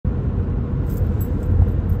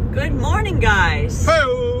Good morning, guys.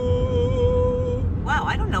 Hello. Wow,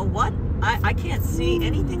 I don't know what. I can't see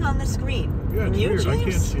anything on the screen. Yeah, Can it's you, weird. James? I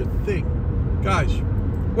can't see a thing. Guys,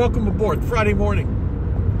 welcome aboard. Friday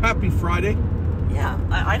morning. Happy Friday. Yeah,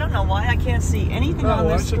 I don't know why I can't see anything on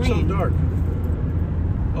the screen. Oh, why is it so dark?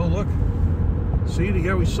 Oh, look. See,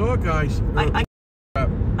 yeah, we saw it, guys. I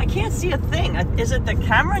can't see a thing. Is it the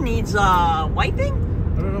camera needs wiping?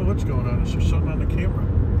 I don't know what's going on. Is there something on the camera?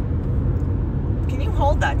 Can you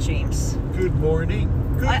hold that, James? Good morning.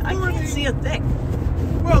 Good morning. I can't see a thing.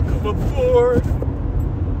 Welcome aboard.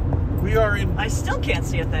 We are in... I still can't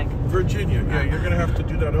see a thing. Virginia. Yeah, you're going to have to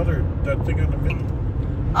do that thing on the middle.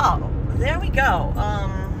 Oh, there we go.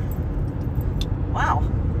 Wow.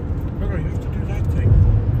 No, you have to do that thing.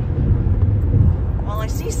 Well, I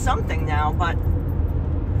see something now, but...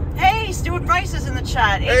 Hey, Stuart Bryce is in the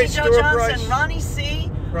chat. Hey, Amy Jo Stuart Johnson, Bryce. Ronnie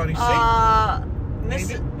C. Ronnie C.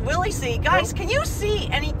 Miss Willie C. Guys, can you see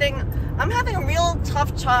anything? I'm having a real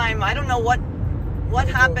tough time. I don't know what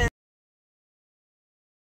happened.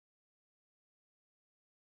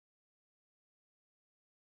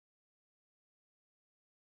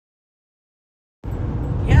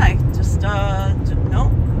 Yeah, I just, no.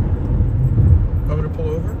 I'm going to pull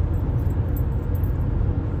over.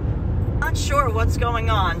 Not sure what's going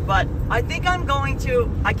on, but I think I'm going to,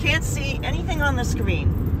 I can't see anything on the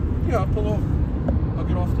screen. Yeah, I'll pull over. I'll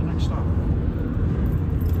get off the next stop.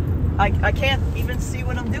 I can't even see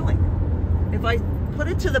what I'm doing. If I put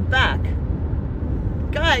it to the back.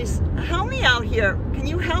 Guys, help me out here. Can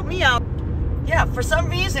you help me out? Yeah, for some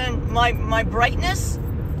reason, my brightness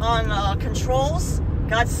on controls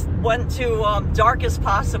went to dark as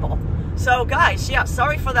possible. So guys, yeah,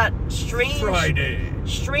 sorry for that strange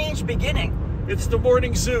beginning. It's the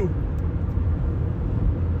morning zoo.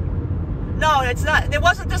 No, it's not. It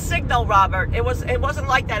wasn't the signal, Robert. It wasn't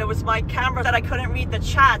like that. It was my camera that I couldn't read the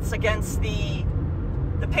chats against the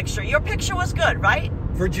picture. Your picture was good, right?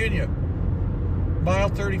 Virginia, mile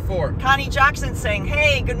 34. Connie Jackson saying,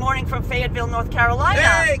 "Hey, good morning from Fayetteville, North Carolina."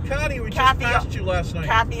 Hey, Connie, we just passed you last night.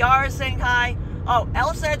 Kathy R is saying hi. Oh,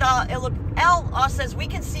 Elle said, Elle says we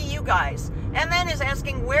can see you guys. MN is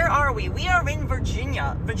asking, where are we? We are in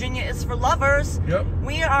Virginia. Virginia is for lovers. Yep.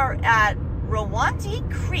 We are at Rawanti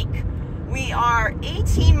Creek. We are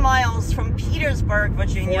 18 miles from Petersburg,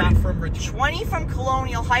 Virginia. 40 from Richmond. 20 from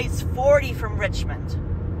Colonial Heights, 40 from Richmond.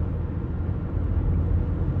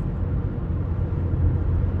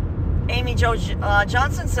 Amy Jo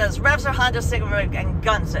Johnson says, revs are Honda Civic and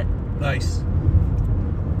guns it. Nice.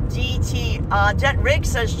 DT Det Rig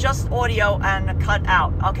says just audio and cut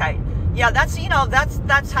out. Okay, yeah, that's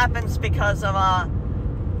happens because of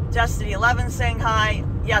Destiny 11 saying hi.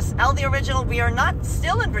 Yes, L the original. We are not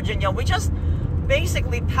still in Virginia. We just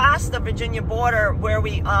basically passed the Virginia border where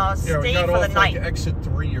we stayed for the night. Like exit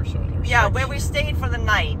 3 or something. Yeah, where we stayed for the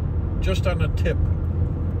night. Just on the tip.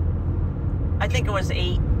 I think it was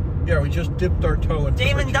 8. Yeah, we just dipped our toe into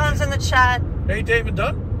Damon Virginia. Dunn's in the chat. Hey, Damon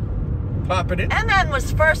Dunn. Popping in. MN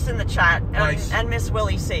was first in the chat, nice. and Miss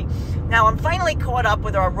Willie C. Now I'm finally caught up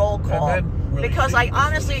with our roll call because I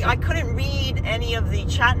honestly I couldn't read any of the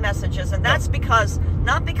chat messages, and that's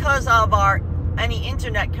not because of any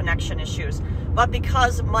internet connection issues, but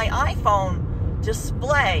because my iPhone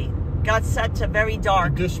display got set to very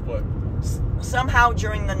dark. The display. Somehow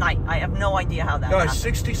during the night. I have no idea how that happened. Guys,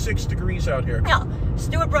 66 degrees out here. Yeah.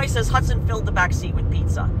 Stuart Bryce says Hudson filled the back seat with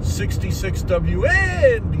pizza. 66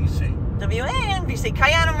 WNBC. WNBC.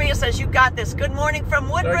 Kayana Maria says, you got this. Good morning from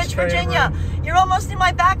Woodbridge, Thanks, Virginia. You're almost in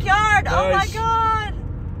my backyard. Nice. Oh, my God.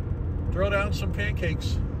 Throw down some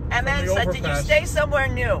pancakes. And then said, did you stay somewhere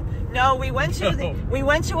new? No, we went to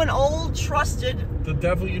an old trusted... The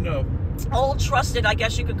devil you know. Old trusted, I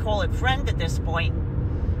guess you could call it friend at this point,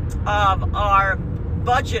 of our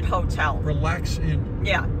budget hotel. Relax in.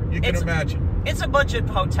 Yeah. You can imagine. It's a budget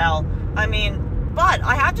hotel. I mean... But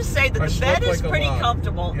I have to say that the bed is pretty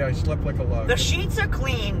comfortable. Yeah, I slept like a log. The sheets are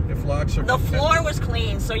clean. If logs are the floor was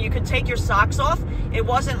clean, so you could take your socks off. It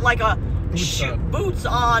wasn't like a boots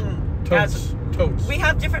on. Totes. We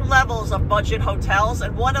have different levels of budget hotels,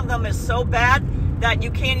 and one of them is so bad that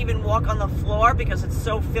you can't even walk on the floor because it's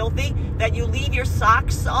so filthy that you leave your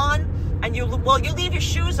socks on, and you leave your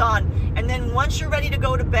shoes on, and then once you're ready to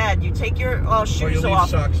go to bed, you take your shoes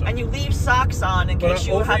off, and you leave socks on in case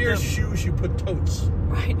you have to. Over your shoes, you put totes.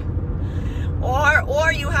 Right.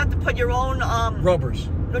 Or you have to put your own rubbers.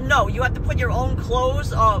 No, you have to put your own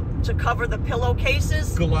clothes to cover the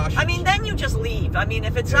pillowcases. Galoshes. I mean, then you just leave. I mean,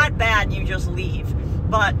 if it's not bad, you just leave.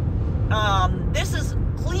 But this is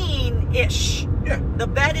clean-ish. Yeah. The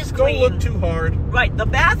bed is clean. Don't look too hard. Right. The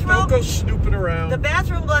bathroom. Don't go snooping around. The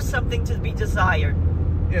bathroom left something to be desired.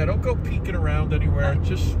 Yeah, don't go peeking around anywhere.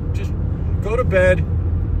 Just go to bed,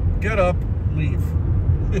 get up, leave.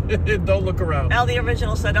 Don't look around. Now the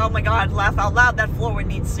original said, oh my God, laugh out loud, that floor would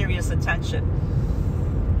need serious attention.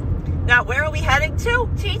 Now, where are we heading to?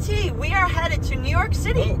 TT, we are headed to New York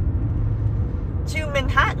City. Whoa. To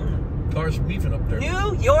Manhattan. Cars weaving up there.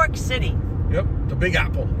 New York City. Yep, the Big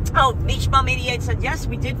Apple. Oh, Beachbum88 said, yes,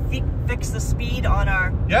 we did fix the speed on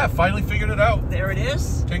our... Yeah, finally figured it out. There it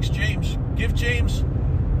is. Thanks, James. Give James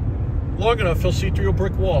long enough, he'll see through a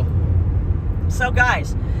brick wall. So,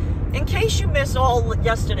 guys, in case you missed all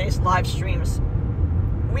yesterday's live streams,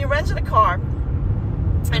 we rented a car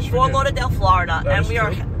in Fort Lauderdale, Florida, and we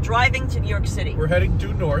are driving to New York City. We're heading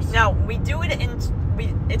due north. Now, we do it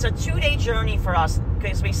it's a 2-day journey for us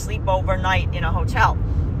because we sleep overnight in a hotel.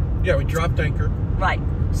 Yeah, we dropped anchor. Right.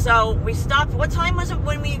 So we stopped. What time was it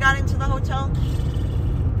when we got into the hotel?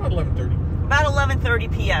 About 11:30. About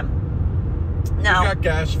 11:30 p.m. Now, we got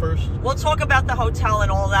gas first. We'll talk about the hotel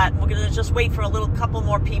and all that. We're going to just wait for a couple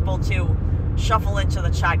more people to shuffle into the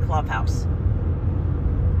chat clubhouse.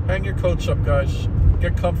 Hang your coats up, guys.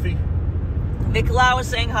 Get comfy. Nick Lau is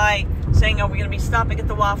saying hi, saying, are we going to be stopping at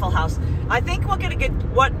the Waffle House? I think we're going to get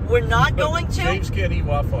what we're not going to. James can't eat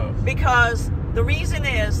Waffle House. Because the reason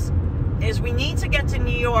is we need to get to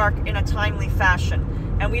New York in a timely fashion.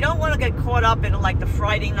 And we don't want to get caught up in like the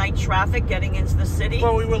Friday night traffic getting into the city.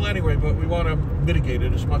 Well, we will anyway, but we want to mitigate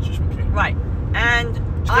it as much as we can. Right. And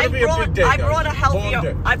I brought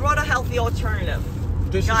a healthy alternative.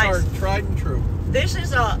 This guys, is our tried and true. This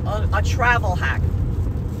is a travel hack.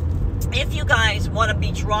 If you guys want to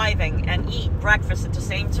be driving and eat breakfast at the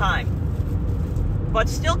same time, but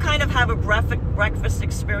still kind of have a breakfast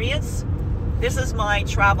experience, this is my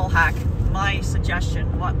travel hack, my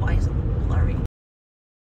suggestion. Why is it blurry?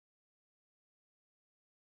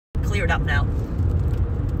 Cleared up now.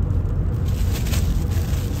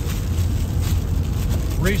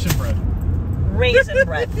 Raisin bread. Raisin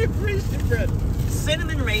bread. Raisin bread.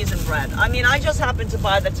 Cinnamon raisin bread. I mean, I just happened to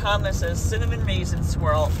buy the Thomas's cinnamon raisin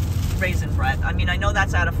swirl raisin bread. I mean, I know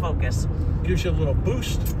that's out of focus. Gives you a little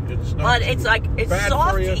boost. It's not but it's like it's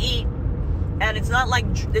soft to eat, and it's not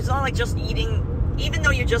like just eating. Even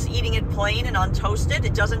though you're just eating it plain and untoasted,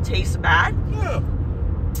 it doesn't taste bad. Yeah.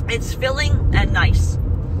 It's filling and nice.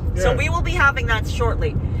 Yeah. So we will be having that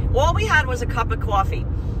shortly. All we had was a cup of coffee.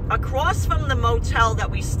 Across from the motel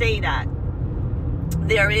that we stayed at,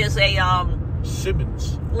 there is a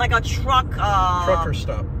Simmons. Like a trucker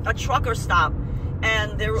stop. A trucker stop.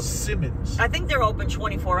 And they're Simmons. I think they're open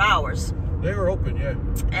 24 hours. They were open, yeah.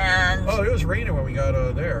 And it was raining when we got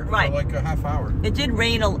there. Right. For like a half hour. It did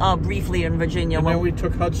rain briefly in Virginia. And then we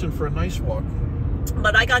took Hudson for a nice walk.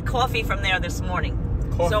 But I got coffee from there this morning.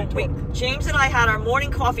 James and I had our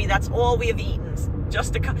morning coffee. That's all we have eaten.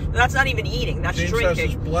 That's not even eating. That's James drinking.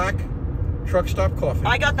 James has his black truck stop coffee.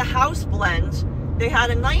 I got the house blend. They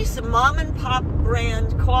had a nice mom and pop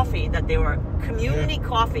brand coffee that they were community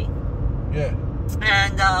coffee. Yeah.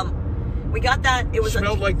 And we got that. It was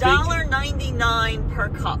 $1.99 per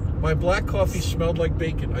cup. My black coffee smelled like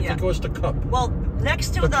bacon. I think it was the cup. Well,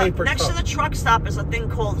 next to the truck stop is a thing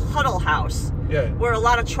called Huddle House. Yeah. Where a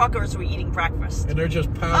lot of truckers were eating breakfast. And they're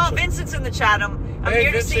just pounds. Oh, Vincent's in the chat. I'm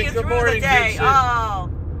here to see you through the day. Vincent. Oh.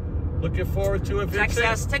 Looking forward to it, Vincent.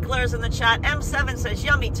 Texas Ticklers in the chat. M7 says,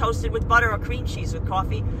 yummy, toasted with butter or cream cheese with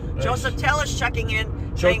coffee. Nice. Joseph Taylor's checking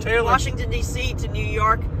in, saying Washington, D.C. to New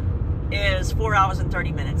York is 4 hours and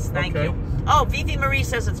 30 minutes. Thank you. Oh, Vivi Marie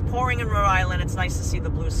says it's pouring in Rhode Island. It's nice to see the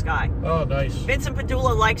blue sky. Oh, nice. Vincent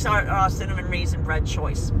Padula likes our cinnamon raisin bread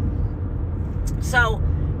choice. So,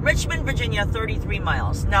 Richmond, Virginia, 33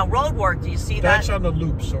 miles. Now, road work, do you see that? That's on the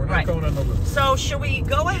loop, so we're not going on the loop. So, should we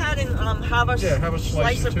go ahead and have a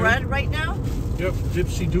slice of bread right now? Yep,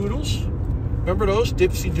 Dipsy Doodles. Remember those?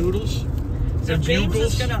 Dipsy Doodles? So,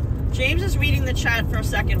 James is reading the chat for a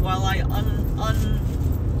second while I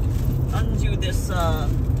undo this,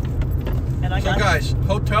 guys,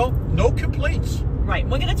 hotel, no complaints. Right,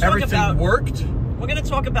 we're going to talk Everything worked. We're going to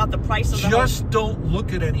talk about the price of the Just don't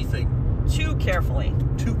look at anything. Too carefully.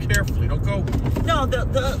 Too carefully. Don't go. No,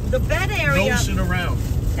 the bed area. Nosing around.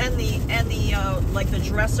 And the like the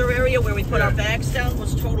dresser area where we put our bags down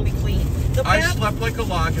was totally clean. I slept like a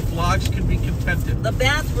log. If logs can be contented. The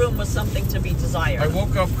bathroom was something to be desired. I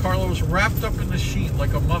woke up. Karla was wrapped up in the sheet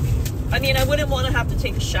like a mummy. I mean, I wouldn't want to have to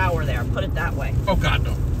take a shower there. Put it that way. Oh God,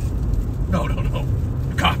 no. No.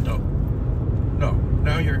 God, no. No.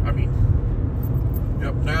 Now you're. I mean.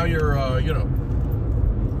 Yep. Now you're.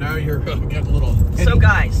 Now you're getting a little... So,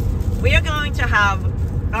 guys, we are going to have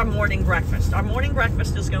our morning breakfast. Our morning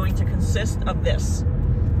breakfast is going to consist of this.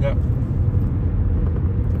 Yep.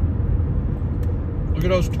 Look Look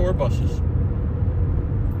at those tour buses.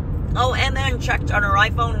 Oh, and then checked on her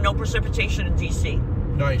iPhone, no precipitation in D.C.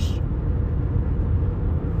 Nice.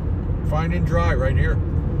 Fine and dry right here.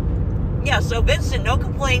 Yeah, so Vincent, no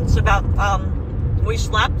complaints about, we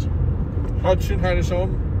slept. Hudson had his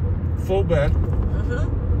own full bed.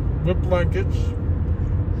 Mm-hmm. With blankets.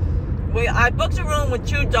 I booked a room with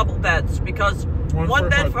 2 double beds because one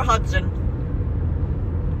bed for Hudson,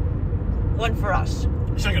 one for us.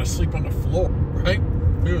 He's not going to sleep on the floor, right?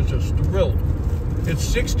 He was just thrilled. It's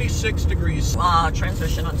 66 degrees.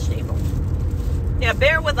 Transmission unstable. Yeah,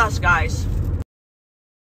 bear with us, guys.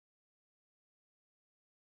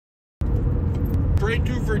 Straight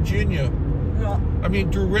to Virginia. Yeah. I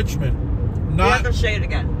mean, through Richmond. We have to say it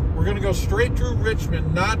again. We're going to go straight through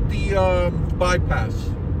Richmond, not the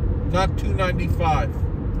bypass. Not 295.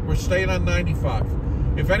 We're staying on 95.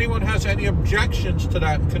 If anyone has any objections to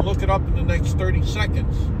that and can look it up in the next 30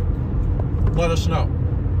 seconds, let us know.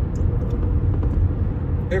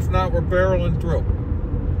 If not, we're barreling through.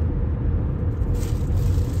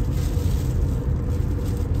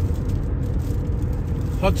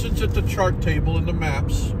 Hudson's at the chart table in the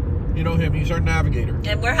maps. You know him, he's our navigator.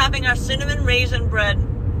 And we're having our cinnamon raisin bread.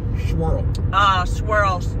 Swirl.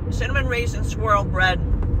 Swirls. Cinnamon raisin swirl bread.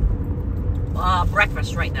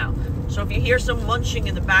 Breakfast right now. So if you hear some munching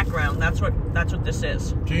in the background, that's what this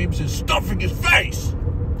is. James is stuffing his face.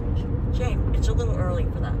 James, it's a little early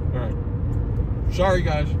for that. All right. Sorry,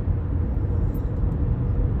 guys.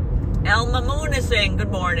 El Mamoon is saying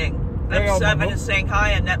good morning. Hey, F7 is saying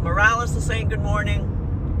hi. Annette Morales is saying good morning.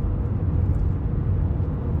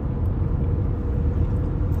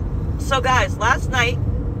 So guys, last night,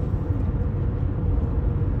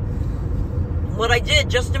 what I did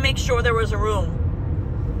just to make sure there was a room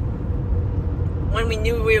when we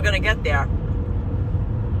knew we were going to get there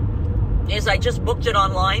is I just booked it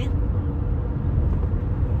online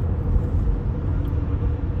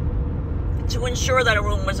to ensure that a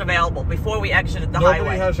room was available before we exited the highway.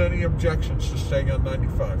 Nobody has any objections to staying on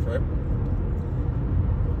 95, right?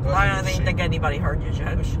 I don't even think anybody heard you,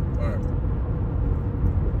 Josh. All right.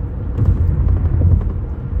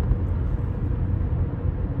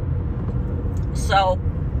 So,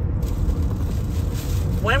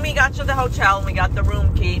 when we got to the hotel and we got the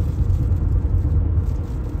room key,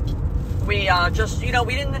 we just, you know,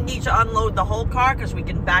 we didn't need to unload the whole car because we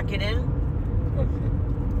can back it in. Okay.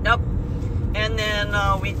 Yep. And then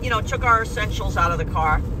we, you know, took our essentials out of the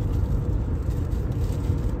car.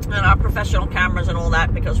 And our professional cameras and all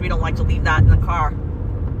that because we don't like to leave that in the car.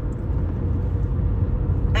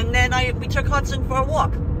 And then we took Hudson for a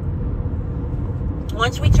walk.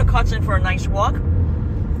 Once we took Hudson for a nice walk,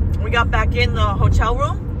 we got back in the hotel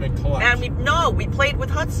room. And collapsed. And we played with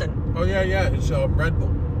Hudson. Oh, yeah, his Red Bull.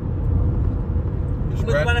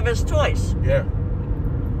 With one of his toys. Yeah.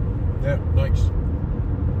 Yeah, nice.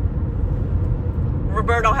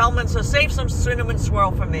 Roberto Hellman says, save some cinnamon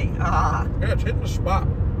swirl for me. Yeah, it's hitting the spot.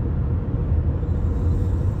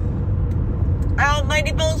 Oh,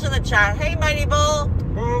 Mighty Bull's in the chat. Hey, Mighty Bull.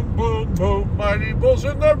 Boom, boom, boom. Mighty Bull's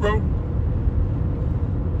in the room.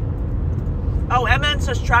 Oh, MN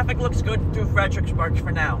says traffic looks good through Fredericksburg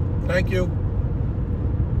for now. Thank you.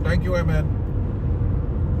 Thank you, MN.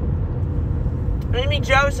 Amy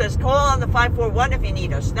Jo says, call on the 541 if you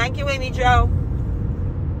need us. Thank you, Amy Jo.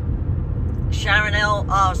 Sharon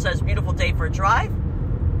L. Says, beautiful day for a drive.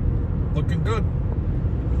 Looking good.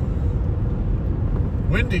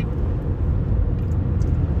 Windy.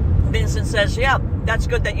 Vincent says, yeah, that's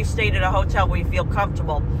good that you stayed at a hotel where you feel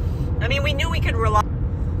comfortable. I mean, we knew we could rely.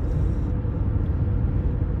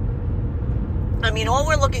 I mean, all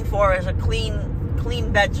we're looking for is a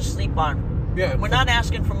clean bed to sleep on. Yeah. We're not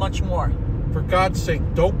asking for much more. For God's sake,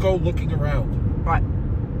 don't go looking around. Right.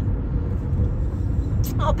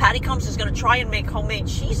 Oh, Patty Combs is going to try and make homemade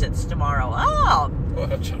Cheez-Its tomorrow. Oh. Oh,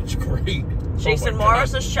 that sounds great. Jason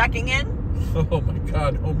Morris is checking in. Oh, my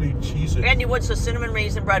God. Homemade Cheez-Its. Andy Wood says cinnamon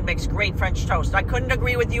raisin bread makes great French toast. I couldn't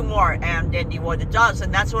agree with you more, and Andy Wood. It does,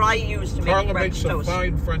 and that's what I use to make Karla French makes toast. some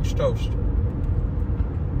fine French toast.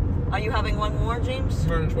 Are you having one more, James?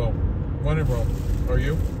 Might as well. When in Rome. Are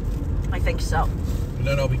you? I think so. And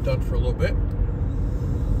then I'll be done for a little bit.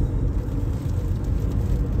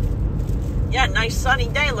 Yeah, nice sunny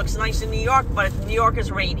day. Looks nice in New York, but New York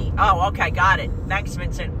is rainy. Oh, okay, got it. Thanks,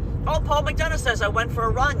 Vincent. Oh, Paul McDonough says, I went for a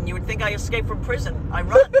run. You would think I escaped from prison. I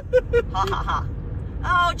run. Ha, ha, ha.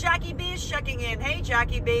 Oh, Jackie B is checking in. Hey,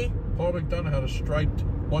 Jackie B. Paul McDonough had a striped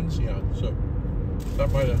onesie on, so that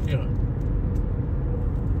might have, you know.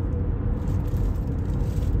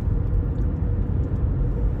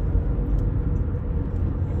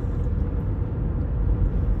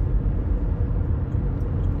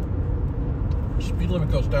 Speed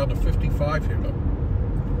limit goes down to 55 here, though.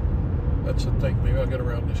 That's the thing. Maybe I'll get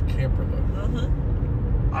around this camper, though.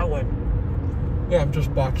 Mm-hmm. I would. Yeah, I'm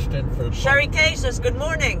just boxed in for... Sherry K says, good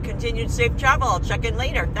morning. Continued safe travel. I'll check in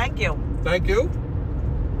later. Thank you. Thank you.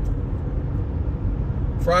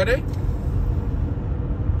 Friday.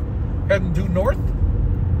 Heading due north.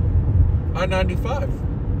 I-95.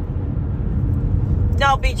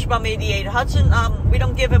 Now, Beach Bum 88. Hudson, we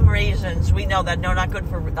don't give him raisins. We know that. No, not good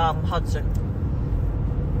for Hudson.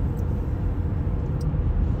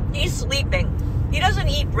 He's sleeping. He doesn't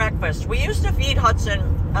eat breakfast. We used to feed Hudson,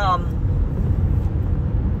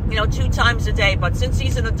 you know, 2 times a day. But since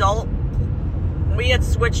he's an adult, we had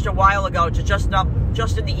switched a while ago to just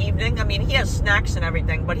in the evening. I mean, he has snacks and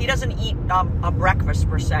everything, but he doesn't eat a breakfast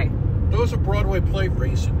per se. There was a Broadway play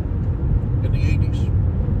racing in the 80s.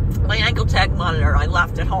 My ankle tag monitor, I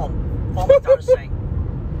left at home. What I was saying.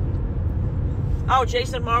 Oh,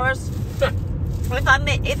 Jason Morris. If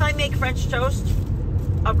I make French toast,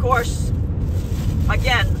 of course,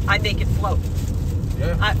 again, I make it float.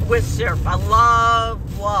 Yeah. With syrup. I love.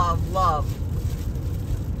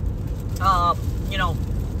 You know,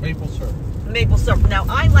 Maple syrup. Maple syrup. Now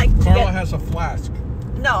I like to Karla has a flask.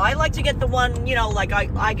 No, I like to get the one, you know, like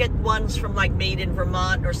I get ones from like Made in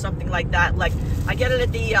Vermont or something like that. Like I get it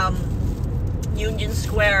at the Union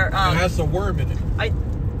Square. It has the worm in it.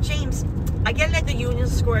 James, I get it at the Union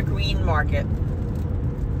Square Green Market.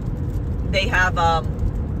 They have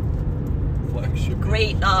Flagship.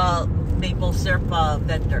 great maple syrup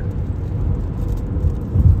vendor.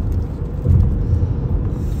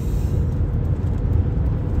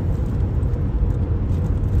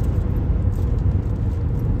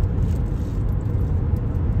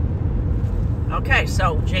 Okay,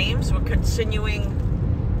 so James, we're continuing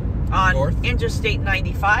on North. Interstate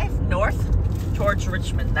 95 north towards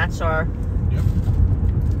Richmond. That's our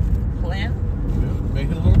plan. Yeah,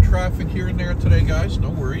 making a little traffic here and there today, guys. No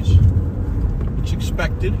worries. It's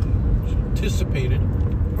expected. It's anticipated.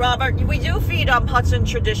 Robert, we do feed Hudson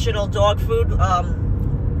traditional dog food.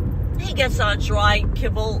 He gets dry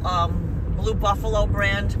kibble, Blue Buffalo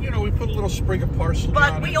brand. You know, we put a little sprig of parsley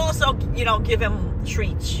But on we it. also, you know, give him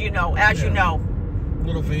treats, you know, as you know. A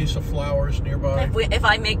little vase of flowers nearby. If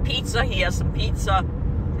I make pizza, he has some pizza.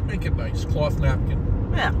 We make it nice. Cloth napkin.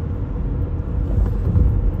 Yeah.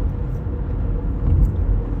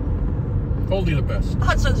 Only the best.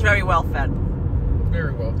 Hudson's very well fed.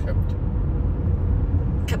 Very well kept.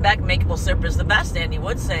 Quebec maple syrup is the best, Andy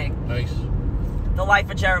Wood's saying. Nice. The Life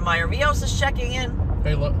of Jeremiah Rios is checking in.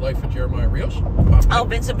 Hey, Life of Jeremiah Rios. Oh,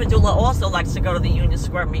 Vincent Padula also likes to go to the Union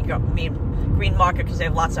Square Green Market because they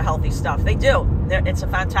have lots of healthy stuff. They do. It's a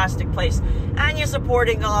fantastic place. And you're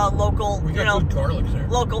supporting local, We got good garlic there.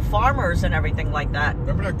 local farmers and everything like that.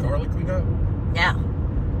 Remember that garlic we got? Yeah.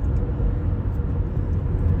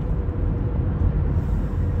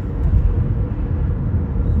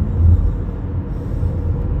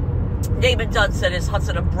 David Dunn said, is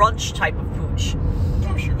Hudson a brunch type of pooch?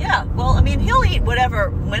 Oh, sure. Yeah, well, I mean, he'll eat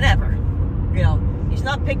whatever, whenever. You know, he's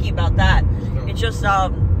not picky about that. No. It's just,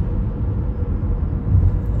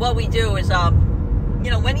 what we do is,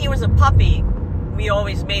 you know, when he was a puppy, we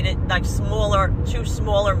always made it like 2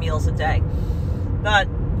 smaller meals a day. But,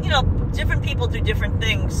 you know, different people do different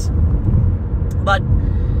things. But,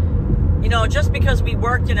 you know, just because we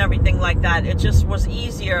worked and everything like that, it just was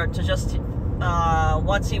easier to just,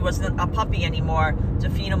 once he wasn't a puppy anymore, to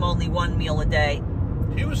feed him only 1 meal a day.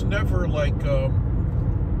 He was never like,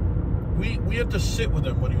 we had to sit with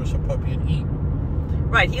him when he was a puppy and eat.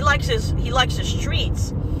 Right, he likes his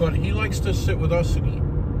treats. But he likes to sit with us and eat.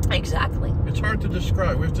 Exactly. It's hard to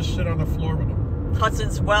describe. We have to sit on the floor with him.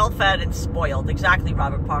 Hudson's well-fed and spoiled. Exactly,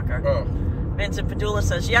 Robert Parker. Oh. Vincent Padula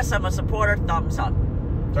says, yes, I'm a supporter. Thumbs up.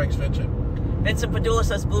 Thanks, Vincent. Vincent Padula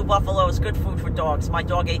says, Blue Buffalo is good food for dogs. My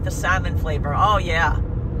dog ate the salmon flavor. Oh, yeah.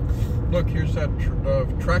 Look, here's that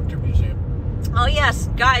tractor museum. Oh, yes.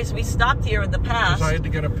 Guys, we stopped here in the past. Because I had to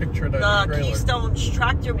get a picture of that The trailer. Keystone's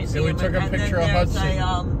Tractor Museum. Yeah, we took a picture of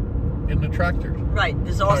Hudson in the tractor. Right.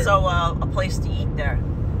 There's also a place to eat there.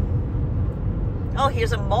 Oh,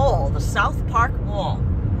 here's a mall. The South Park Mall.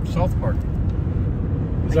 South Park.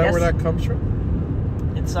 Is that where that comes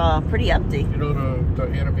from? It's pretty empty. You know the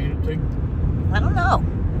animated thing? I don't know.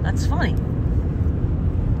 That's funny.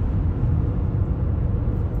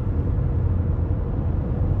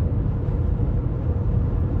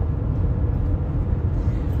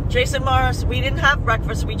 Jason Morris, we didn't have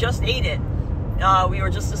breakfast. We just ate it. We were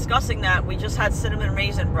just discussing that. We just had cinnamon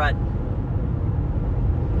raisin bread.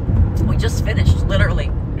 We just finished,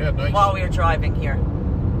 literally. Yeah, nice. While we were driving here.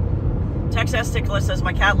 Texas Tickler says,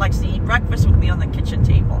 my cat likes to eat breakfast with me on the kitchen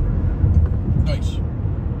table. Nice.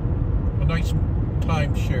 A nice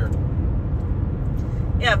time shared.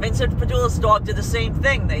 Yeah, Vincent Padula's dog did the same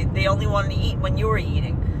thing. They only wanted to eat when you were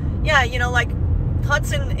eating. Yeah, you know, like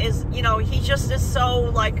Hudson is, you know, he just is so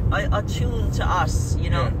like attuned to us,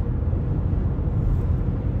 you know. Yeah.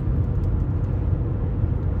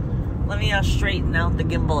 Let me straighten out the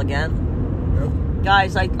gimbal again. Yep.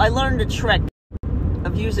 Guys, I learned a trick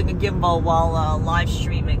of using a gimbal while live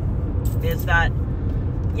streaming. Is that,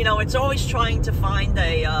 you know, it's always trying to find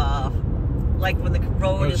a like when the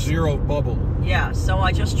road is zero bubble. Yeah, so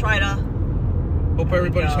I just try to. Hope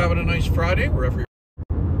everybody's having a nice Friday wherever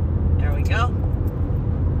you're. There we go.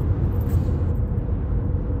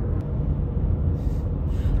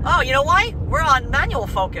 Oh, you know why? We're on manual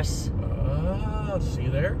focus. See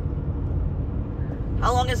there?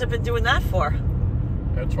 How long has it been doing that for?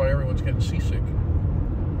 That's why everyone's getting seasick.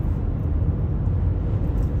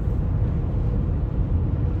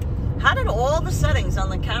 How did all the settings on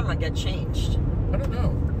the camera get changed? I don't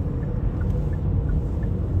know.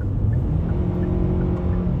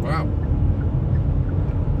 Wow.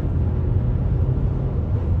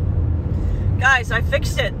 Guys, I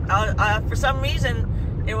fixed it. For some reason,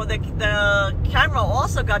 the camera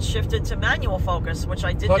also got shifted to manual focus, which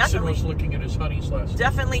I did Hudson was looking at his honeys last night.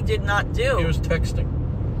 Definitely did not do. He was texting.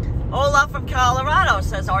 Hola from Colorado,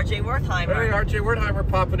 says RJ Wertheimer. Hey, RJ Wertheimer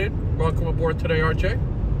popping in. Welcome aboard today, RJ.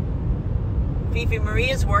 Fifi Marie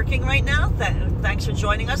is working right now. Thanks for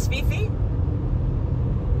joining us, Fifi.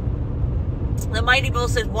 The Mighty Bull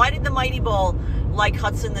says, why did the Mighty Bull like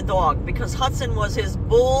Hudson the dog? Because Hudson was his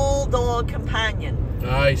bulldog companion.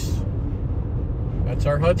 Nice. That's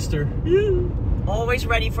our Hudster. Always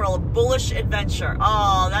ready for a bullish adventure.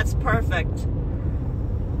 Oh, that's perfect.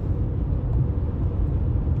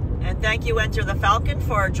 And thank you, Enter the Falcon,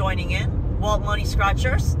 for joining in. Walt Money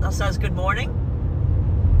Scratchers says good morning.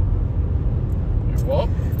 Walt.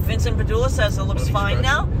 Vincent Padula says it looks fine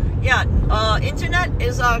now. Yeah, internet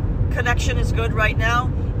is connection is good right now,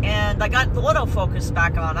 and I got the autofocus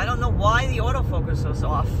back on. I don't know why the autofocus was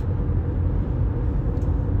off.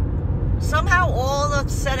 Somehow all the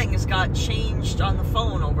settings got changed on the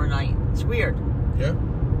phone overnight. It's weird. Yeah.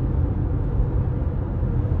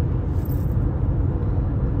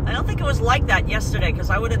 I don't think it was like that yesterday,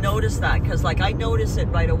 because I would have noticed that, because like I notice it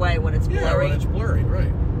right away when it's blurry. Yeah, when it's blurry,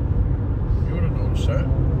 right. You would have noticed that.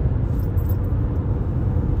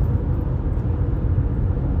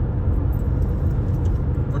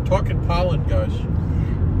 We're talking pollen, guys.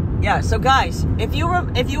 Yeah, so guys, if you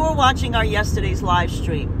were watching our yesterday's live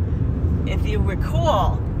stream, if you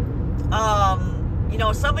recall, you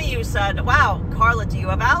know, some of you said, wow, Karla, do you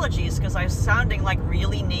have allergies? Because I was sounding like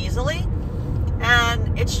really nasally.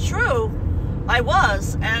 And it's true, I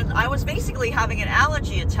was. And I was basically having an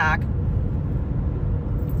allergy attack.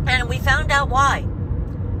 And we found out why.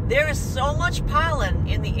 There is so much pollen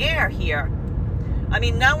in the air here. I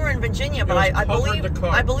mean, now we're in Virginia, but I believe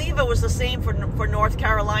it was the same for North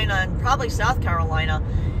Carolina and probably South Carolina.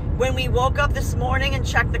 When we woke up this morning and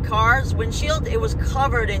checked the car's windshield, it was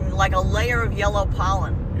covered in like a layer of yellow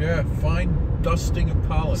pollen. Yeah, fine dusting of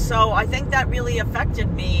pollen. So I think that really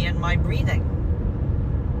affected me and my breathing.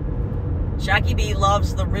 Jackie B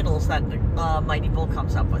loves the riddles that the Mighty Bull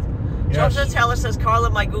comes up with. Yes. Joseph Taylor says, Karla,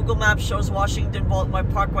 my Google Maps shows Washington Baltimore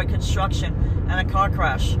Parkway construction and a car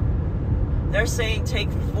crash. They're saying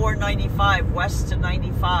take 495 west to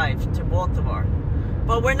 95 to Baltimore.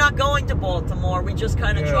 But we're not going to Baltimore. We just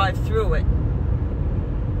kind of drive through it.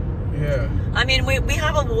 Yeah. I mean, we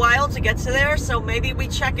have a while to get to there, so maybe we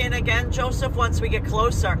check in again, Joseph, once we get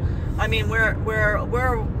closer. I mean, we're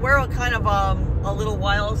kind of a little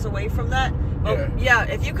whiles away from that. But yeah,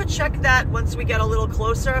 if you could check that once we get a little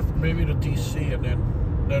closer. Maybe to DC and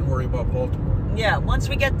then worry about Baltimore. Yeah, once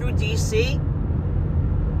we get through DC,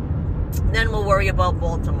 then we'll worry about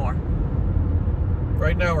Baltimore.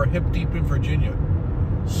 Right now, we're hip deep in Virginia.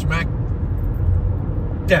 Smack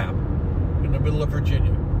dab in the middle of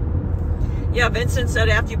Virginia. Yeah, Vincent said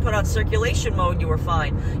after you put on circulation mode, you were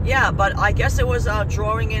fine. Yeah, but I guess it was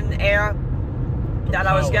drawing in air that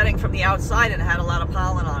I was getting from the outside and it had a lot of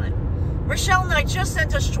pollen on it. Rochelle Knight just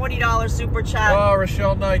sent us $20 super chat. Oh,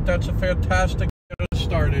 Rochelle Knight, that's a fantastic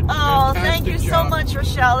started. Oh, fantastic thank you so much,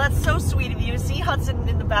 Rochelle. That's so sweet of you. See Hudson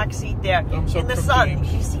in the back seat there, in the sun.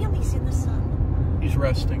 James. You see him? He's in the sun. He's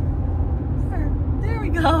resting. There we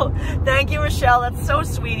go. Thank you, Rochelle. That's so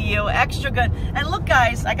sweet of you. Extra good. And look,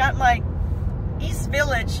 guys, I got my East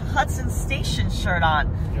Village Hudson Station shirt on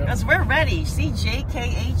because we're ready. See,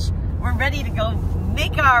 JKH, we're ready to go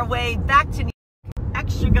make our way back to New York.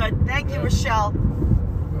 Extra good. Thank you, Rochelle.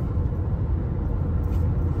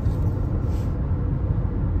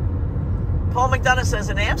 Paul McDonough says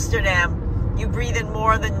in Amsterdam, you breathe in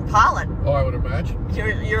more than pollen. Oh, I would imagine.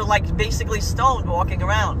 You're like basically stoned walking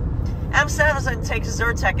around. M7 takes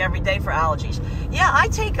Zyrtec every day for allergies. Yeah, I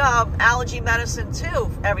take allergy medicine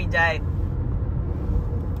too every day.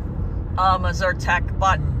 A Zyrtec,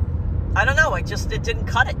 but I don't know. It didn't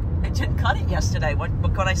cut it. It didn't cut it yesterday.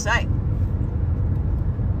 What could I say?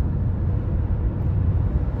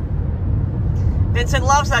 Vincent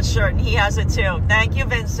loves that shirt, and he has it too. Thank you,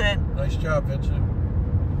 Vincent. Nice job, Vincent.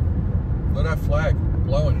 Look at that flag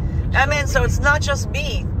blowing. Man, so it's not just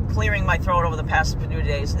me clearing my throat over the past few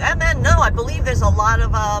days. Man, no, I believe there's a lot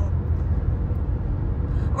of...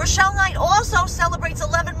 Rochelle Knight also celebrates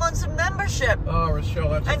 11 months of membership. Oh, Rochelle,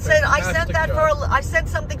 that's and said I sent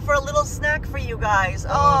something for a little snack for you guys.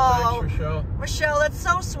 Oh, thanks, Rochelle. Rochelle, that's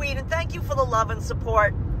so sweet, and thank you for the love and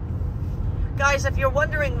support. Guys, if you're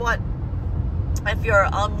wondering if you're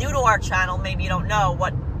new to our channel, maybe you don't know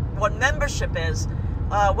what membership is,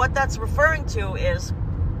 what that's referring to is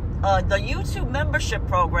the YouTube membership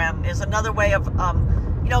program is another way of,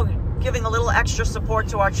 giving a little extra support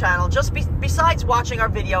to our channel, just besides watching our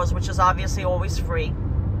videos, which is obviously always free,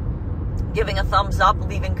 giving a thumbs up,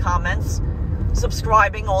 leaving comments,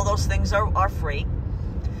 subscribing, all those things are free.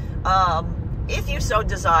 If you so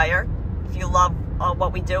desire, if you love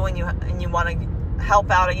what we do and you want to help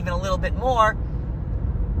out even a little bit more,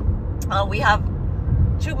 we have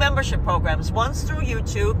 2 membership programs. One's through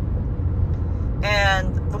YouTube,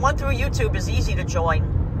 and the one through YouTube is easy to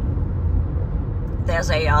join.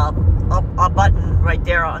 There's a button right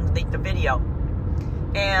there underneath the video,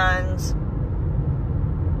 and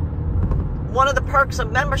one of the perks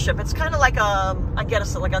of membership, it's kind of like like a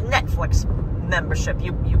Netflix membership.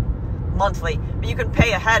 You monthly, but you can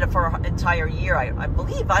pay ahead for an entire year. I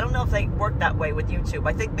believe. I don't know if they work that way with YouTube.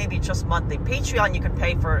 I think maybe just monthly. Patreon, you can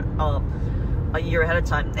pay for a year ahead of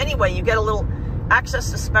time. Anyway, you get a little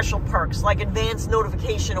access to special perks, like advanced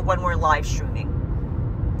notification of when we're live streaming.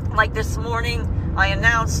 Like this morning, I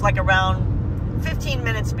announced like around 15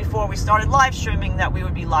 minutes before we started live streaming that we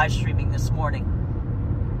would be live streaming this morning.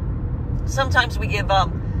 Sometimes we give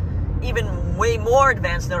even way more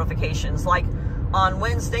advanced notifications. Like on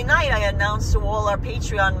Wednesday night, I announced to all our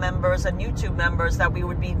Patreon members and YouTube members that we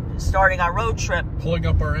would be starting our road trip, pulling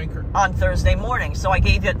up our anchor on Thursday morning. So I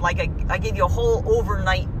gave it I gave you a whole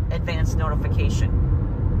overnight advanced notification.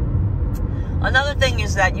 Another thing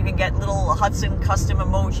is that you can get little Hudson custom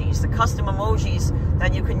emojis. The custom emojis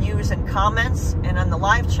that you can use in comments and on the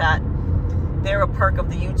live chat, they're a perk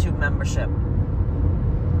of the YouTube membership.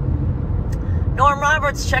 Norm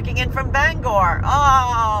Roberts checking in from Bangor.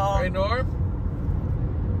 Oh. Hey, Norm.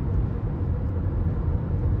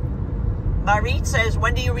 Marie says,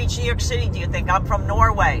 when do you reach New York City, do you think? I'm from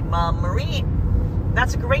Norway. Marie,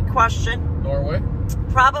 that's a great question. Norway?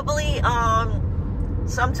 Probably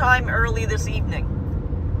sometime early this evening.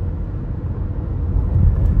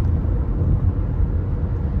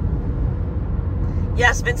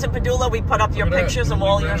 Yes, Vincent Padula, we put up your pictures of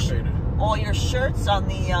all your shirts on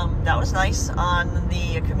the, that was nice, on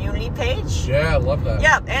the community page. Yeah, I love that.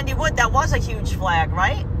 Yeah, Andy Wood, that was a huge flag,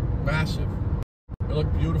 right? Massive. It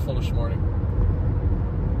looked beautiful this morning.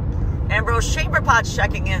 Ambrose Chamberpot's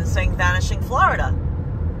checking in, saying Vanishing Florida.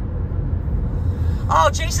 Oh,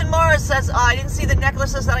 Jason Morris says, I didn't see the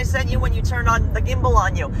necklaces that I sent you when you turned on the gimbal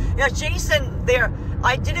on you. Yeah, Jason,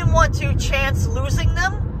 I didn't want to chance losing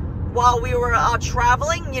them while we were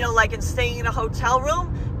traveling, like and staying in a hotel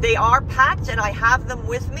room. They are packed, and I have them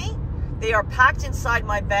with me. They are packed inside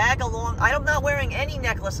my bag I'm not wearing any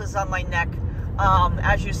necklaces on my neck,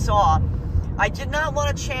 as you saw. I did not want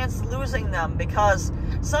a chance losing them because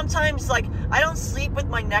sometimes, I don't sleep with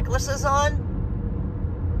my necklaces on.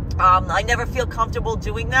 I never feel comfortable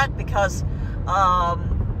doing that because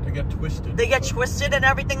they get twisted. They get twisted and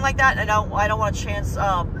everything like that, and I don't want a chance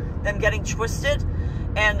them getting twisted.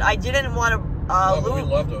 And I didn't want to we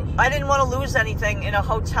love those. I didn't want to lose anything in a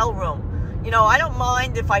hotel room. I don't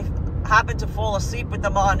mind if I happen to fall asleep with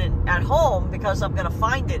them on at home because I'm going to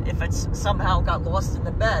find it if it's somehow got lost in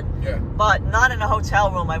the bed. Yeah. But not in a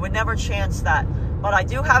hotel room. I would never chance that. But I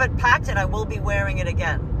do have it packed, and I will be wearing it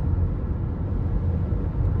again.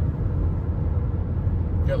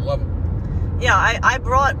 Yeah, love it.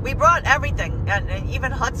 Yeah, we brought everything, and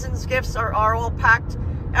even Hudson's gifts are all packed.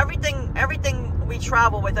 Everything we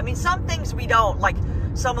travel with. I mean, some things we don't, like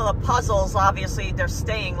some of the puzzles, obviously they're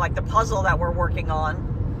staying, like the puzzle that we're working on.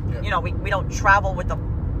 Yeah. We don't travel with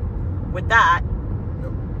that.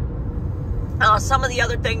 Yep. Some of the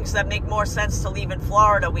other things that make more sense to leave in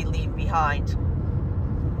Florida, we leave behind.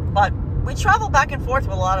 But we travel back and forth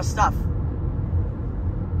with a lot of stuff.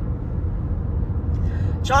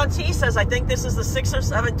 John T says, I think this is the 6th or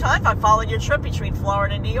 7th time I followed your trip between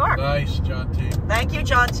Florida and New York. Nice, John T. Thank you,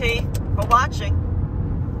 John T, for watching.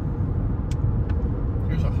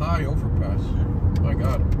 Here's a high overpass. My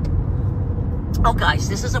God. Oh, guys,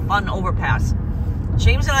 this is a fun overpass.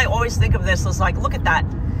 James and I always think of this as like, look at that.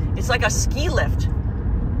 It's like a ski lift.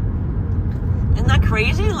 Isn't that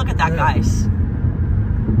crazy? Look at that, guys.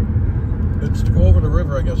 It's to go over the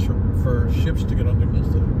river, I guess, for ships to get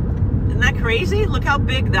underneath it. Isn't that crazy? Look how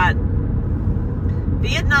big that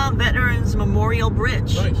Vietnam Veterans Memorial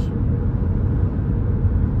Bridge. Nice.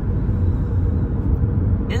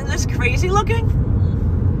 Isn't this crazy looking?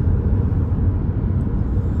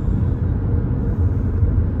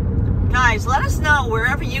 Guys, let us know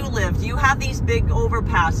wherever you live. Do you have these big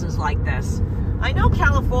overpasses like this? I know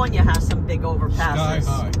California has some big overpasses. Sky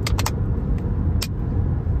high.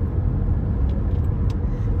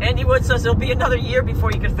 Andy Wood says it'll be another year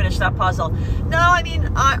before you can finish that puzzle. No, I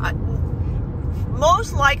mean,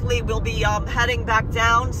 most likely we'll be heading back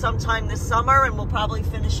down sometime this summer, and we'll probably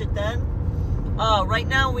finish it then. Right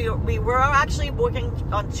now, we were actually working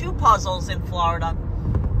on 2 puzzles in Florida.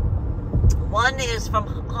 One is from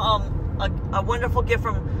a wonderful gift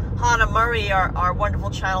from Hannah Murray, our wonderful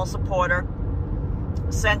channel supporter.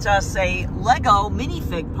 Sent us a Lego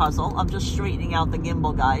minifig puzzle. I'm just straightening out the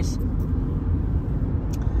gimbal, guys.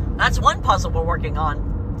 That's one puzzle we're working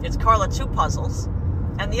on. It's Karla 2 puzzles.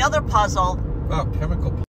 And the other puzzle... Wow,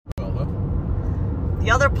 chemical puzzle, huh?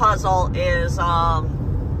 The other puzzle is...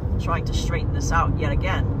 trying to straighten this out yet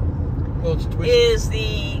again. Well, it's twisted. Is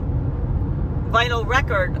the vinyl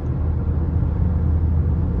record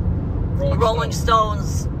Rolling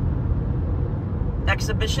Stones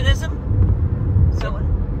exhibitionism? So,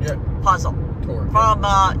 yeah. Puzzle. Tour. From,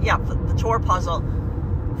 the tour puzzle.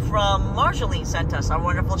 From Marjolein sent us, our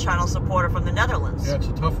wonderful channel supporter from the Netherlands. Yeah, it's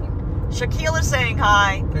a tough one. Shaquille is saying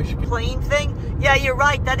hi. Hey, Plane thing? Yeah, you're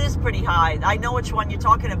right. That is pretty high. I know which one you're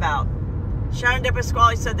talking about. Sharon De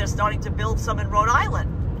Pasquale said they're starting to build some in Rhode Island.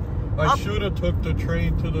 I should have took the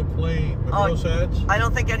train to the plane. Remember those ads? I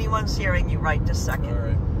don't think anyone's hearing you right this second. All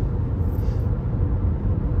right.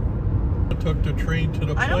 I took the train to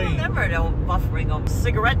the plane. I don't remember no buffering them.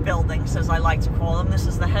 Cigarette buildings, as I like to call them. This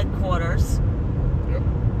is the headquarters. Yep.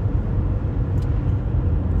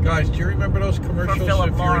 Guys, do you remember those commercials if you're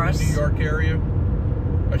in the New York area?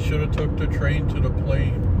 I should have took the train to the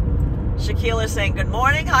plane. Shaquille is saying good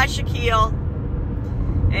morning. Hi, Shaquille.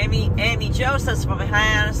 Amy Joe says from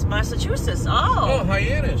Hyannis, Massachusetts. Oh,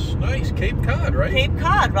 Hyannis. Nice. Cape Cod, right? Cape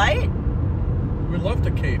Cod, right? We love the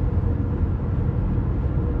Cape.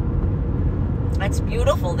 That's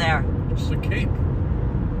beautiful there. It's the Cape.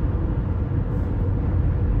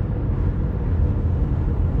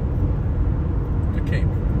 The Cape.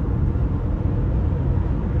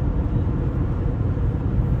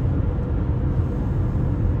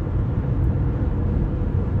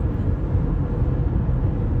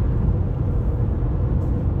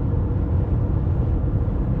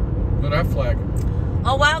 That flag.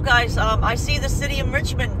 Oh wow, guys! I see the city of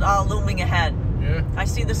Richmond looming ahead. Yeah. I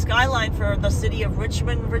see the skyline for the city of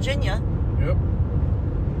Richmond, Virginia. Yep.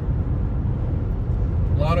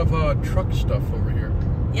 A lot of truck stuff over here.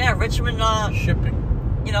 Yeah, Richmond.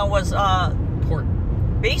 Shipping. You know, was port.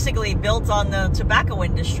 Basically built on the tobacco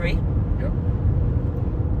industry. Yep.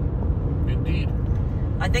 Indeed.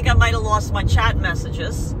 I think I might have lost my chat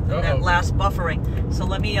messages in that last buffering. So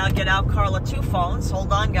let me get out Karla 2 phones.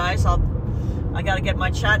 Hold on, guys. I got to get my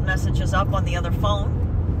chat messages up on the other phone.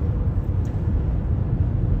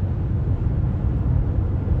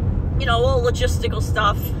 You know, all logistical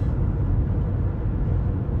stuff.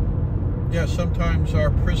 Yeah, sometimes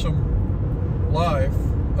our Prism Live,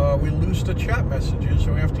 we lose the chat messages,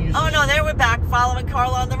 so we have to use... Oh, no, there we're back. Following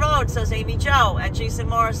Karla on the road, says Amy Jo. And Jason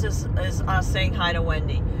Morris is saying hi to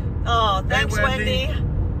Wendy. Oh, thanks, hey, Wendy.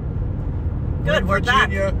 Good, we're back.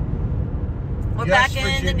 Virginia. We're back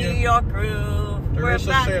in the New York groove. There is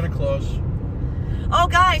a Santa Claus. Oh,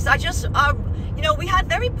 guys, I just, you know, we had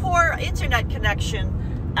very poor internet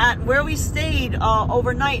connection at where we stayed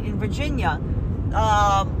overnight in Virginia.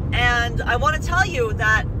 And I want to tell you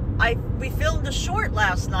that we filmed a short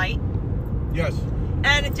last night. Yes.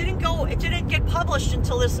 And it didn't get published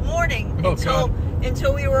until this morning. Oh,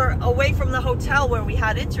 until we were away from the hotel where we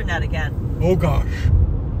had internet again. Oh gosh.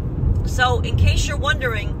 So in case you're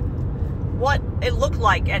wondering what it looked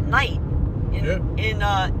like at night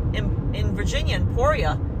in Virginia, in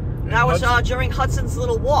Emporia, that was during Hudson's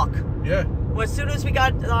little walk. Yeah. Well, as soon as we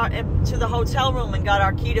got to the hotel room and got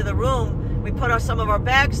our key to the room, we put some of our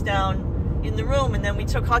bags down in the room, and then we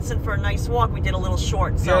took Hudson for a nice walk. We did a little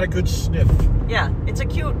short. So got a good sniff. Yeah, it's a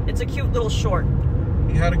cute little short.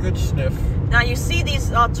 He had a good sniff. Now you see these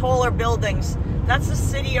taller buildings. That's the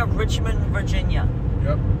city of Richmond, Virginia.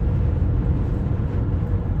 Yep.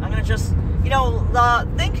 I'm gonna just, you know, the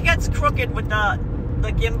thing that gets crooked with the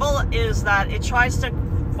gimbal is that it tries to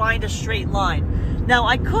find a straight line. Now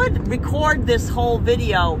I could record this whole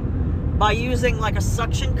video by using like a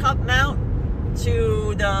suction cup mount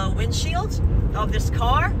to the windshield of this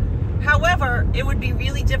car. However, it would be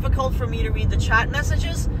really difficult for me to read the chat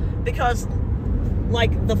messages because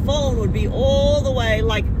like the phone would be all the way,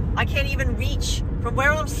 like I can't even reach from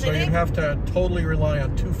where I'm sitting. So you'd have to totally rely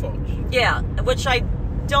on two phones. Yeah, which I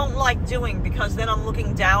don't like doing because then I'm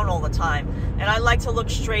looking down all the time. And I like to look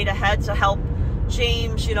straight ahead to help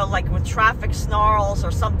James, you know, like with traffic snarls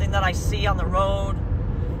or something that I see on the road.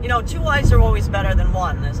 You know, two eyes are always better than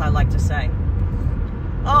one, as I like to say.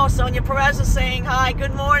 Oh, Sonia Perez is saying hi,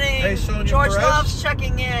 good morning. Hey, Sonia George Perez. Love's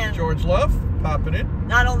checking in. George Love, popping in.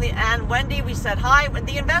 Not only, and Wendy, we said hi.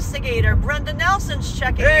 The investigator, Brenda Nelson's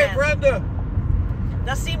checking in. Hey, Brenda.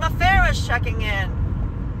 Nasima Farah's checking in.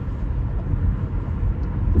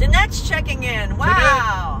 Danette's checking in.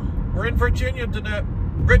 Wow. Danette. We're in Virginia, Danette.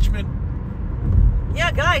 Richmond.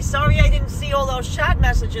 Yeah, guys, sorry I didn't see all those chat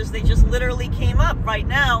messages. They just literally came up right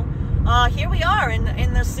now. Here we are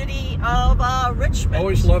in the city of Richmond.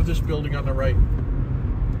 Always love this building on the right.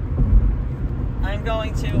 I'm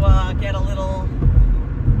going to get a little...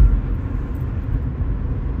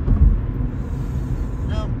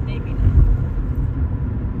 No, maybe not.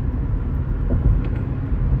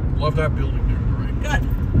 Love that building there on the right. Good.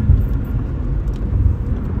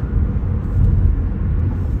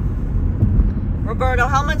 Roberto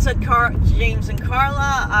Hellman said, James and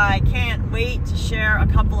Karla, I can't wait to share a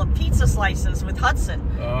couple of pizza slices with Hudson.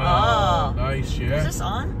 Oh, nice, yeah. Is this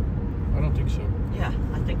on? I don't think so. Yeah,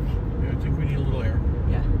 I think. Yeah, I think we need a little air.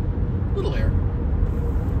 Yeah. A little air.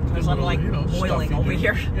 Because I'm like boiling over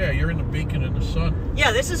here. Yeah, you're in the beacon in the sun.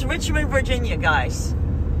 Yeah, this is Richmond, Virginia, guys.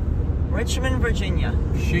 Richmond, Virginia.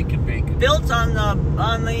 Shake and bake. Built on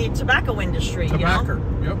the tobacco industry. Tobacco, you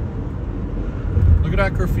know? Yep. Look at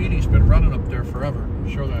that graffiti. It's been running up there forever.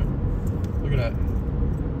 Show that. Look at that.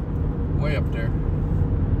 Way up there.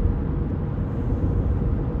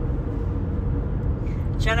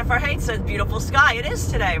 Jennifer Haight says, beautiful sky. It is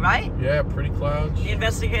today, right? Yeah, pretty clouds. The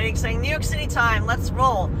investigating saying, New York City time, let's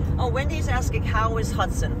roll. Oh, Wendy's asking, how is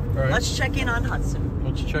Hudson? All right. Let's check in on Hudson.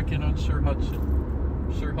 Let's check in on Sir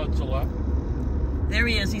Hudson. Sir Hudson. There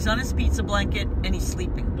he is. He's on his pizza blanket and he's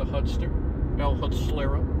sleeping. The Hudster. El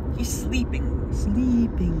Hudslera. He's sleeping.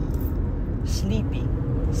 Sleeping. Sleepy.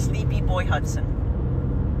 Sleepy boy Hudson.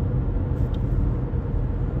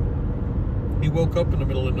 He woke up in the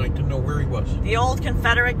middle of the night, didn't know where he was. The old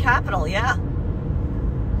Confederate capital, yeah.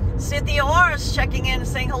 Cynthia Orris checking in,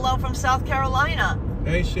 saying hello from South Carolina.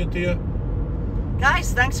 Hey, Cynthia.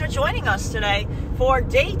 Guys, thanks for joining us today for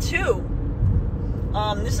day 2.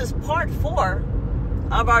 This is part 4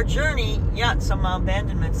 of our journey. Yeah, some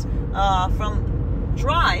abandonments. From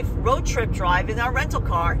road trip drive in our rental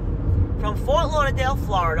car from Fort Lauderdale,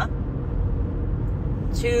 Florida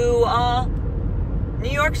to New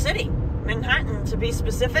York City. Manhattan, to be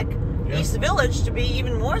specific. Yep. East Village, to be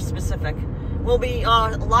even more specific. We'll be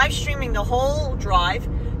live streaming the whole drive.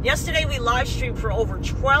 Yesterday, we live streamed for over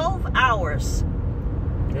 12 hours.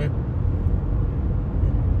 Okay.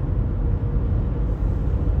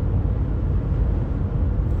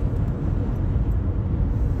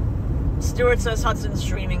 Stuart says Hudson's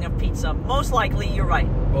dreaming of pizza. Most likely, you're right.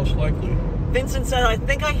 Most likely. Vincent said, I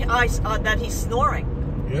think that he's snoring.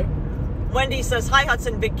 Yeah. Wendy says, hi,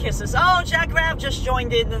 Hudson, big kisses. Oh, Jack Rabb just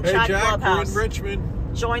joined in the chat Jack, clubhouse. We're in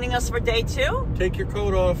Richmond. Joining us for day 2. Take your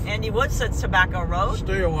coat off. Andy Wood said Tobacco Road.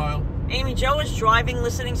 Stay a while. Amy Jo is driving,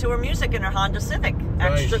 listening to her music in her Honda Civic.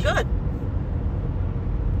 Extra Nice. good.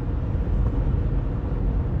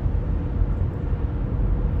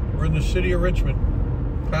 We're in the city of Richmond.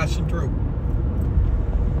 Passing through.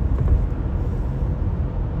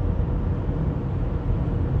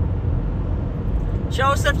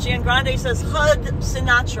 Joseph Giangrande says, Hud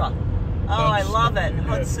Sinatra. Oh, I love it. Yeah.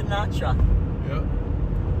 Hud Sinatra. Yeah.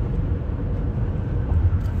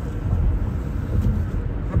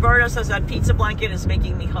 Roberto says, that pizza blanket is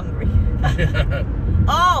making me hungry. Yeah.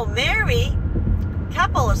 Oh, Mary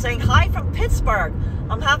Keppel is saying, hi from Pittsburgh.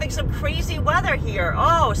 I'm having some crazy weather here.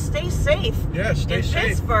 Oh, stay safe. Yeah, stay safe. In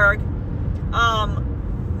Pittsburgh,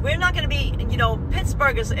 we're not going to be, you know,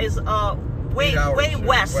 Pittsburgh is way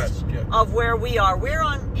west yeah. of where we are. We're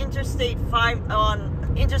on Interstate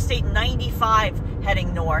 95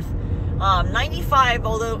 heading north. 95,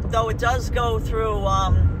 although it does go through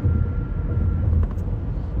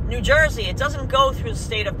New Jersey, it doesn't go through the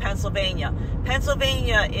state of Pennsylvania.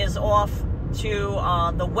 Pennsylvania is off to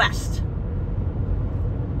the west.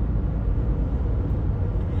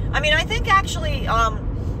 I mean, I think actually,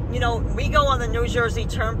 you know, we go on the New Jersey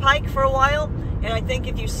Turnpike for a while, and I think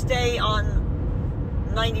if you stay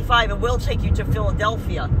on 95, it will take you to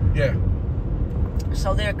Philadelphia. Yeah.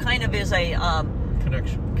 So there kind of is a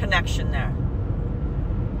connection there.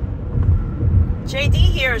 JD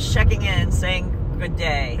here is checking in, saying good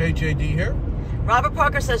day. Hey, JD here. Robert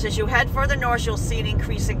Parker says, as you head further north, you'll see an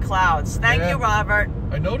increase in clouds. Thank you, Robert.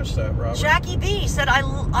 I noticed that, Robert. Jackie B said,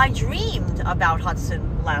 I dreamed about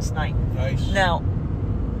Hudson last night. Nice. Now,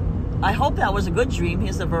 I hope that was a good dream.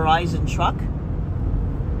 Here's the Verizon truck.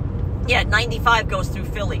 Yeah, 95 goes through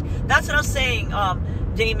Philly. That's what I was saying,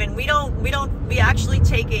 Damon. We actually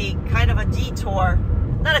take a kind of a detour.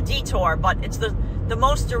 Not a detour, but it's the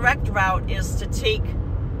most direct route is to take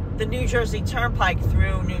the New Jersey Turnpike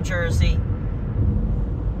through New Jersey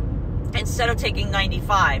instead of taking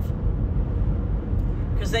 95,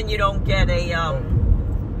 because then you don't get a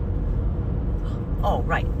oh,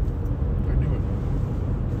 right, I knew it.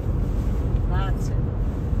 that's it.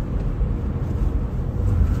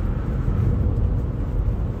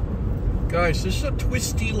 Guys, this is a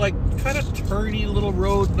twisty, like, kind of turny little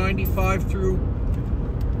road, 95 through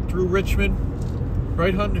Richmond.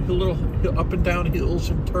 Right, hun? A little up and down hills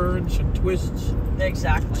and turns and twists.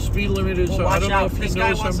 Exactly. Speed limit is, well, I don't know if this he guy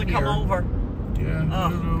knows wants I'm to come here. over. Yeah. Oh, I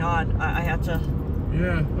don't know. God. I have to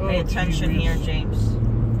pay attention here, James.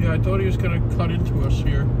 Yeah, I thought he was going to cut into us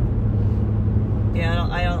here. Yeah,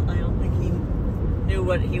 I don't think he knew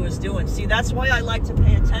what he was doing. See, that's why I like to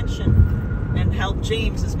pay attention and help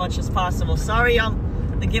James as much as possible. Sorry,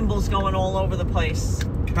 the gimbal's going all over the place.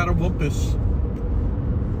 Catawampus.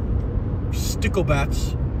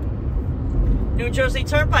 Sticklebats. New Jersey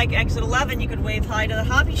Turnpike, exit 11. You could wave hi to the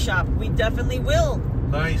hobby shop. We definitely will.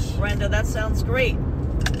 Nice. Brenda, that sounds great.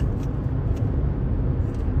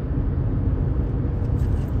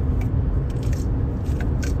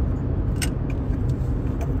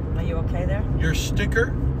 Are you okay there? Your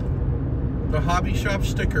sticker, the hobby shop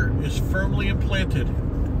sticker, is firmly implanted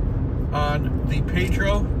on the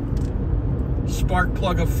Pedro spark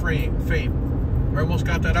plug of fame. I almost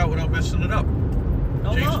got that out without messing it up.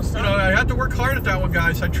 Almost. You know, I had to work hard at that one,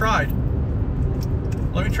 guys. I tried.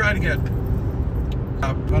 Let me try it again.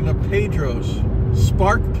 On the Pedro's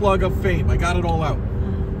spark plug of fame. I got it all out.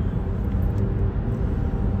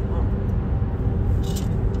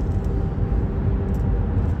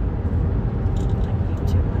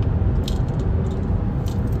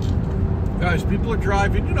 Guys, people are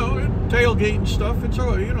driving, you know, tailgating stuff. It's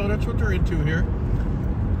all, you know, that's what they're into here.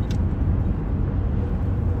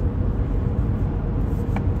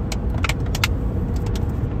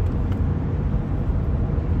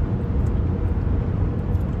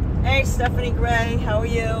 Hey, Stephanie Gray, how are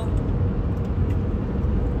you?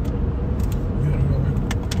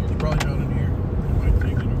 It's probably down in here. I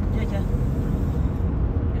think, you know. Yeah.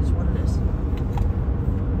 It's what it is.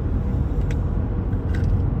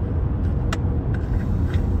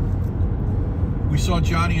 We saw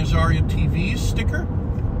Johnny Azaria TV's sticker.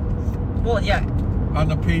 Well, yeah. On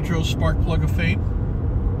the Pedro spark plug of fame.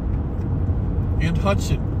 And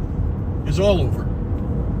Hudson is all over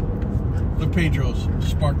the Pedro's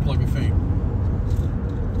spark plug of fame.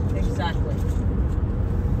 Exactly.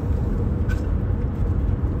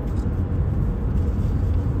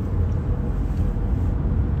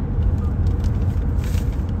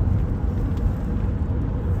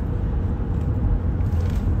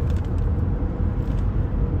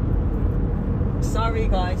 Sorry,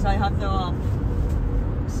 guys. I have to.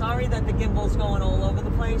 Sorry that the gimbal's going all over the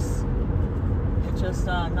place. It's just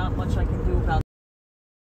not much I can do about it.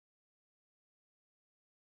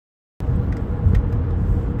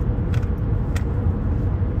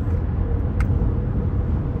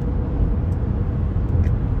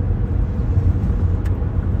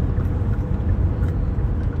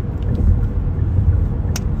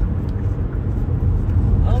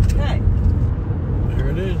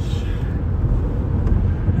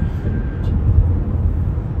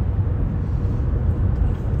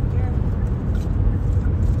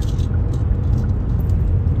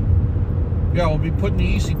 Yeah, we'll be putting the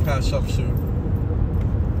Easy Pass up soon.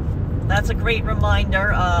 That's a great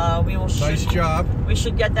reminder. We will. Nice job. We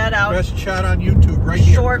should get that out. Best chat on YouTube right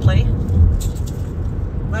here. Shortly.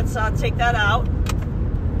 Let's take that out.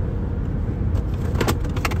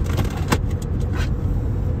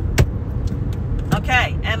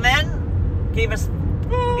 Okay, MN gave us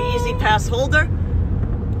the Easy Pass holder.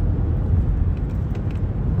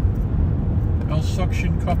 El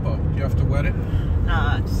suction cuppa? Do you have to wet it?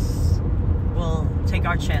 We'll take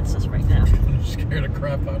our chances right now. I'm scared the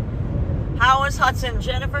crap out of me. How is Hudson?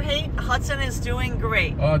 Jennifer Hudson is doing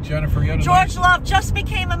great. Oh, Jennifer, you had a George Love just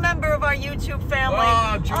became a member of our YouTube family.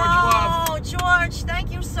 Oh, George Love. Oh, George,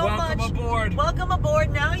 thank you so much. Welcome aboard. Welcome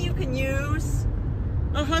aboard. Now you can use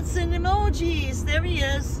a Hudson emojis. There he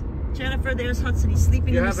is. Jennifer, there's Hudson. He's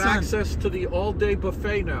sleeping in the sun. You have access to the all-day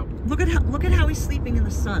buffet now. Look at how he's sleeping in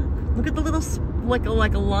the sun. Look at the little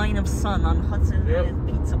like a line of sun on Hudson and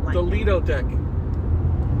his pizza blanket. The Lido deck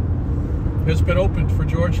has been opened for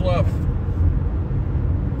George Love.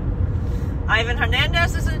 Ivan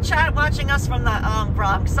Hernandez is in the chat watching us from the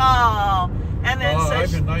Bronx. Oh, and then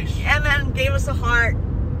says, Ivan, nice. And then gave us a heart.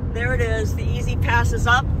 There it is. The easy pass is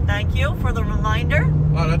up. Thank you for the reminder.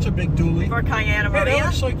 Oh, that's a big dually. For Cayenne Maria. Maria. That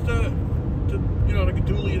looks like the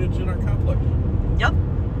dually that's in our complex. Yep.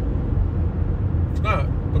 It's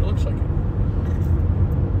not, but it looks like it.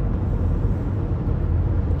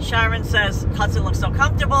 Sharon says Hudson looks so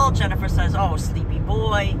comfortable. Jennifer says, oh, sleepy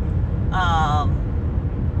boy.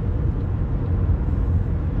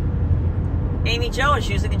 Amy Jo is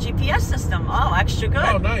using a GPS system. Oh, extra good.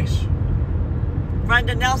 Oh, nice.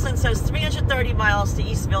 Brenda Nelson says 330 miles to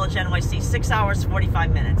East Village, NYC, 6 hours,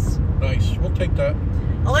 45 minutes. Nice. We'll take that.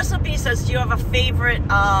 Alyssa B says, do you have a favorite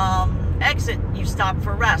exit you stop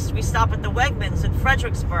for rest? We stop at the Wegmans in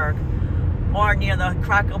Fredericksburg or near the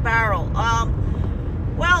Cracker Barrel.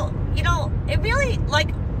 Well, you know, it really,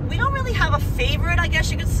 like, we don't really have a favorite, I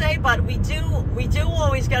guess you could say, but we do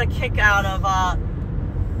always get a kick out of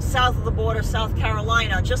south of the border, South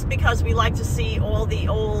Carolina, just because we like to see all the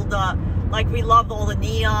old, like we love all the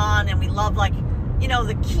neon and we love, like, you know,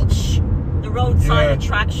 the kitsch, the roadside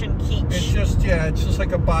attraction kitsch. It's just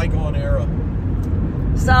like a bygone era.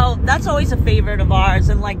 So that's always a favorite of ours,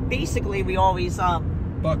 and like basically we always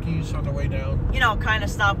Buc-ee's on the way down. You know, kind of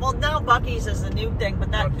stop. Well, now Buc-ee's is the new thing,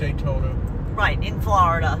 but that Not Daytona. Right, in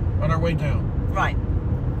Florida. On our way down. Right.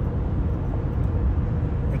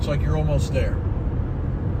 It's like you're almost there.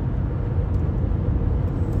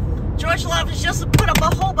 George Love has just put up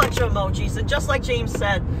a whole bunch of emojis, and just like James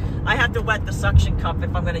said, I have to wet the suction cup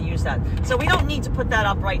if I'm going to use that. So we don't need to put that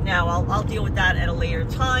up right now. I'll deal with that at a later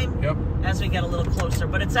time. Yep. As we get a little closer,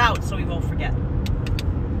 but it's out, so we won't forget.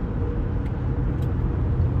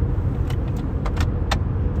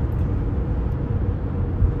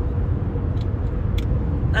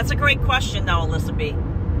 That's a great question, though, Alyssa B.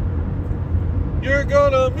 You're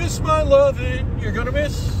gonna miss my loving. You're gonna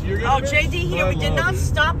miss. JD here. We did not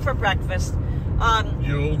stop for breakfast.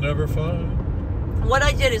 You'll never find. What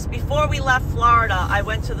I did is before we left Florida, I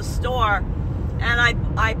went to the store and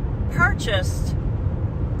I purchased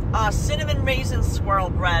cinnamon raisin swirl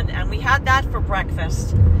bread, and we had that for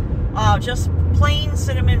breakfast. Just plain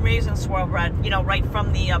cinnamon raisin swirl bread, you know, right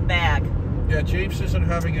from the bag. Yeah, James isn't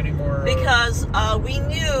having any more. Because we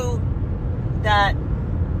knew that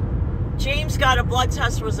James got a blood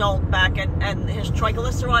test result back, and his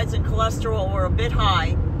triglycerides and cholesterol were a bit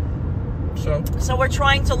high. So we're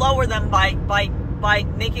trying to lower them by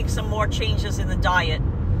making some more changes in the diet.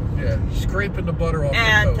 Yeah, scraping the butter off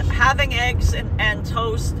and the toast. Having eggs and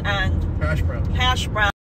toast and hash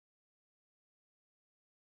browns.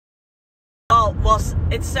 Oh, well,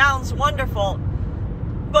 it sounds wonderful,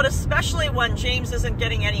 but especially when James isn't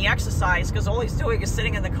getting any exercise because all he's doing is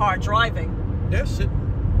sitting in the car driving. Yes, I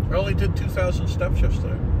only did 2,000 steps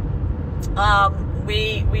yesterday.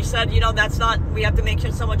 We said, you know, that's not, we have to make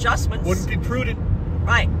some adjustments. Wouldn't be prudent.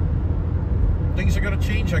 Right. Things are going to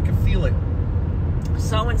change. I can feel it.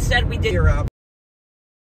 So instead we did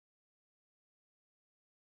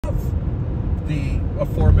the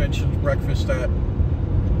aforementioned breakfast at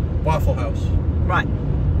Waffle House. Right.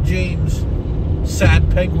 James, sad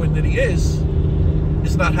penguin that he is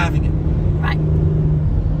not having it. Right.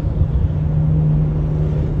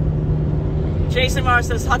 Jason Morris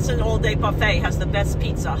says Hudson All Day Buffet has the best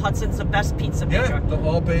pizza. Hudson's the best pizza maker. Yeah, the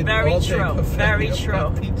all day buffet. Very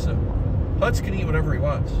true. Pizza. Huds can eat whatever he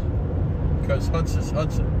wants because Huds is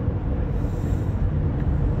Hudson.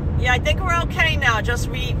 Yeah, I think we're okay now. Just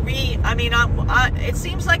I mean, it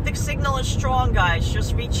seems like the signal is strong, guys.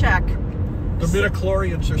 Just recheck. The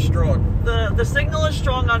midichlorians are strong. The signal is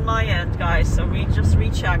strong on my end, guys. So just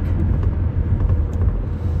recheck.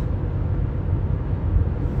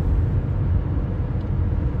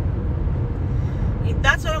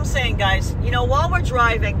 That's what I'm saying, guys. You know, while we're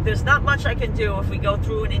driving, there's not much I can do if we go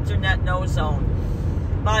through an internet no zone.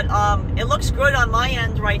 But it looks good on my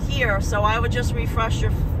end right here, so I would just refresh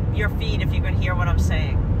your feed if you can hear what I'm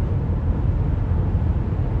saying.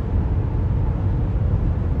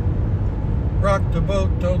 Rock the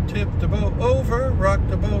boat, don't tip the boat over. Rock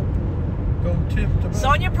the boat, don't tip the boat.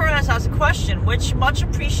 Sonia Perez has a question. Which much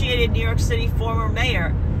appreciated New York City former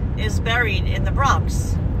mayor is buried in the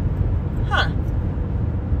Bronx? Huh.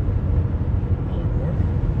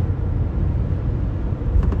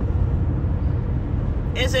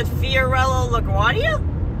 Is it Fiorello LaGuardia?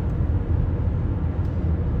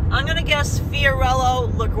 I'm going to guess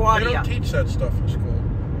Fiorello LaGuardia. They don't teach that stuff in school.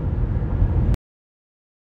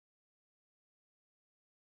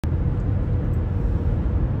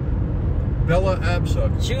 Bella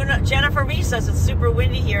Absuck. Jennifer Reese says it's super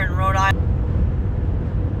windy here in Rhode Island.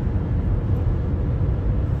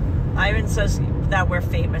 Ivan says that we're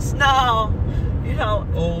famous. No, you know,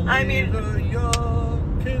 only I mean, the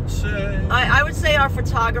young can say. I would say our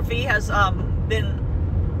photography has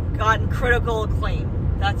gotten critical acclaim.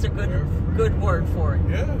 That's a good word for it.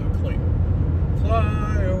 Yeah, acclaim.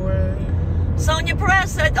 Fly away. Sonia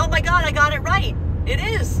Perez said, "Oh my God, I got it right. It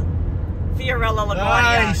is Fiorello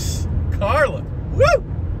LaGuardia." Nice, Karla. Woo!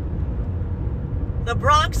 The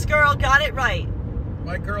Bronx girl got it right.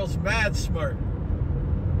 My girl's mad smart.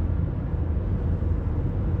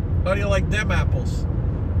 How do you like them apples?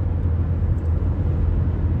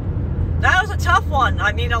 That was a tough one.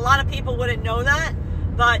 I mean, a lot of people wouldn't know that,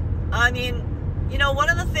 but I mean, you know,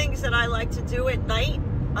 one of the things that I like to do at night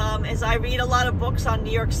is I read a lot of books on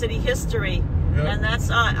New York City history, and that's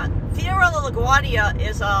Fiorello LaGuardia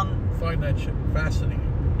is find that shit fascinating.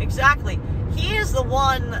 Exactly. He is the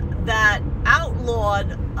one that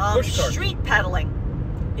outlawed street peddling,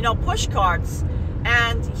 you know, push carts.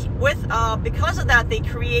 And because of that, they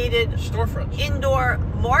created storefronts, indoor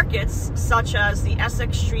markets such as the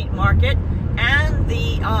Essex Street Market and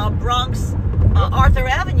the Bronx Arthur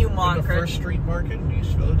Avenue Market. The First Street Market in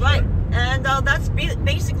East Village. Right, and that's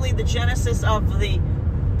basically the genesis of the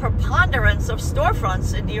preponderance of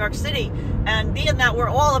storefronts in New York City. And being that we're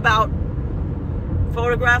all about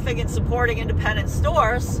photographing and supporting independent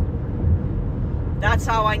stores, that's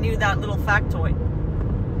how I knew that little factoid.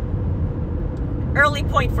 Early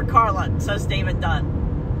point for Karla, says David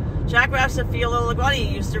Dunn. Jack Raff said Fiorello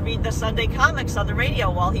LaGuardia used to read the Sunday comics on the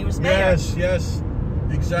radio while he was mayor. Yes, yes.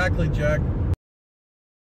 Exactly, Jack.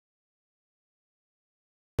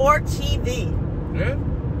 Or TV. Yeah.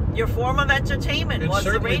 Your form of entertainment was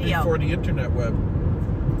the radio. Before the internet web.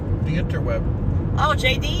 The interweb. Oh,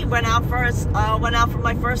 JD went out for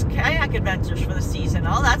my first kayak adventures for the season.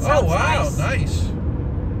 Oh, that sounds nice. Oh, wow, nice.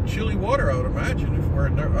 Chilly water, I would imagine. If we're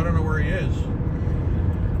there, I don't know where he is.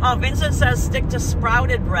 Oh, Vincent says stick to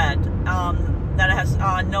sprouted bread that has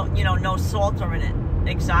no salt in it.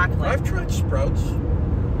 Exactly. I've tried sprouts.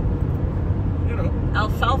 You know,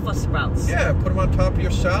 alfalfa sprouts. Yeah, put them on top of your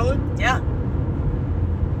salad. Yeah.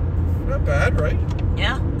 Not bad, right?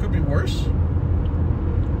 Yeah. Could be worse.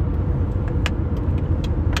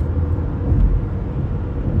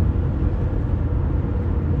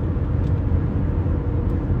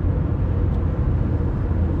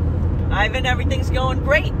 Ivan, everything's going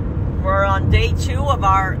great. We're on day 2 of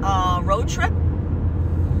our road trip.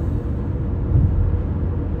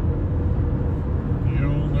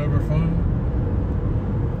 You'll never find.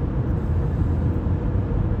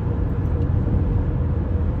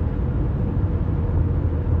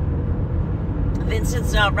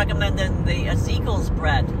 Vincent's recommending the Ezekiel's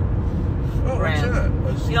bread. Oh, brand.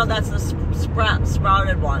 What's that? You know, that's the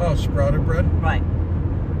sprouted one. Oh, sprouted bread? Right.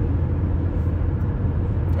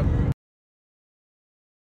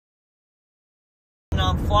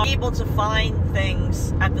 Able to find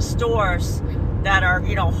things at the stores that are,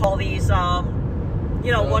 you know, all these,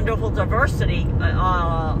 wonderful diversity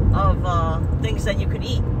of things that you can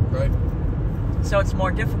eat. Right. So it's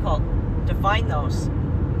more difficult to find those.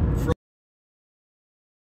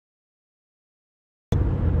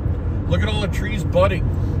 Look at all the trees budding.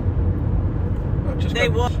 They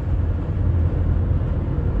will.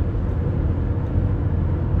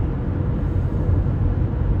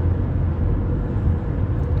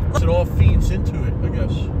 It all feeds into it, I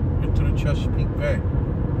guess, into the Chesapeake Bay.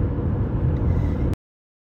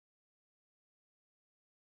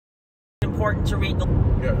 Important to read the...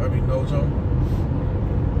 Yeah, I mean, ozone.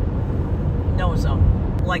 Ozone.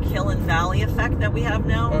 Like hill and valley effect that we have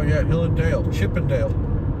now. Oh yeah, Hill and Dale, Chippendale.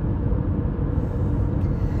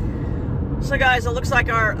 So guys, it looks like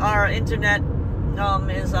our internet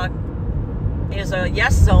is a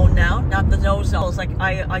yes zone now, not the no zone. It's like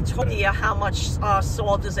I told you how much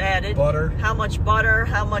salt is added, how much butter,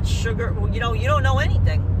 how much sugar. You know, you don't know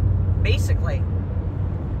anything, basically.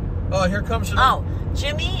 Oh, here comes.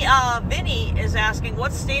 Jimmy Vinny is asking,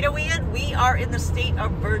 what state are we in? We are in the state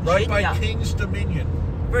of Virginia. Right by King's Dominion,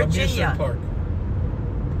 Virginia amusement park.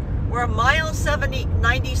 We're a mile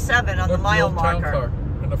 97 on the mile Old town marker. car,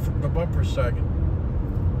 and the bumper's sagging.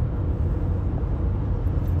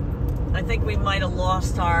 I think we might have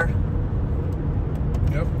lost our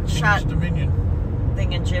Yep. Chat. Dominion.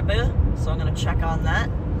 thingamajigger, so I'm going to check on that.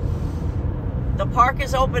 The park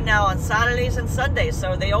is open now on Saturdays and Sundays,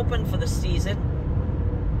 so they open for the season.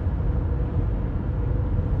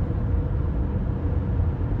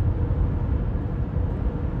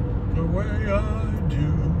 The way I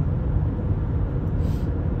do.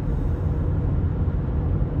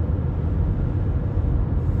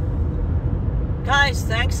 Guys,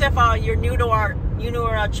 thanks if you're new to our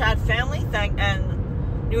chat family. And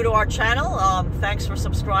new to our channel. Thanks for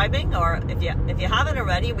subscribing, or if you haven't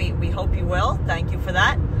already, we hope you will. Thank you for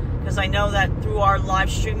that, because I know that through our live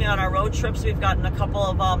streaming on our road trips, we've gotten a couple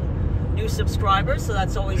of new subscribers, so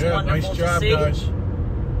that's always wonderful nice job, to see. guys.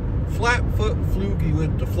 Flat foot floogie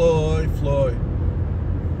with the fly.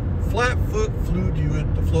 Flat foot floogie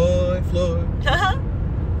with the fly.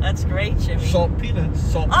 That's great, Jimmy. Salt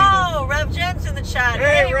peanuts. Oh, Rev Jen's in the chat.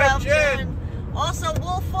 Hey, Rev Jen. Jen. Also,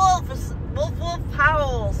 Wolf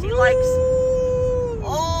howls. He likes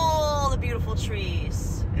all the beautiful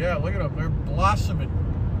trees. Yeah, look at them. They're blossoming.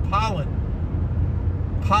 Pollen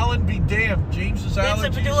be damned. James's allergies.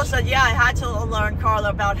 Vincent Padula said, yeah, I had to learn, Karla,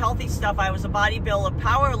 about healthy stuff. I was a bodybuilder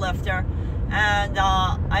power lifter, and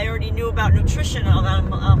I already knew about nutrition, and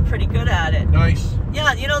I'm pretty good at it. Nice.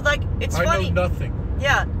 Yeah, you know, like, it's funny. I know nothing.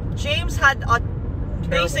 Yeah, James had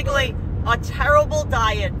basically a terrible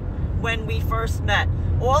diet when we first met.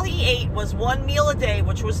 All he ate was one meal a day,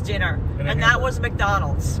 which was dinner, and that was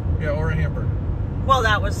McDonald's. Yeah, or a hamburger. Well,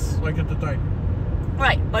 that was... like at the diner.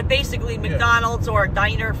 Right, but basically McDonald's or a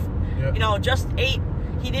diner, you know, just ate.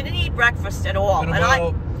 He didn't eat breakfast at all. And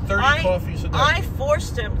about 30 coffees a day. I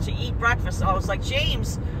forced him to eat breakfast. I was like,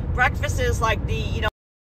 James, breakfast is like the, you know...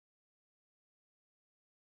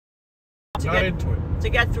 to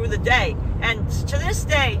get through the day. And to this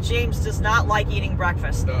day, James does not like eating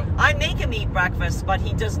breakfast. No. I make him eat breakfast, but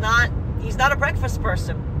he does not, he's not a breakfast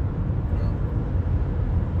person.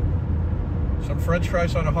 No. Some French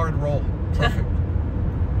fries on a hard roll. Perfect.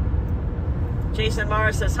 Jason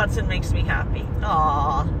Morris says, Hudson makes me happy.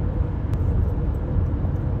 Aww.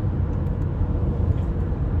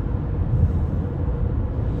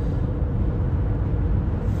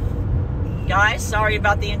 Guys, sorry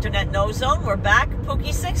about the internet no zone. We're back.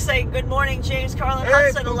 Pookie6 saying, good morning, James, Karla, and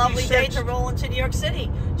Hudson. A lovely day to roll into New York City.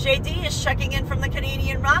 JD is checking in from the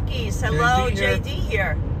Canadian Rockies. Hello, JD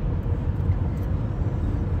here.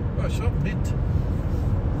 Oh, so mint.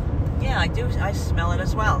 Yeah, I do. I smell it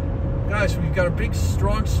as well. Guys, we've got a big,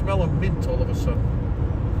 strong smell of mint all of a sudden.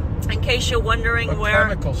 In case you're wondering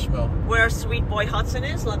chemical smell. Where Sweet Boy Hudson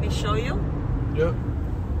is, let me show you. Yep.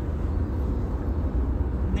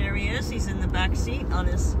 There he is. He's in the back seat on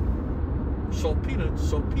his salt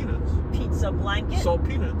peanuts, pizza blanket. Salt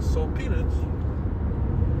peanuts.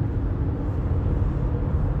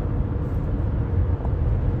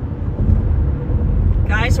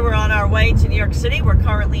 Guys, we're on our way to New York City. We're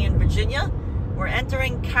currently in Virginia. We're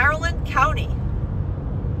entering Caroline County.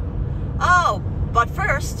 Oh, but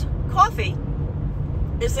first, Coffee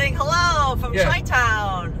is saying hello from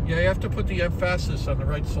Chi-Town. Yeah, you have to put the emphasis on the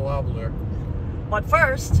right syllable there. But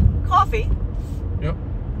first, Coffee. Yep.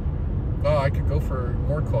 Oh, I could go for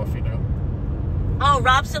more coffee now. Oh,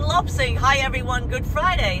 Robson Lopes saying, hi everyone, good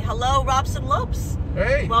Friday. Hello, Robson Lopes.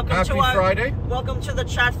 Hey, happy Friday. Welcome to the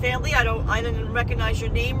chat family. I didn't recognize your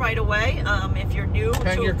name right away. If you're new,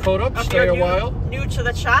 hang your coat up, stay a while. New to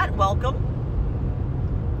the chat, welcome.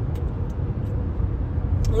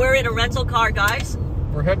 We're in a rental car, guys.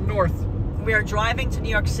 We're heading north. We are driving to New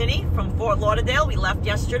York City from Fort Lauderdale. We left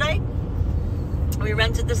yesterday. We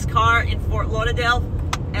rented this car in Fort Lauderdale,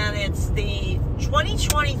 and it's the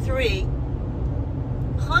 2023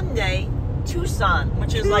 Hyundai Tucson,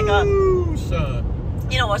 which is like a,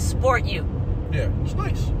 you know, a sport ute. Yeah, it's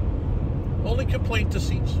nice. Only complaint to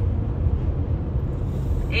seats.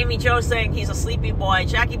 Amy Jo saying he's a sleepy boy.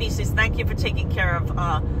 Jackie B says thank you for taking care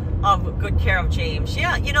of good care of James.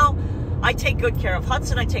 Yeah, you know, I take good care of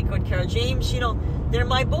Hudson. I take good care of James. You know, they're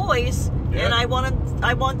my boys, and I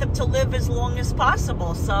want them to live as long as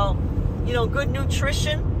possible. So, you know, good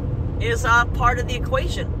nutrition is part of the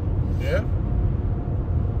equation. Yeah.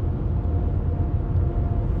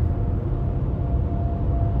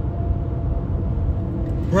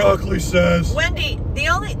 Broccoli says. Wendy, the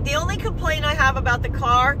only complaint I have about the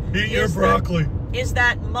car is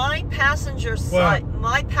that my passenger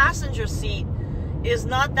seat is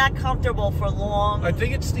not that comfortable for long. I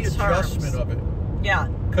think it's the adjustment of it. Yeah.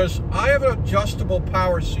 Because I have an adjustable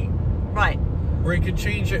power seat. Right. where you can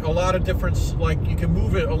change it a lot of different, like you can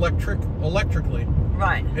move it electrically.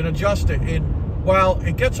 Right. And adjust it. And while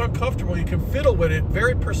it gets uncomfortable, you can fiddle with it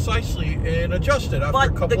very precisely and adjust it after a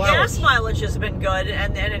couple hours. But the gas mileage has been good,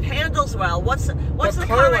 and it handles well. What's the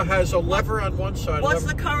Karla current? has a lever on one side. What's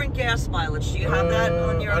the current gas mileage? Do you have that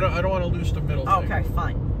on your? I don't want to lose the middle. Okay,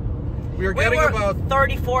 fine. We were getting about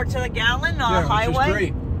 34 to the gallon on highway. Which is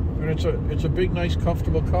great. And it's a big, nice,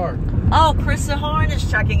 comfortable car. Oh, Chris Horn is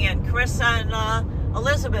checking in. Chris and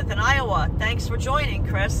Elizabeth in Iowa. Thanks for joining,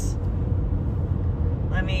 Chris.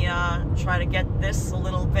 Let me try to get this a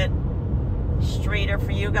little bit straighter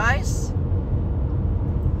for you guys.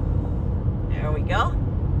 There we go.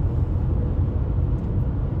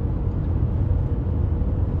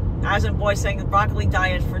 Aslan Boy saying the broccoli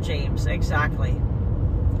diet for James. Exactly.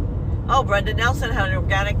 Oh, Brenda Nelson had an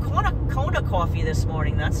organic Kona coffee this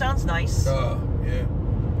morning. That sounds nice. Yeah.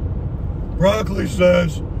 Broccoli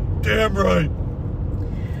says, damn right.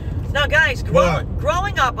 Now, guys,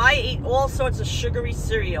 growing up, I ate all sorts of sugary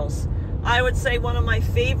cereals. I would say one of my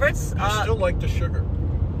favorites. I still like the sugar.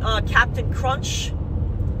 Captain Crunch.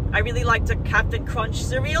 I really liked the Captain Crunch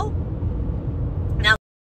cereal. Now,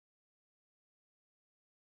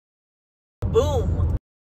 boom.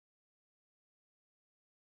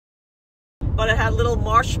 But it had little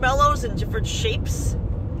marshmallows in different shapes.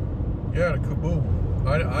 Yeah, the Kaboom.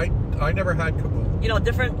 I never had Kaboom. You know,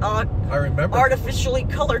 different I remember artificially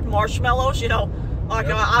colored marshmallows, you know, like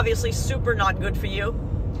obviously super not good for you.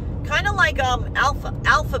 Kind of like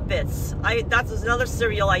Alphabets. That's another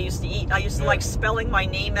cereal I used to eat. I used to like spelling my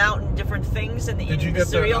name out and different things in the cereal. Did you get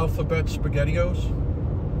the Alphabet SpaghettiOs?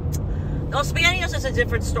 No, SpaghettiOs is a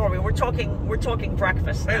different story. We're talking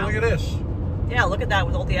breakfast now. Hey, look at this. Yeah, look at that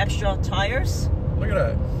with all the extra tires. Look at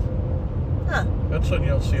that. Huh. That's something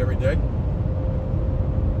you don't see every day.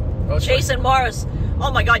 Jason Morris.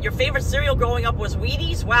 Oh my God, your favorite cereal growing up was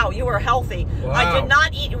Wheaties? Wow, you were healthy. Wow. I did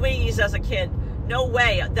not eat Wheaties as a kid. No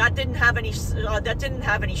way. That didn't have any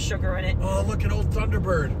sugar in it. Oh, look at old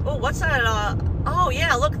Thunderbird. Oh, what's that? Oh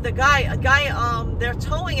yeah, look, the guy. They're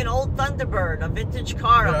towing an old Thunderbird, a vintage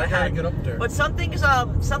car up I ahead. gotta get up there. But something's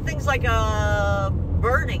like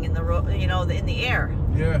burning in the in the air.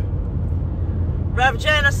 Yeah. Rev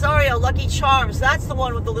Jan Osorio, Lucky Charms. That's the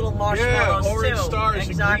one with the little marshmallows, yeah, orange too. stars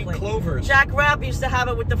and green clovers. Jack Rabb used to have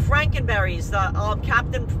it with the Frankenberries, the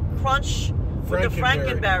Captain Crunch with the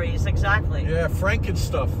Frankenberries, exactly. Yeah, Franken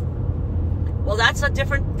stuff. Well,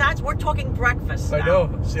 we're talking breakfast now. I know.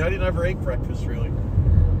 See, I didn't ever eat breakfast, really.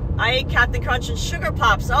 I ate Captain Crunch and Sugar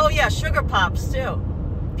Pops. Oh, yeah, Sugar Pops, too.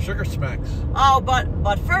 Sugar Smacks. Oh, but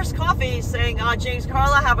first coffee saying, James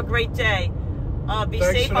Karla, have a great day. Be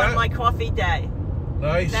safe on my coffee day.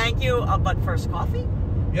 Nice. Thank you. But first coffee?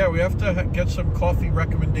 Yeah, we have to get some coffee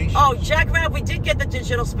recommendations. Oh, Jack Rabb, we did get the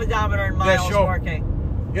digital speedometer and miles working.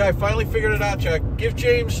 Yeah, I finally figured it out, Jack. Give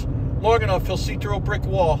James long enough, he'll see through a brick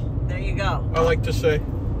wall. There you go. I like to say.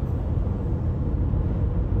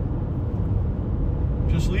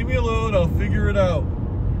 Just leave me alone, I'll figure it out.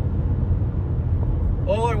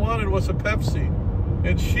 All I wanted was a Pepsi,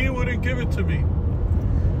 and she wouldn't give it to me.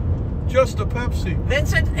 Just a Pepsi.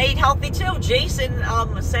 Vincent ate healthy too. Jason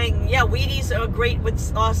saying, yeah, Wheaties are great with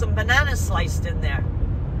some bananas sliced in there.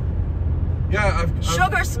 Yeah,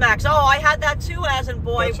 Sugar Smacks. Oh, I had that too, as in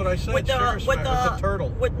boy. That's what I said. With the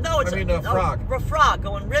turtle. It's a frog. A frog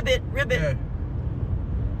going ribbit. Yeah.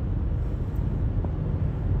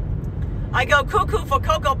 I go cuckoo for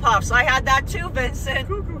Cocoa Puffs. I had that too, Vincent.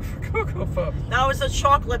 Cuckoo for Cocoa Puffs. That was the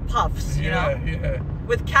chocolate puffs, you know? Yeah.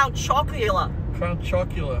 With Count Chocula. Count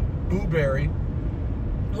Chocula. Booberry.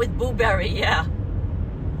 With Booberry, yeah.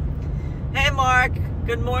 Hey, Mark.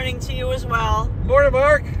 Good morning to you as well. Morning,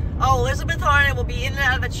 Mark. Oh, Elizabeth Harnett will be in and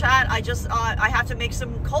out of the chat. I have to make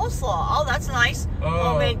some coleslaw. Oh, that's nice.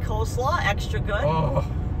 Homemade coleslaw, extra good. Oh,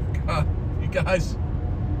 God. You guys,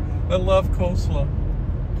 I love coleslaw.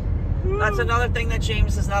 That's another thing that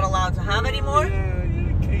James is not allowed to have anymore.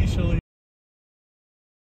 Yeah, occasionally.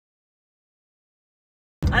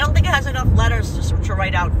 I don't think it has enough letters to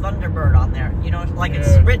write out Thunderbird on there. You know, like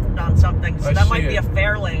it's written on something. So that might be a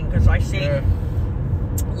Fairlane because I see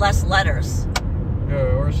less letters.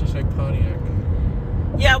 Yeah, or it's just say Pontiac.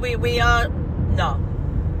 Yeah,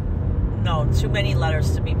 no, too many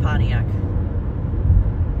letters to be Pontiac.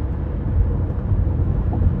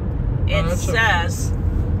 It says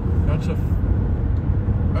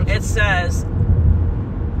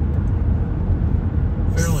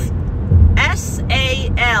Fairlane.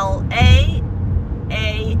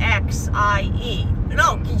 SALAAXIE.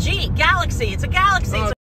 No, G, Galaxy. It's a Galaxy.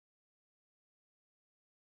 It's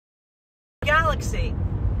a Galaxy.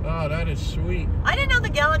 Oh, that is sweet. I didn't know the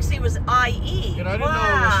Galaxy was IE. And I didn't know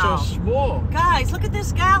it was so small. Guys, look at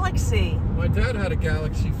this Galaxy. My dad had a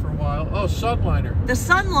Galaxy for a while. Oh, Sunliner. The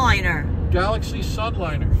Sunliner. Galaxy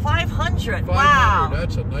Sunliner. 500. 500. Wow.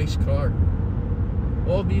 That's a nice car.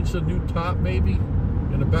 All it needs a new top, maybe,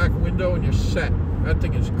 and a back window, and you're set. That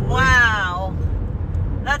thing is great. Wow.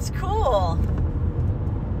 That's cool.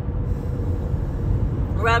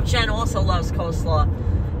 Rev Jen also loves coleslaw.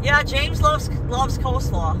 Yeah, James loves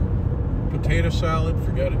coleslaw. Potato salad,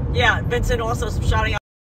 forget it. Yeah, Vincent also shouting out.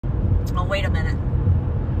 Oh, wait a minute.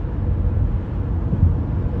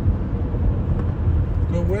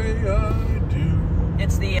 The way I do.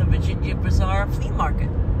 It's the Virginia Bazaar Flea Market.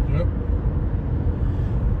 Yep.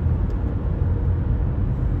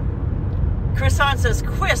 Chris Hahn says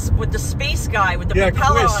Quisp with the space guy with the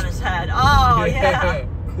propeller Quisp on his head. Oh, yeah.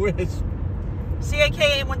 Quisp.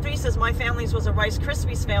 CAK813 says, my family's was a Rice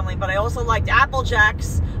Krispies family, but I also liked Apple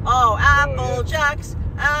Jacks. Oh, Apple Jacks,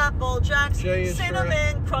 Apple Jacks,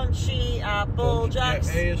 cinnamon crunchy Apple Jacks.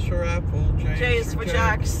 Yeah, A is for Apple, J is for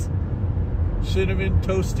Jacks. Cinnamon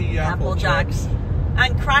toasty Apple Jacks.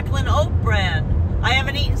 And Cracklin' Oat Bran. I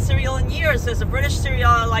haven't eaten cereal in years. There's a British cereal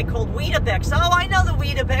I like called Weetabix. Oh, I know the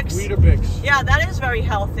Weetabix. Weetabix. Yeah, that is very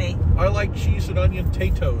healthy. I like cheese and onion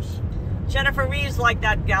Tatoes. Jennifer Reeves liked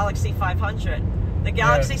that Galaxy 500. The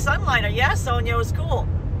Galaxy Sunliner. Yeah, Sonia was cool.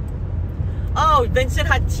 Oh, Vincent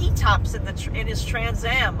had T-tops in his Trans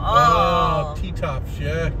Am. Oh, T-tops,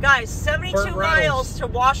 yeah. Guys, 72 miles to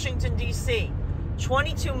Washington, D.C.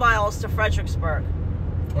 22 miles to Fredericksburg.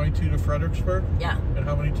 22 to Fredericksburg? Yeah. And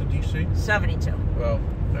how many to D.C.? 72. Well,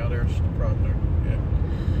 now there's the problem there. Yeah.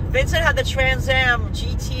 Vincent had the Trans Am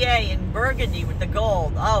GTA in burgundy with the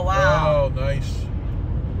gold. Oh, wow. Oh, nice.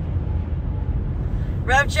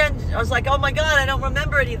 Rev Jen, I was like, oh my God, I don't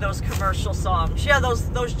remember any of those commercial songs. Yeah,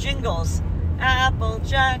 those jingles. Apple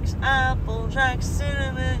Jacks,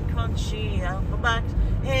 cinnamon crunchy Apple Jacks.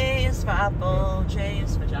 A is for Apple, J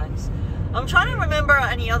is for Jacks. I'm trying to remember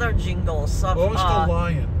any other jingles. Of, what was the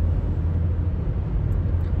lion?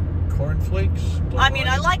 Cornflakes? I mean,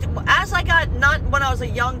 I liked, as I got, not when I was a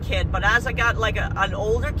young kid, but as I got like an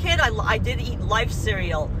older kid, I did eat Life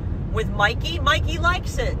cereal with Mikey. Mikey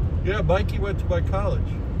likes it. Yeah, Mikey went to my college.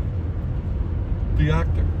 The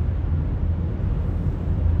actor.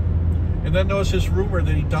 And then there was this rumor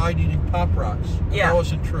that he died eating Pop Rocks. Yeah. That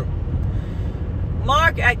wasn't true.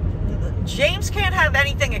 Mark, James can't have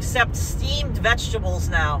anything except steamed vegetables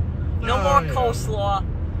now. No more coleslaw.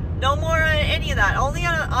 No more any of that. Only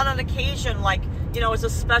on an occasion, like, you know, as a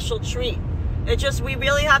special treat. It just, we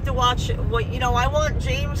really have to watch what, you know, I want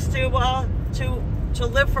James to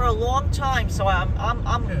live for a long time, so I'm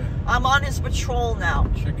on his patrol now.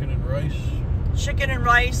 Chicken and rice. Chicken and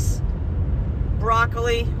rice,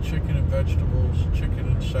 broccoli. Chicken and vegetables, chicken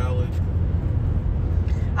and salad.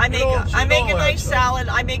 I make a nice salad.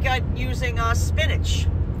 I make it using spinach.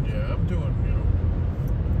 Yeah, I'm doing, you know.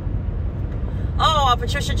 Oh,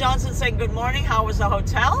 Patricia Johnson saying good morning. How was the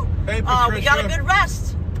hotel? Hey, Patricia. We got a good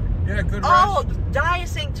rest. Yeah, good rest. Oh, Di is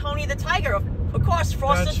saying Tony the Tiger. Of course,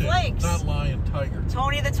 Frosted Flakes. Not Lion, Tiger.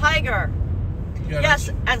 Tony the Tiger. Yeah, yes,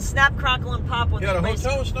 and Snap, Crackle, and Pop with the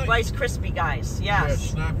hotel was nice. Rice Krispie guys. Yes. Yeah,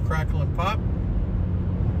 Snap, Crackle, and Pop.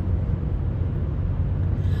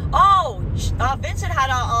 Oh, Vincent had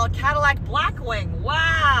a Cadillac Blackwing.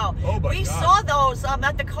 Wow. Oh, my God. We saw those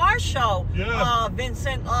at the car show. Yeah.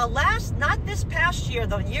 Vincent, not this past year,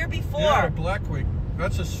 the year before. Yeah, Blackwing.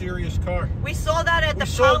 That's a serious car. We saw that at the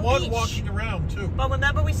Palm Beach. We saw one walking around, too. But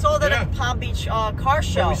remember, we saw that at the Palm Beach car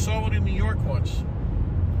show. But we saw one in New York once.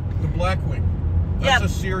 The Blackwing. That's a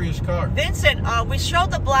serious car. Vincent, we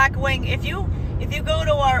showed the Blackwing. If you go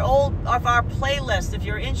to our playlist, if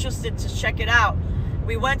you're interested to check it out,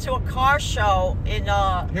 we went to a car show in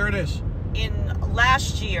here it is. In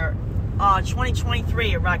last year,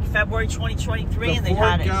 2023, right? February 2023, and they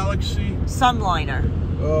had it. The Ford Galaxy Sunliner.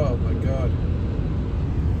 Oh my God.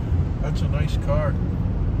 That's a nice car.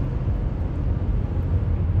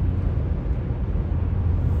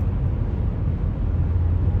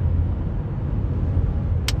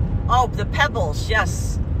 Oh, the Pebbles,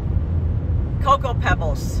 yes. Cocoa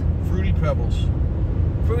Pebbles. Fruity Pebbles.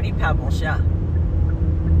 Fruity Pebbles, yeah.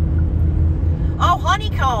 Oh,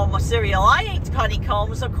 honeycomb cereal. I ate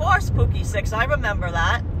honeycombs, of course, Pookie 6. I remember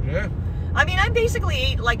that. Yeah. I mean, I basically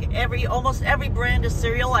ate like almost every brand of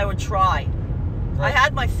cereal I would try. I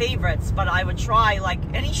had my favorites, but I would try like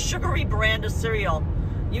any sugary brand of cereal.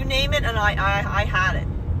 You name it, and I had it.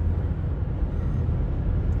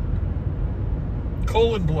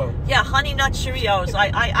 Colon blow. Yeah, Honey Nut Cheerios.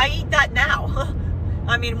 I eat that now.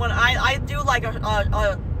 I mean, when I do like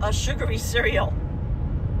a sugary cereal.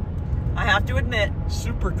 I have to admit.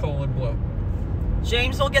 Super colon blow.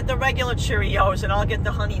 James will get the regular Cheerios and I'll get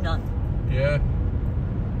the Honey Nut. Yeah.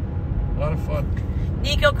 A lot of fun.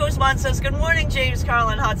 Nico Guzman says, good morning, James,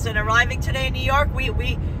 Karla, and Hudson. Arriving today in New York,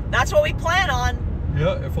 that's what we plan on.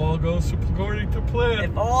 Yeah, if all goes according to plan.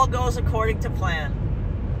 If all goes according to plan.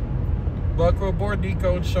 Welcome aboard,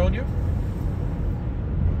 Nico and Sonia.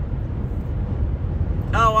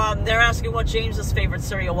 Oh, they're asking what James's favorite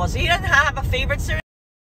cereal was. He didn't have a favorite cereal.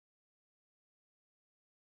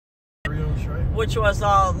 Cheerios, right? Which was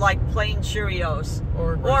like plain Cheerios.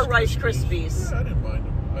 Or Rice Krispies. Yeah, I didn't mind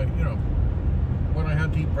them. When I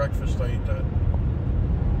had to eat breakfast, I ate that.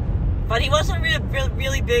 But he wasn't a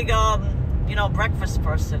really big, breakfast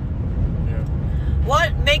person. Yeah.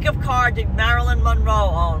 What makeup car did Marilyn Monroe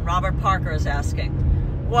own? Robert Parker is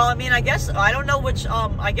asking. Well, I mean, I guess, I don't know which,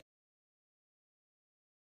 I guess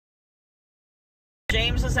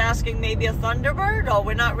James is asking maybe a Thunderbird? Oh,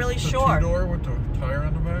 we're not really sure. The two-door with the tire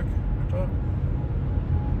on the back, I thought.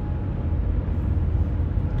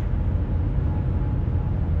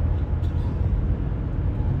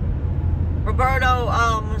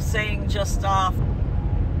 Roberto, saying just off.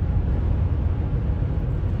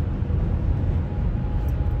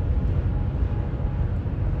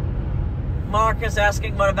 Mark is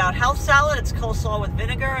asking, what about health salad? It's coleslaw with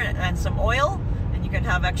vinegar and some oil, and you can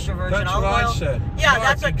have extra virgin olive oil. That's what I said. Yeah, Mark,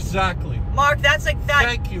 that's exactly. Mark, that's like that.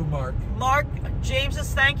 Thank you, Mark. Mark, James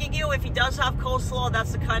is thanking you. If he does have coleslaw,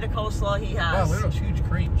 that's the kind of coleslaw he has. Wow, look at those huge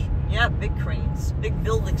creams. Yeah, big creams, big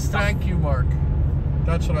building stuff. Thank you, Mark.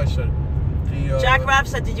 That's what I said. Jack Rapp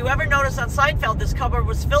said, did you ever notice on Seinfeld this cupboard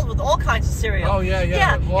was filled with all kinds of cereal? Oh, yeah.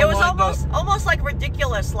 Yeah, it was almost like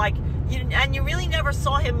ridiculous. Like, you really never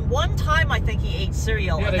saw him. One time, I think he ate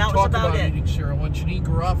cereal, yeah, and that was about it. Eating cereal when Janine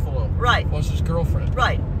Garofalo was his girlfriend.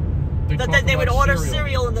 Right. Then they would order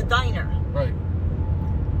cereal in the diner. Right.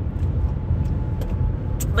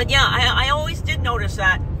 But yeah, I always did notice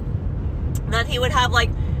that he would have like,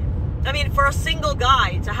 I mean, for a single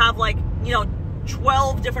guy to have like,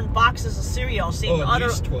 12 different boxes of cereal seemed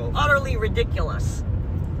utterly ridiculous.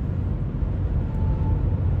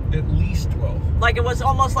 At least 12. Like it was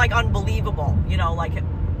almost like unbelievable, like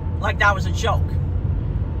that was a joke.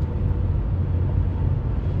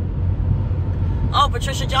 Oh,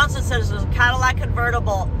 Patricia Johnson says it was a Cadillac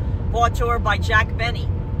convertible bought to her by Jack Benny.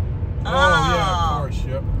 Oh, yeah, of course,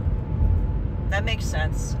 yep. That makes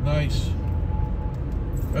sense. Nice.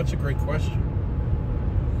 That's a great question.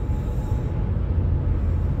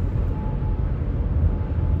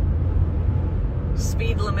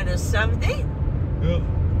 Speed limit is 70. Yeah.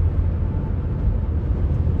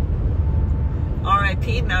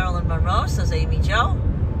 R.I.P. Marilyn Monroe, says Amy Jo.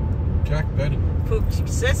 Jack Benny. Poop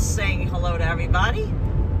Sis saying hello to everybody.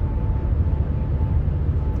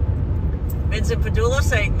 Vincent Padula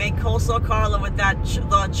saying, make coleslaw, Karla, with that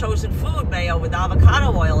the chosen food mayo with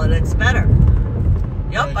avocado oil, and it's better.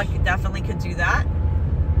 Yep, nice. I definitely could do that.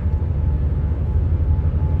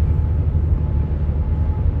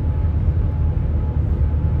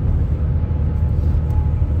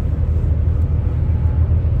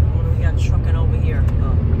 What do we got trucking over here?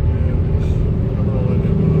 Oh.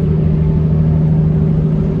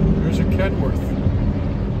 There's a Kenworth.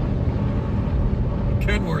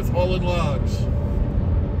 Kenworth hauling logs.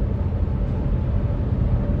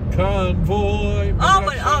 Convoy. Oh,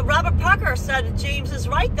 but Robert Parker said James is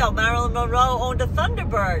right, though. Marilyn Monroe owned a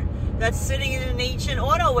Thunderbird that's sitting in an ancient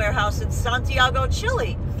auto warehouse in Santiago,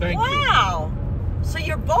 Chile. Thank you. Wow. So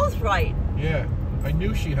you're both right. Yeah, I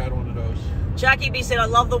knew she had one of those. Jackie B said, I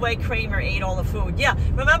love the way Kramer ate all the food. Yeah,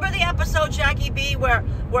 remember the episode, Jackie B, where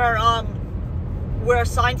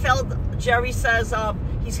Seinfeld, Jerry says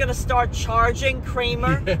he's going to start charging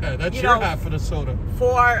Kramer. Yeah, that's your half of the soda.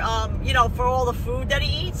 For, for all the food that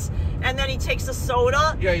he eats. And then he takes the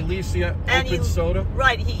soda. Yeah, he leaves the open soda.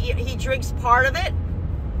 Right, he drinks part of it.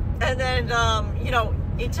 And then,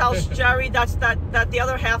 he tells Jerry that the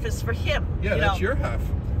other half is for him. Yeah, that's your half.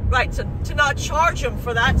 Right, to not charge him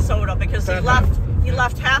for that soda because he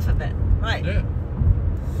left half of it. Right. Yeah.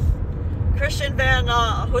 Christian Van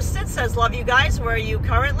Houston says, love you guys. Where are you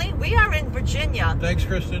currently? We are in Virginia. Thanks,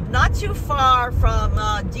 Christian. Not too far from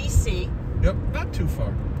D.C. Yep, not too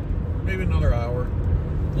far. Maybe another hour.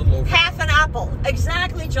 A little over. Half an apple.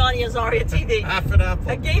 Exactly, Johnny Azaria TV. Half an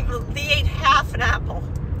apple. They ate half an apple.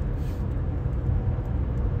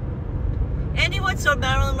 Anyone saw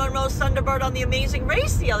Marilyn Monroe's Thunderbird on The Amazing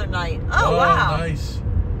Race the other night? Oh, wow. Nice.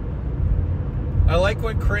 I like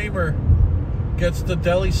when Kramer gets the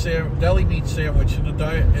deli meat sandwich in the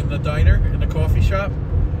diner, in the coffee shop,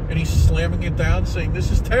 and he's slamming it down saying,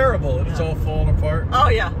 this is terrible, and it's all falling apart. Oh,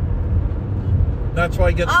 yeah. That's why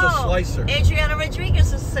he gets the slicer. Adriana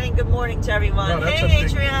Rodriguez is saying good morning to everyone. No, hey,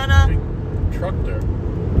 Adriana. Big truck there.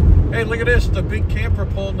 Hey, look at this. The big camper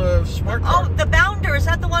pulling the smart car. Oh, the Bounder. Is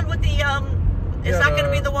that the one with the, is that going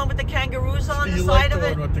to be the one with the kangaroos on the side of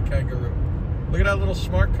it? You like the one with the kangaroo. Look at that little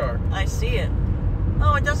smart car. I see it.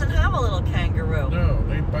 Oh, it doesn't have a little kangaroo. No,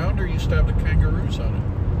 the Bounder used to have the kangaroos on it.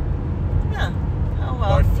 Yeah. Oh,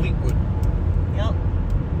 well. By Fleetwood. Yep.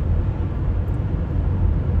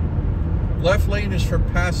 Left lane is for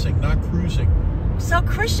passing, not cruising. So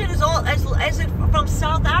Christian is from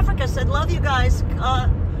South Africa. Said, love you guys.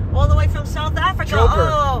 All the way from South Africa.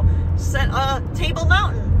 Joburg. Oh, Table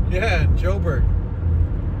Mountain. Yeah, Joburg.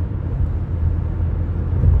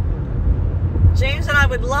 James and I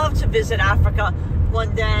would love to visit Africa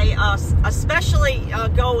one day, especially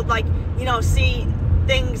go like, see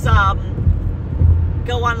things,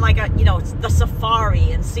 go on like the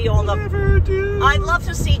safari and see all I'd love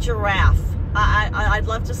to see giraffe. I'd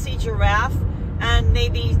love to see giraffe and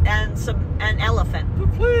maybe an elephant.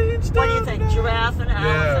 What do you think? Giraffe and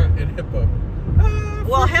elephant? Yeah, and hippo.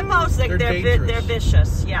 Well, hippos, they're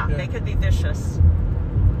vicious. Yeah, they could be vicious.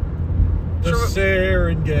 The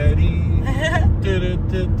Serengeti.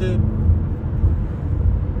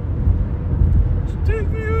 Take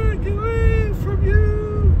me away from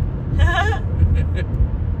you.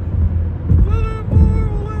 What more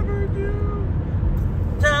will ever do.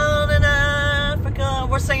 Down in Africa,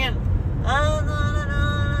 we're singing.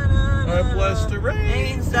 I bless the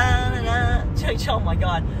rain. Oh my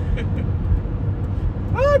God.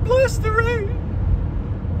 I bless the rain.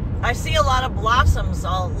 I see a lot of blossoms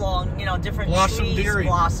along, different trees.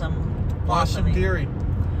 Blossom dearie.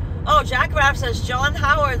 Oh, Jack Rapp says Ron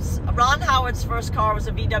Howard's first car was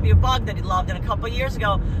a VW Bug that he loved, and a couple of years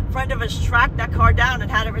ago, a friend of his tracked that car down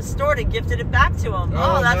and had it restored and gifted it back to him.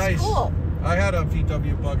 Oh, that's nice. Cool. I had a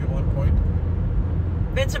VW Bug at one point.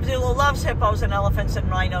 Vince Abdullah loves hippos and elephants and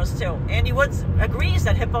rhinos too. Andy Woods agrees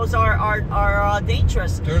that hippos are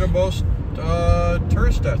dangerous. They're the most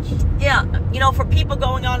tourist deaths. Yeah, for people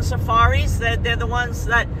going on safaris, they're the ones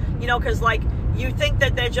that, because like you think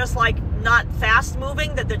that they're just like not fast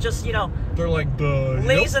moving, that they're just, they're like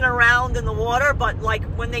lazing around in the water, but like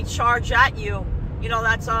when they charge at you,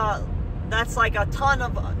 that's like a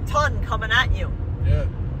ton coming at you. Yeah.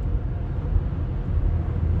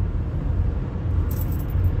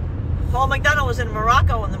 Paul McDonough was in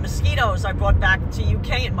Morocco, and the mosquitoes I brought back to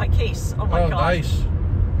UK in my case. Oh my God. Nice.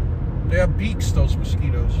 They have beaks, those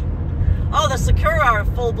mosquitoes. Oh, the sakura are in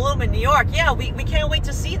full bloom in New York. Yeah, we can't wait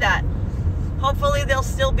to see that. Hopefully they'll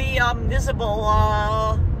still be visible,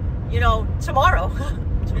 tomorrow.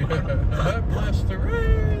 Bless the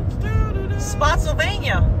rains down in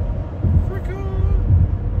Spotsylvania.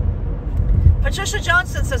 Patricia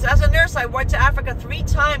Johnson says, as a nurse, I went to Africa 3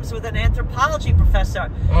 times with an anthropology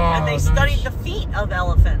professor, and they studied the feet of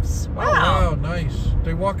elephants. Wow. Oh, wow, nice.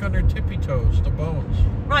 They walk on their tippy toes, the bones.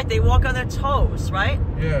 Right, they walk on their toes, right?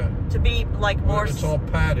 Yeah. To be like more... It's all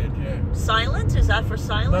padded, yeah. Silent? Is that for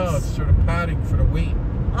silence? No, it's sort of padding for the weight.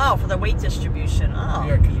 Oh, for the weight distribution. Oh.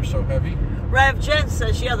 Yeah, because they're so heavy. Rev Jen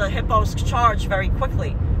says, yeah, the hippos charge very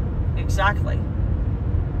quickly. Exactly.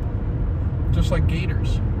 Just like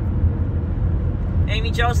gators.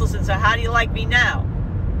 Amy Joselson said, how do you like me now?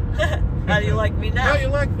 How do you like me now? How you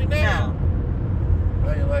like me now?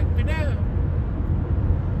 How you like me now?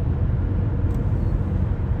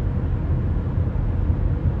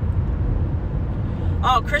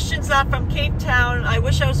 Oh, Christian's not from Cape Town. I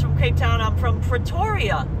wish I was from Cape Town. I'm from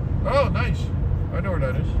Pretoria. Oh, nice. I know where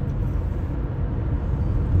that is.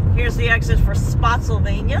 Here's the exit for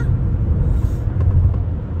Spotsylvania.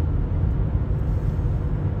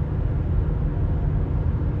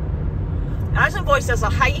 Eisenboy says a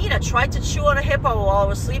hyena tried to chew on a hippo while it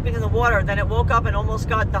was sleeping in the water. Then it woke up and almost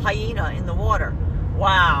got the hyena in the water.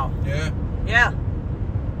 Wow. Yeah. Yeah.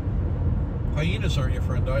 Hyenas aren't your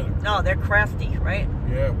friend either. No, they're crafty, right?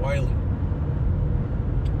 Yeah, wily.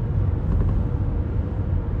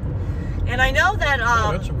 And I know that...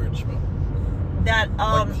 oh, that's a weird smell. That,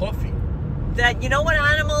 like coffee. That, you know what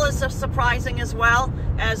animal is surprising as well?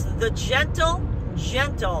 As the gentle,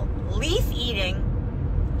 leaf-eating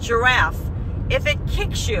giraffe. If it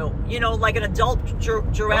kicks you, like an adult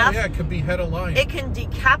giraffe... Oh, yeah, it could be head of lion. It can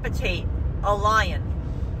decapitate a lion.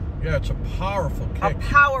 Yeah, it's a powerful kick. A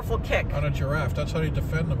powerful kick. On a giraffe. That's how they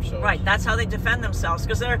defend themselves. Right, that's how they defend themselves.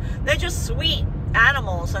 Because they're just sweet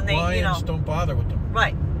animals. And they, Lions don't bother with them.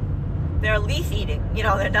 Right. They're leaf eating.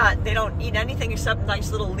 They don't eat anything except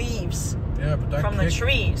nice little leaves. Yeah, but that from the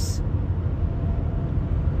trees.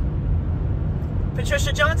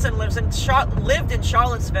 Patricia Johnson lived in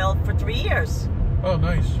Charlottesville for 3 years. Oh,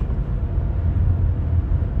 nice.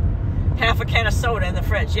 half a can of soda in the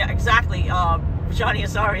fridge. Yeah, exactly. Johnny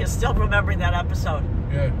Azari is still remembering that episode.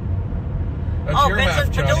 Yeah. That's your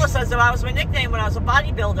Vincent half, Padula Johnny. says that was my nickname when I was a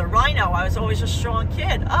bodybuilder. Rhino. I was always a strong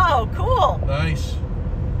kid. Oh, cool. Nice.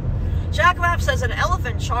 Jack Rapp says an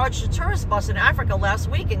elephant charged a tourist bus in Africa last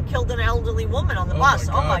week and killed an elderly woman on the bus.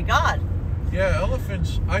 Oh my God. Yeah,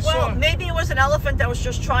 elephants. Well, maybe it was an elephant that was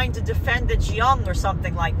just trying to defend its young or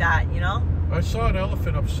something like that, you know? I saw an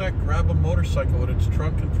elephant upset grab a motorcycle with its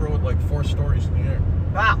trunk and throw it like 4 stories in the air.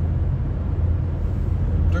 Wow.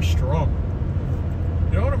 They're strong.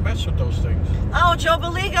 You don't want to mess with those things. Oh, Joe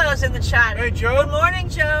Baliga is in the chat. Hey, Joe. Good morning,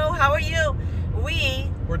 Joe. How are you?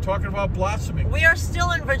 We're talking about blossoming. We are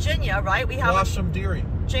still in Virginia, right? We haven't. Blossom Deary.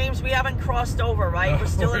 James, we haven't crossed over, right? No, We're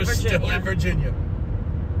still in Virginia. Still in Virginia.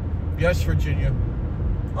 Yes, Virginia.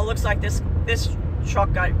 Oh, looks like this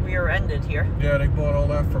truck got rear-ended here. Yeah, they bought all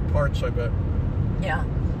that for parts, I bet. Yeah.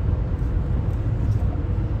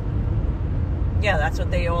 Yeah, that's what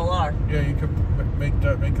they all are. Yeah, you could make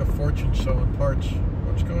a fortune selling parts.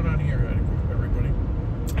 What's going on here, everybody?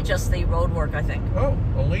 Just the road work, I think. Oh,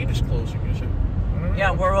 a lane is closing, is it? I don't know.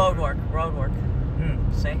 Yeah, we're road work. Yeah.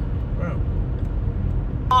 See?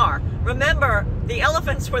 Wow. Remember, the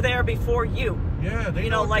elephants were there before you. Yeah, they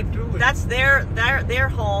know, what like to do with their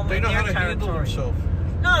home. They and know their how to handle territory. themselves.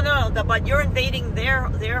 No, but you're invading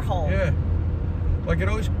their home. Yeah. Like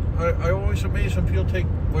I always amaze when people take,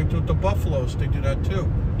 like the buffaloes, they do that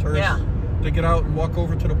too. Tourists, Yeah. They get out and walk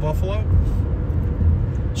over to the buffalo.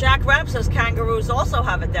 Jack Rapp says kangaroos also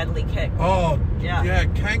have a deadly kick. Oh, yeah,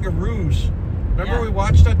 kangaroos. Remember we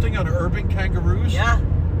watched that thing on urban kangaroos? Yeah.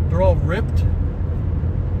 They're all ripped.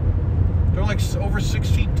 They're like over 6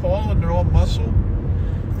 feet tall and they're all muscle.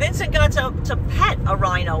 Vincent got to pet a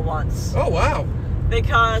rhino once. Oh, wow.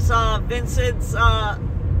 Because Vincent's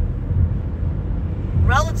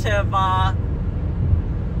relative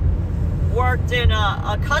worked in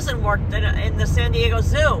a cousin worked in the San Diego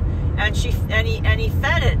Zoo, and he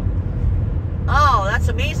fed it. Oh, that's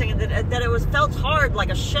amazing! And that it felt hard like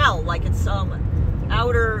a shell, like its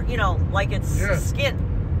outer, like its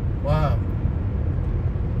skin. Wow.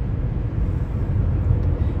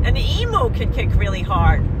 And the emu can kick really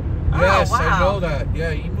hard. Yes, oh, wow. I know that. Yeah,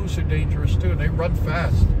 emus are dangerous too. They run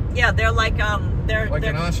fast. Yeah, they're like they're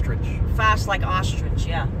an ostrich. Fast like ostrich.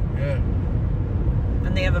 Yeah. Yeah.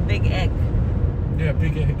 And they have a big egg. Yeah,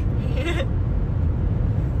 big egg.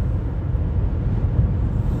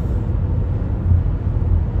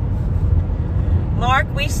 Mark,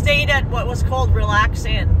 we stayed at what was called Relax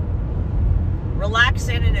Inn. Relax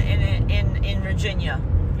Inn in Virginia.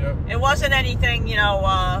 Yep. It wasn't anything, to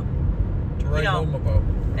write home about.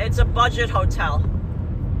 It's a budget hotel.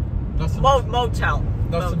 Nothing. Motel.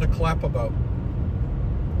 Nothing to clap about.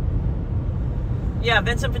 Yeah,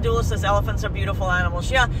 Vincent Padula says elephants are beautiful animals.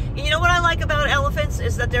 Yeah, you know what I like about elephants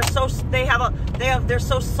is that they're so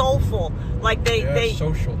soulful. Like they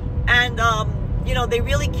social. And they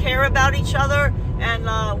really care about each other. And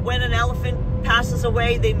when an elephant passes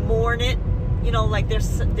away, they mourn it. Like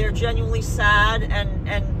they're genuinely sad, and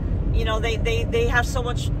they have so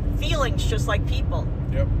much feelings, just like people.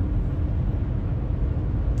 Yep.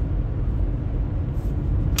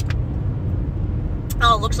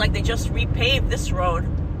 Oh, it looks like they just repaved this road.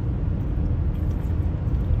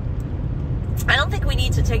 I don't think we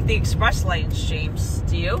need to take the express lanes, James.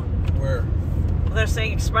 Do you? Where? Well, they're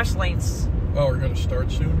saying express lanes. Oh, we're going to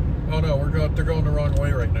start soon? Oh, no, they're going the wrong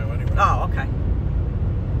way right now anyway. Oh, okay.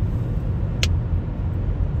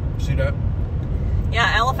 See that?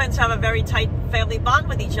 Yeah, elephants have a very tight family bond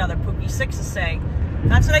with each other, Pookie 6 is saying.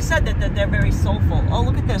 That's what I said, that they're very soulful. Oh,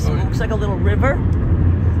 look at this. It looks like a little river.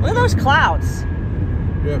 Look at those clouds.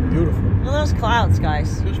 Yeah, beautiful. Look at those clouds,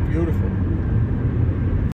 guys. Just beautiful.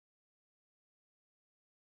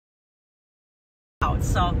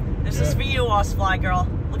 So, this is for you, Osfly girl.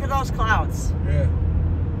 Look at those clouds. Yeah.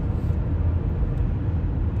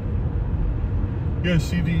 Yeah,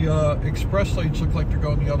 see, the express lanes look like they're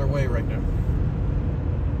going the other way right now.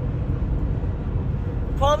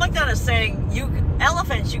 Paul McDonough is saying,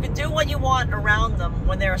 elephants, you can do what you want around them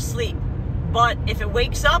when they're asleep. But if it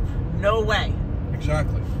wakes up, no way.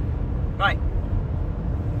 Exactly. Right.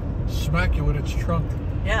 Smack you with its trunk.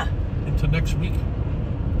 Yeah. Into next week.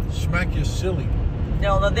 Smack you silly.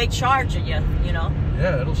 No, they charge at you,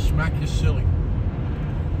 Yeah, it'll smack you silly.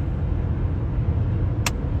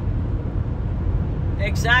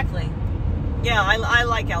 Exactly. Yeah, I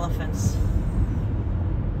like elephants.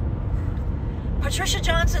 Patricia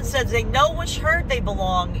Johnson says they know which herd they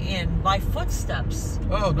belong in by footsteps.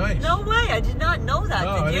 Oh, nice. No way. I did not know that.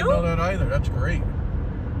 No, did I you? didn't know that either. That's great.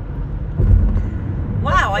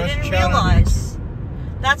 Wow, I didn't realize.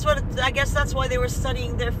 that's what I guess that's why they were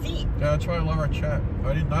studying their feet. Yeah, that's why I love our chat.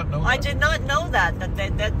 I did not know that. I did not know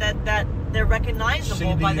that they're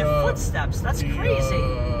recognizable by their footsteps. That's crazy.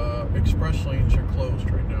 Express lanes are closed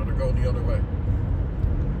right now. They're going the other way.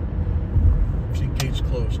 See, gates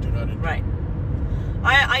closed. Do not enter. Right.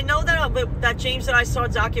 I know that James and I saw a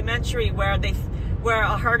documentary where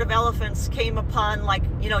a herd of elephants came upon, like,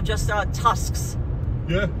 you know, just tusks.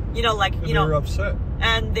 Yeah. You know, like, they were upset.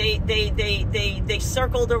 And they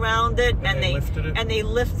circled around it and they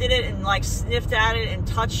lifted it and like sniffed at it and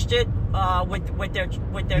touched it with their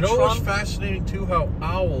trunk. You know what's fascinating too? How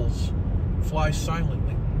owls fly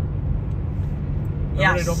silently.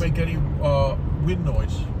 Yes. They don't make any wind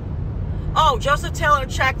noise. Oh, Joseph Taylor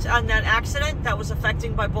checked on that accident that was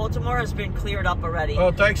affecting by Baltimore has been cleared up already.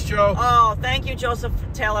 Oh, thanks, Joe. Oh, thank you, Joseph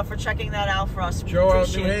Taylor, for checking that out for us. Joe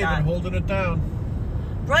out in New Haven, holding it down.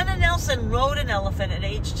 Brenda Nelson rode an elephant at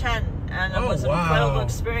age 10, and it was an incredible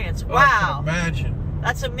experience. Wow. I can imagine.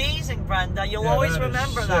 That's amazing, Brenda. You'll always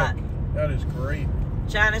remember that. That is great.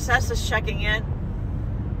 Janice S. is checking in.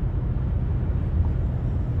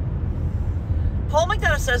 Paul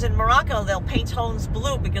McDonough says in Morocco they'll paint homes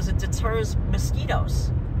blue because it deters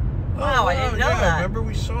mosquitoes. Wow, I didn't know that. Remember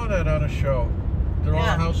we saw that on a show. All the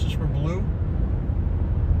houses were blue.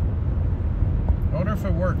 I wonder if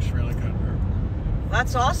it works really good.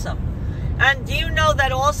 That's awesome. And do you know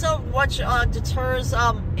that also what deters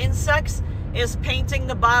insects is painting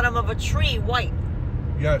the bottom of a tree white?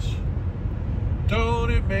 Yes.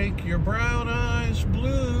 Don't it make your brown eyes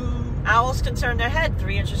blue? Owls can turn their head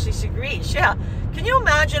 360 degrees. Yeah. Can you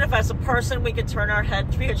imagine if as a person we could turn our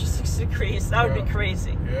head 360 degrees? That would be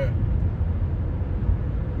crazy. Yeah.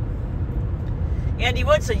 Andy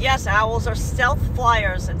Wood said, yes, owls are stealth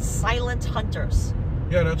flyers and silent hunters.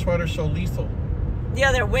 Yeah, that's why they're so lethal.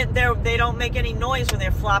 Yeah, they don't make any noise when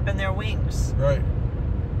they're flapping their wings. Right.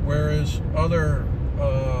 Whereas other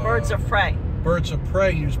birds of prey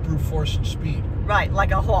use brute force and speed. Right,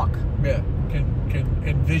 like a hawk. Yeah, can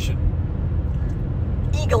envision.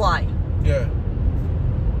 Eagle eye. Yeah.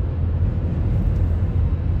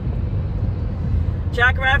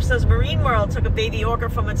 Jack Rapp says Marine World took a baby orca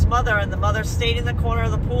from its mother, and the mother stayed in the corner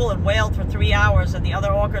of the pool and wailed for 3 hours, and the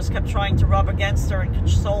other orcas kept trying to rub against her and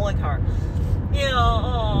consoling her. You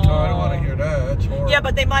know, no, I don't want to hear that. That's horrible. Yeah,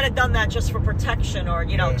 but they might have done that just for protection or,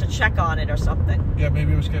 you know, to check on it or something. Yeah,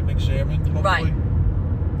 maybe it was getting examined, hopefully. Right.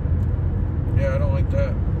 Yeah, I don't like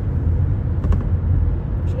that.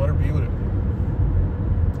 Just let her be with it.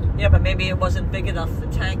 Yeah, but maybe it wasn't big enough, the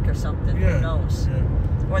tank or something. Yeah. Who knows?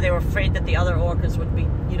 Yeah. Or they were afraid that the other orcas would be,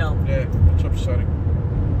 you know. Yeah, it's upsetting.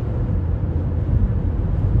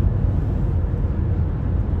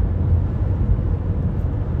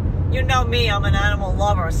 You know me, I'm an animal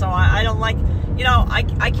lover, so I don't like, you know,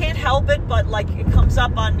 I can't help it, but like it comes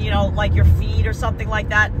up on, you know, like your feed or something like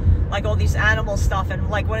that, like all these animal stuff, and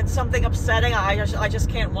like when it's something upsetting, I just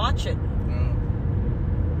can't watch it. No.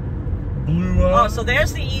 Blue eye. Oh, so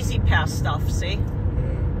there's the Easy Pass stuff, see?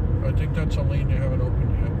 Yeah, I think that's a lane you haven't opened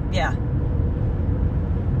yet. Yeah.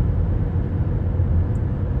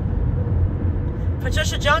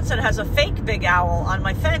 Patricia Johnson has a fake big owl on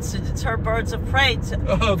my fence to deter birds of prey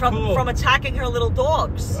from attacking her little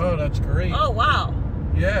dogs. Oh, that's great. Oh, wow.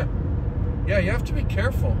 Yeah. Yeah, you have to be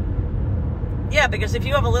careful. Yeah, because if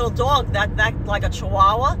you have a little dog, that like a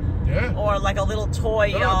Chihuahua, or like a little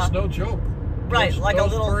toy. No, it's no joke. Right, like a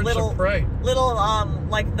little birds of prey.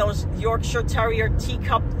 Like those Yorkshire Terrier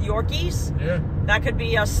teacup Yorkies. Yeah. That could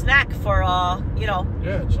be a snack for you know.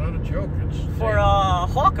 Yeah, it's not a joke. It's for a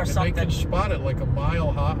hawk or something. They can spot it like a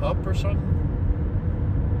mile up or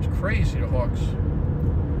something. It's crazy, the hawks.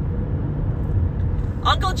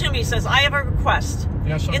 Uncle Jimmy says, I have a request.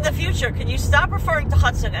 Yes, in the future, can you stop referring to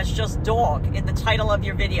Hudson as just dog in the title of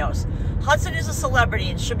your videos? Hudson is a celebrity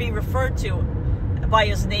and should be referred to by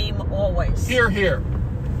his name always. Hear, hear.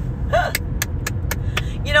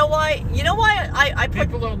 You know why? You know why I put...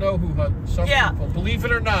 People don't know who Hudson... Some people, believe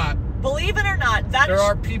it or not... Believe it or not, there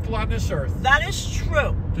are people on this earth... That is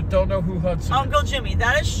true. ...that don't know who Hudson Uncle Jimmy,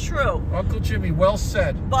 that is true. Uncle Jimmy, well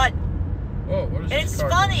said. But... Oh, what is this it's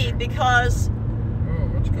funny because...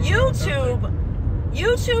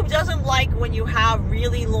 YouTube doesn't like when you have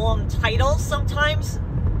really long titles sometimes,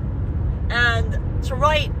 and to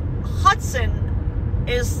write Hudson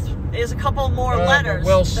is a couple more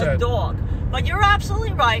letters than dog. But you're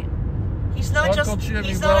absolutely right. He's not Uncle Jimmy,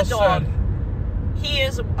 he's not a dog. He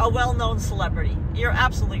is a well-known celebrity. You're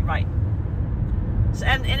absolutely right.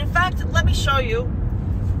 And in fact, let me show you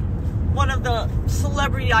one of the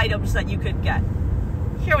celebrity items that you could get.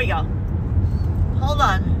 Here we go. Hold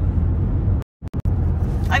on.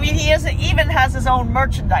 I mean, he even has his own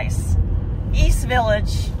merchandise. East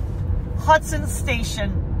Village, Hudson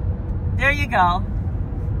Station. There you go.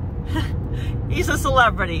 He's a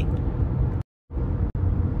celebrity.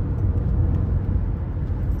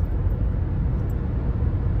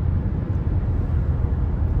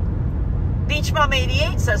 Beach Mom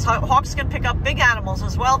 88 says hawks can pick up big animals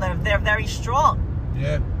as well. They're very strong.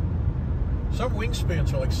 Yeah. Some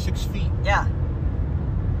wingspans are like 6 feet. Yeah.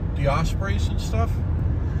 The ospreys and stuff.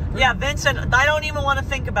 Yeah, Vincent, I don't even want to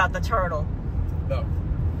think about the turtle. No.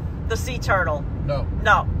 The sea turtle. No.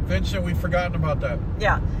 No. Vincent, we've forgotten about that.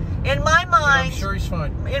 Yeah. In my mind... And I'm sure he's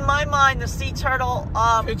fine. In my mind, the sea turtle...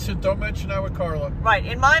 Vincent, don't mention that with Karla. Right.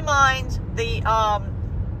 In my mind, the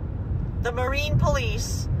Marine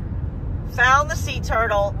police found the sea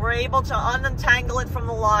turtle, were able to unentangle it from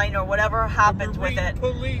the line or whatever happened with it,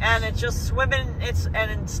 and it's just swimming.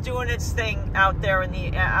 It's doing its thing out there in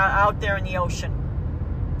the ocean.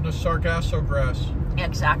 The Sargasso grass.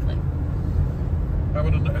 Exactly.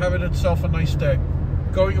 Having itself a nice day,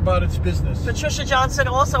 going about its business. Patricia Johnson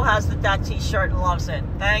also has that T-shirt and loves it.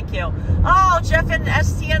 Thank you. Oh, Jeff and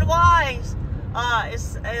STNY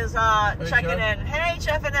is checking in. Hey,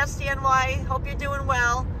 Jeff and STNY. Hope you're doing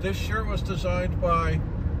well. This shirt was designed by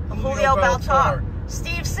Julio Baltar.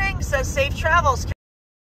 Steve Singh says safe travels.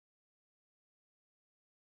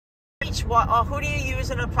 Who do you use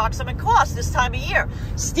an approximate cost this time of year?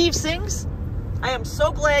 Steve Sings, I am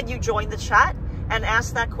so glad you joined the chat and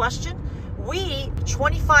asked that question. We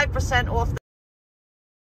 25% off.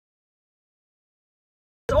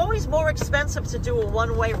 It's always more expensive to do a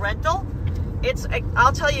one-way rental.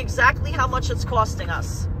 I'll tell you exactly how much it's costing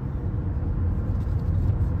us.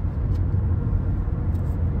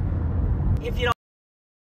 If you don't,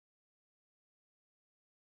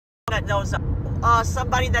 that knows.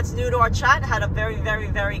 Somebody that's new to our chat had a very, very,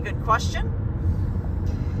 very good question.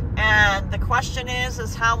 And the question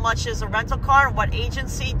is how much is a rental car? What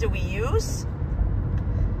agency do we use?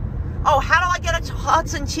 Oh, how do I get a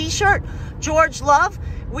Hudson t-shirt? George Love,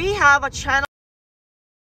 we have a channel.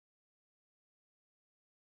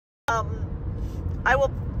 I will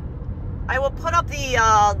put up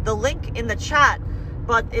the link in the chat,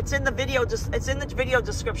 but it's in the video. It's in the video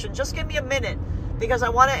description. Just give me a minute because I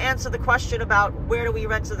want to answer the question about where do we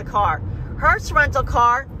rent the car. Hertz Rental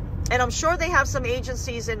Car, and I'm sure they have some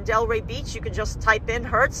agencies in Delray Beach. You can just type in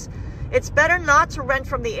Hertz. It's better not to rent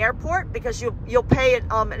from the airport because you'll pay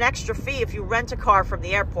an extra fee if you rent a car from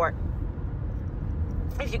the airport.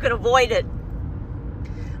 If you can avoid it,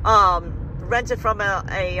 rent it from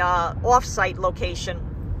a off-site location.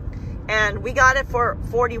 And we got it for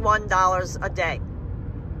 $41 a day.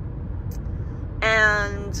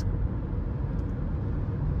 And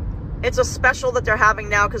it's a special that they're having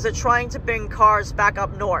now because they're trying to bring cars back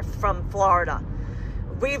up north from Florida.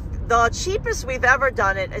 The cheapest we've ever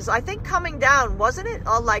done it is, I think, coming down, wasn't it?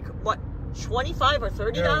 Like, what, $25 or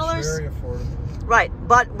 $30? Yeah, it's very affordable. Right,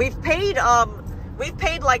 but we've paid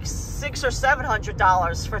like $600 or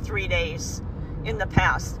 $700 for 3 days in the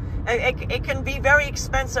past. It can be very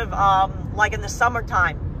expensive, like in the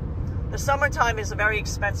summertime. The summertime is a very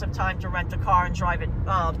expensive time to rent a car and drive it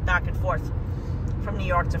back and forth from New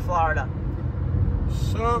York to Florida.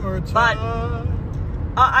 Summertime.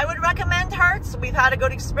 But I would recommend Hertz. We've had a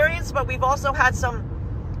good experience, but we've also had some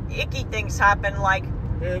icky things happen. Like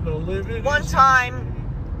one time,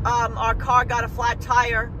 our car got a flat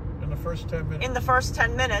tire. In the first 10 minutes. In the first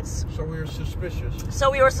 10 minutes. So we were suspicious.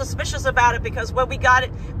 So we were suspicious about it because when we got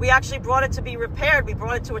it, we actually brought it to be repaired. We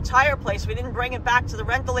brought it to a tire place. We didn't bring it back to the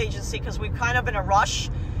rental agency because we were kind of in a rush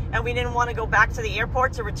and we didn't want to go back to the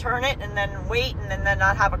airport to return it and then wait and then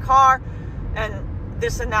not have a car and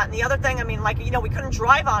this and that and the other thing. I mean, like, you know, we couldn't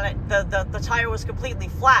drive on it. The tire was completely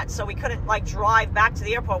flat, so we couldn't like drive back to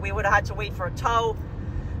the airport. We would have had to wait for a tow.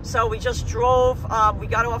 So we just drove. We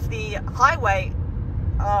got off the highway,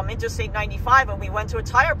 Interstate 95, and we went to a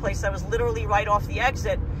tire place that was literally right off the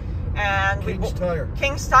exit. And King's Tire.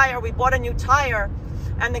 King's Tire. We bought a new tire,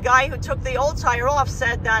 and the guy who took the old tire off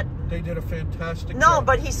said that they did a fantastic job. No,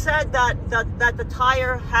 but he said that the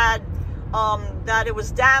tire had that it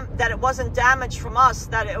wasn't damaged from us.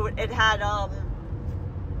 That it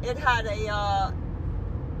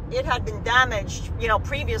had been damaged, you know,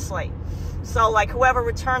 previously. So like whoever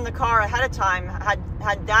returned the car ahead of time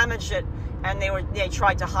had damaged it, and they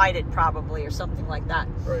tried to hide it probably or something like that.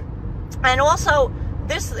 Right. And also,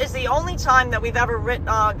 this is the only time that we've ever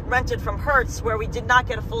rented from Hertz where we did not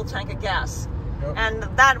get a full tank of gas. Yep. And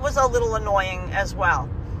that was a little annoying as well.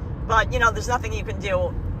 But, you know, there's nothing you can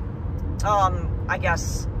do, I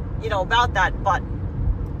guess, you know, about that. But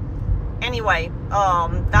anyway,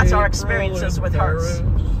 that's our experiences with Hertz.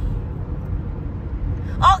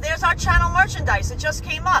 Oh, there's our channel merchandise. It just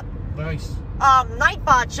came up. Nice.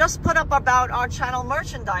 Nightbot just put up about our channel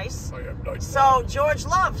merchandise. I am Nightbot. So George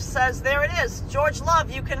Love says, there it is. George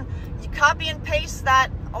Love, you copy and paste that,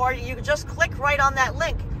 or you can just click right on that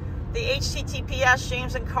link. The HTTPS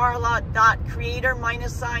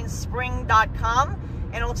JamesandKarla.creator-spring.com,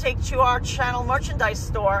 and it'll take you to our channel merchandise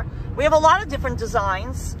store. We have a lot of different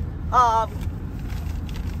designs.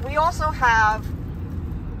 We also have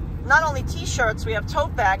not only t-shirts, we have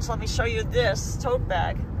tote bags. Let me show you this tote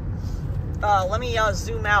bag. Let me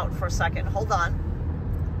zoom out for a second. Hold on.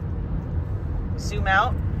 Zoom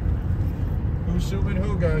out. Who's zooming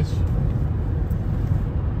who, guys?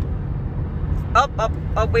 Oh,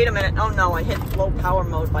 wait a minute. Oh no, I hit low power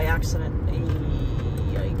mode by accident.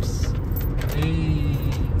 Yikes. Hey.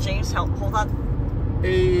 James, help. Hold on.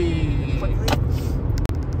 Hey. Quickly.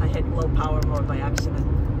 I hit low power mode by accident.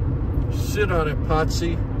 Sit on it,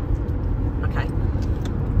 Potsy. Okay.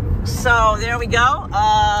 So there we go.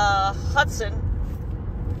 Hudson.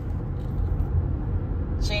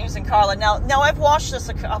 James and Karla. Now I've washed this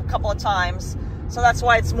a couple of times, so that's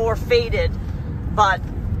why it's more faded. But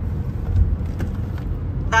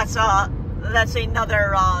that's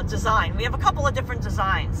another design. We have a couple of different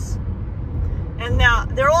designs, and now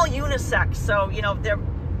they're all unisex. So you know, they're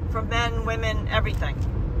for men, women, everything.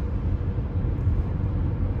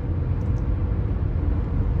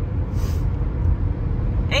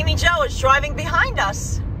 Amy Jo is driving behind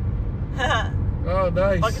us. Oh,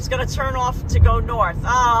 nice. Look, it's going to turn off to go north.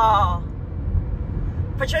 Oh.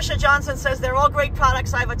 Patricia Johnson says, they're all great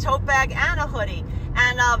products. I have a tote bag and a hoodie.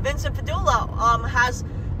 And Vincent Padula has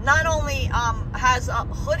not only has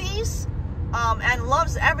hoodies and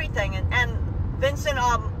loves everything. And Vincent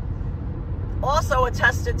also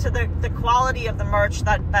attested to the quality of the merch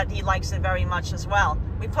that he likes it very much as well.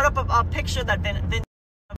 We put up a picture that Vincent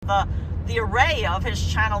of the array of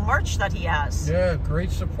his channel merch that he has. Yeah,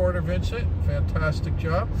 great supporter, Vincent. Fantastic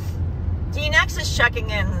job. Dean X is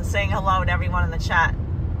checking in and saying hello to everyone in the chat.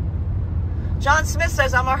 John Smith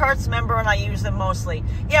says, I'm a Hertz member and I use them mostly.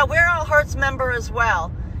 Yeah, we're a Hertz member as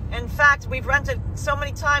well. In fact, we've rented so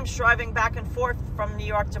many times driving back and forth from New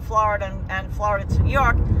York to Florida and Florida to New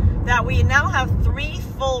York that we now have 3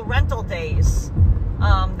 full rental days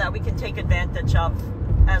that we can take advantage of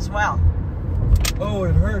as well. Oh,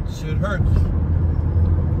 it hurts. It hurts.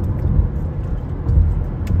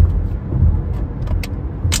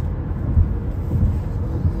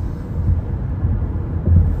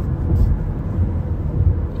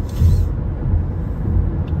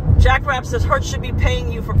 Jack Rapp says Hertz should be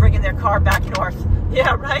paying you for bringing their car back north.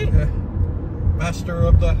 Yeah, right? Yeah. Master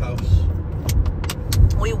of the house.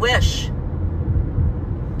 We wish.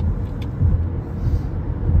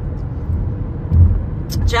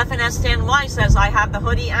 Jeff and STNY says, I have the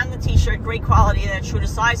hoodie and the t-shirt, great quality, they're true to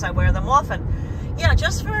size, I wear them often. Yeah,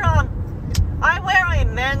 just for, I wear a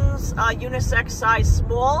men's unisex size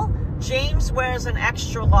small. James wears an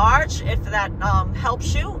extra large, if that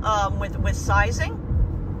helps you with sizing.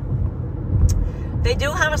 They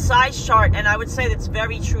do have a size chart, and I would say that's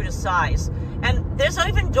very true to size. And there's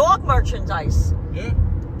even dog merchandise. Yeah.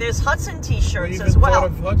 There's Hudson t-shirts we as well. Thought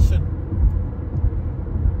of Hudson.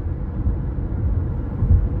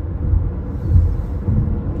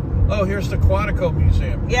 Oh, here's the Quantico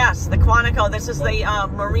Museum. Yes, the Quantico. This is the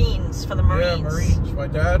Marines, for the Marines. Yeah, Marines. My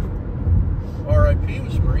dad, R.I.P.,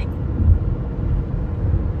 was a Marine.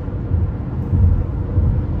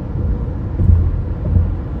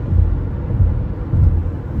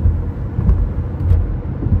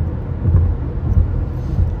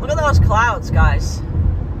 Look at those clouds, guys.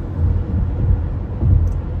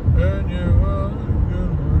 And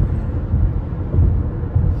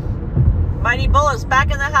Mighty Bull is back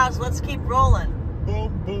in the house. Let's keep rolling.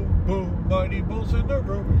 boom, boom, boom. Mighty Bull's in the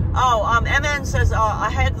room. Oh, MN says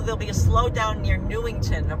ahead there'll be a slowdown near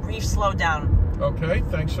Newington, a brief slowdown. Okay,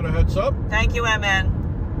 thanks for the heads up. Thank you, MN.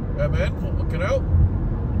 MN, looking out.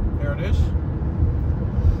 There it is.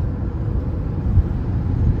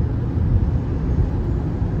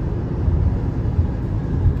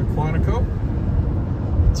 The Quantico.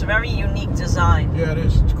 It's a very unique design. Yeah, it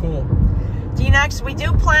is. It's cool. D-Nex, we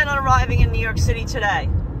do plan on arriving in New York City today.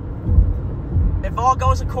 If all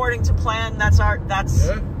goes according to plan,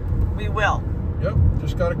 Yeah. we will. Yep.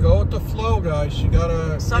 Just gotta go with the flow, guys. You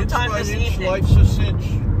gotta Sometime inch by this inch, evening. life's a cinch.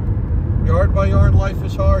 Yard by yard, life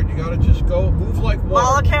is hard. You gotta just go, move like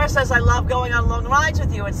water. Malakara says, I love going on long rides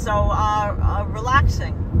with you. It's so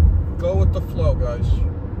relaxing. Go with the flow, guys.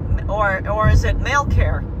 Or is it mail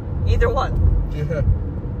care? Either one. Yeah.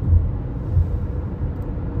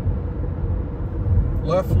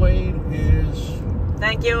 Left lane is...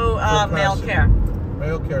 Thank you, Mail Care.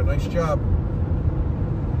 Mail Care, nice job.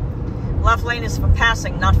 Left lane is for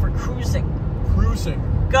passing, not for cruising. Cruising.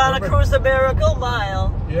 Gonna cruise the Miracle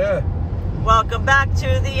Mile. Yeah. Welcome back to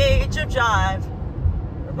the age of jive.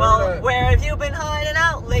 Well, where have you been hiding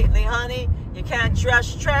out lately, honey? You can't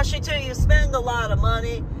dress trashy till you spend a lot of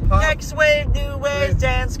money. Pop. Next wave, new ways,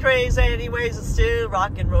 dance crazy. Anyways, it's still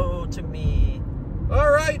rock and roll to me. All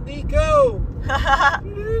right, Nico.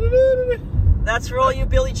 That's for all you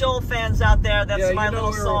Billy Joel fans out there. That's my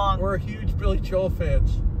little song. We're huge Billy Joel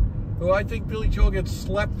fans. Who I think Billy Joel gets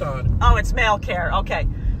slept on. Oh, it's Mail Care. Okay.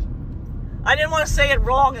 I didn't want to say it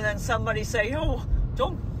wrong and then somebody say, oh,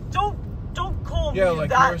 don't call me that. Yeah, like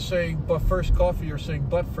you were saying, but first coffee, you're saying,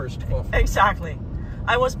 but first coffee. Exactly.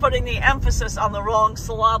 I was putting the emphasis on the wrong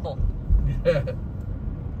syllable. Yeah.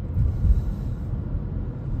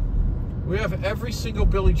 We have every single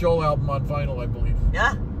Billy Joel album on vinyl, I believe.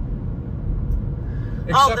 Yeah.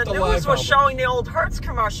 Except the news was showing the old Hertz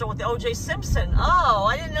commercial with the O.J. Simpson. Oh,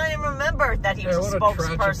 I didn't even remember that he was a spokesperson.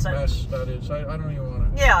 What a tragic mess that is. I don't even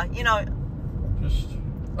want to. Yeah, you know. Just,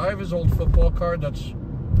 I have his old football card. That's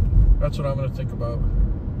what I'm going to think about.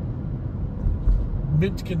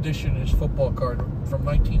 Mint condition, his football card from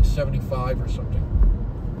 1975 or something.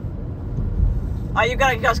 Are you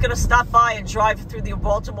guys going to stop by and drive through the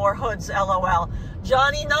Baltimore hoods, LOL?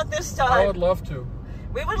 Johnny, not this time. I would love to.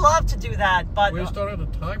 We would love to do that, but... We just don't have the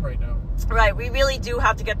time right now. Right, we really do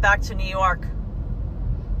have to get back to New York.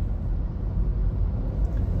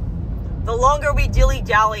 The longer we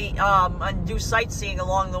dilly-dally and do sightseeing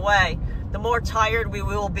along the way, the more tired we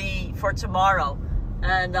will be for tomorrow.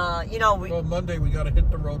 And, you know... Well, Monday we got to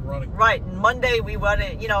hit the road running. Right, Monday we want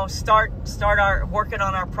to, you know, start working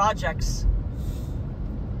on our projects.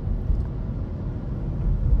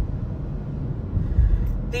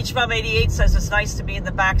 Beach Bum 88 says it's nice to be in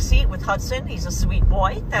the back seat with Hudson. He's a sweet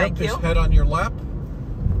boy. Thank you. His head on your lap.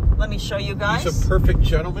 Let me show you guys. He's a perfect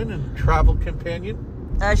gentleman and travel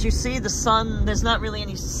companion. As you see, the sun, there's not really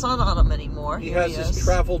any sun on him anymore. He has his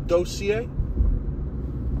travel dossier,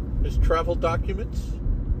 his travel documents,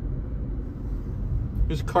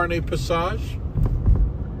 his carnet passage,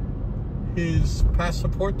 his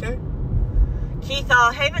passaporte. Keith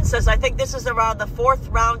Haven says, I think this is around the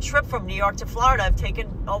 4th round trip from New York to Florida I've taken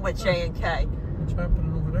with JandK. What's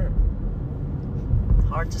happening over there?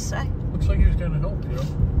 Hard to say. Looks like he was going to help, you know.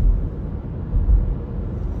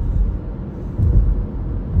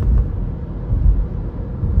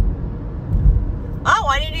 Oh,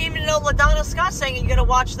 I didn't even know LaDonna Scott saying you're going to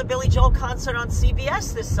watch the Billy Joel concert on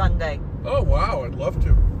CBS this Sunday. Oh, wow. I'd love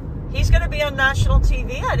to. He's going to be on national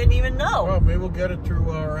TV. I didn't even know. Well, maybe we'll get it through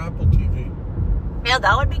our Apple TV. Yeah,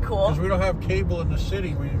 that would be cool. Because we don't have cable in the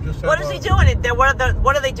city. We just have... What is he doing?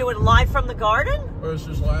 What are they doing live from the garden? Or is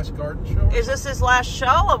his last garden show? Is this his last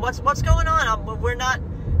show? Or what's going on? We're not,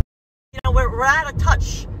 you know, we're out of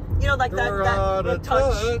touch. You know, like we're out of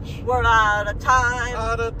touch. We're out of time.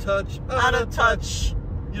 Out of touch. Out of touch.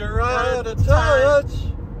 You're out of touch.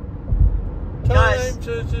 Guys,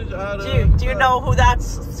 do you know who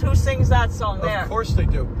sings that song there? Of course they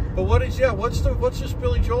do. But what's this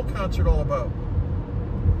Billy Joel concert all about?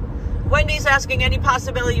 Wendy's asking any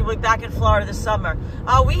possibility you'll be back in Florida this summer.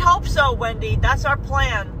 We hope so, Wendy. That's our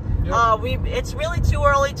plan. Yep. It's really too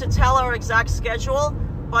early to tell our exact schedule,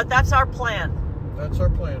 but that's our plan. That's our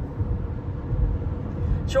plan.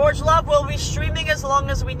 George Love will be streaming as long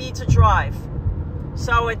as we need to drive.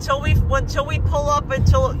 So until we pull up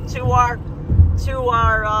to our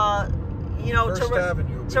you know, First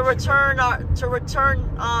Avenue, to return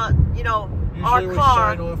you know, usually our we car.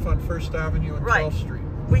 sign off on First Avenue and 12th Street.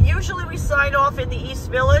 Usually we sign off in the East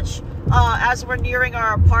Village as we're nearing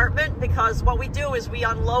our apartment, because what we do is we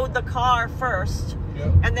unload the car first,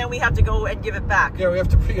 and then we have to go and give it back. Yeah, we have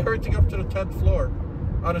to bring everything up to the 10th floor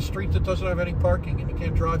on a street that doesn't have any parking and you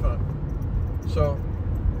can't drive on. So,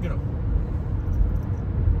 you know,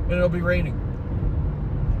 and it'll be raining.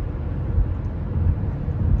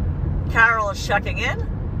 Carol is checking in.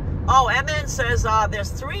 Oh, MN says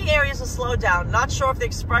there's 3 areas of slowdown. Not sure if the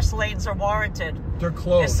express lanes are warranted. They're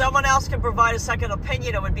closed. If someone else can provide a second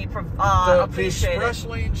opinion, it would be appreciated. The express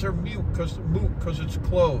lanes are mute because it's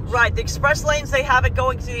closed. Right. The express lanes, they have it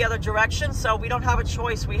going to the other direction, so we don't have a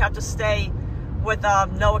choice. We have to stay with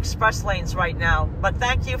no express lanes right now. But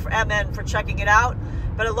thank you, for MN, for checking it out.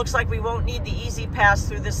 But it looks like we won't need the easy pass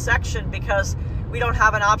through this section because we don't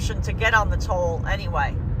have an option to get on the toll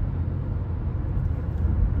anyway.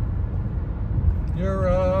 You're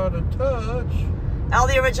out of touch.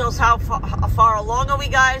 The Originals, how far along are we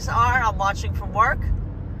guys? I'm watching from work.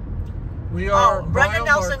 We are. Brendan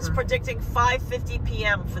Nelson's predicting 5:50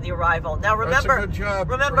 p.m. for the arrival. Now remember, that's a good job,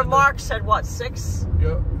 remember Brenda. Mark said what, 6?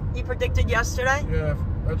 Yeah. He predicted yesterday. Yeah,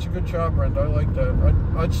 that's a good job, Brenda. I like that.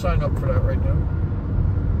 I'd sign up for that right now.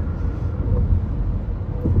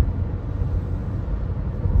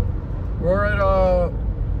 We're at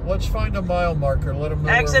let's find a mile marker. Let them know.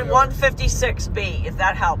 Exit 156B, if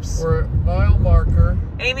that helps. We're at mile marker.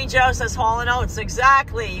 Amy Jo says Hall & Oates.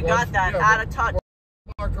 Exactly. You got that. Yeah, Out of touch.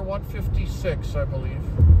 Marker 156, I believe.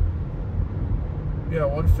 Yeah,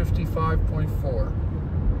 155.4.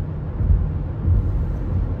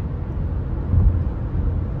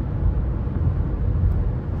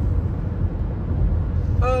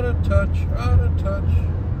 Out of touch, out of touch.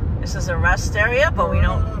 This is a rest area, but we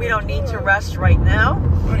don't need to rest right now.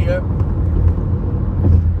 Not yet.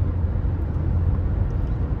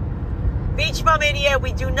 Beach Bum Idiot,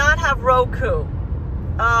 we do not have Roku.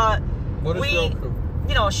 What is Roku?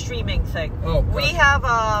 You know, a streaming thing. Oh, gotcha. We have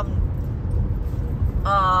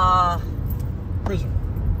Prism.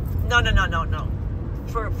 No.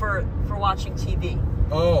 For watching TV.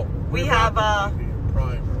 Oh. We have TV,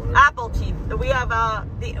 Prime or whatever. Apple TV. We have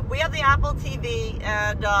the Apple TV,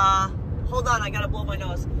 and hold on, I gotta blow my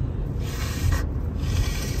nose.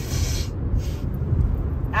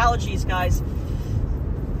 Allergies, guys.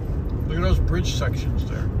 Look at those bridge sections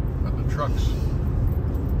there on the trucks.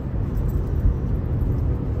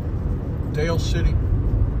 Dale City.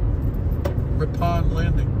 Ripon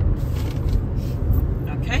Landing.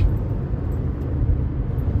 Okay.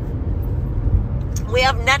 We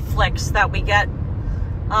have Netflix that we get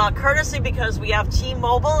courtesy because we have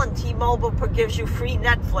T-Mobile, and T-Mobile gives you free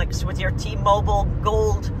Netflix with your T-Mobile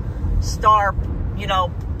Gold Star,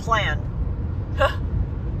 plan.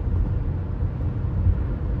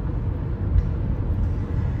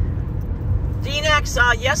 DNX,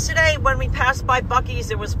 yesterday when we passed by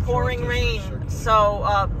Buc-ee's, it was pouring rain. So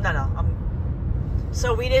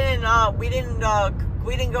so we didn't go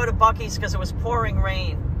to Buc-ee's because it was pouring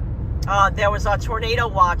rain. There was a tornado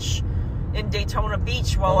watch in Daytona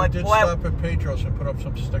Beach. Well, we did stop at Pedro's and put up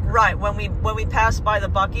some stickers. Right, when we passed by the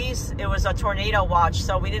Buc-ee's, it was a tornado watch,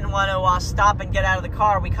 so we didn't want to stop and get out of the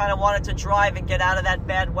car. We kind of wanted to drive and get out of that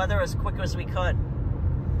bad weather as quick as we could.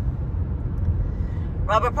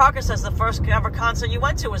 Robert Parker says the first ever concert you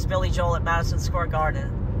went to was Billy Joel at Madison Square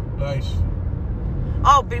Garden. Nice.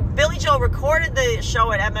 Oh, Billy Joel recorded the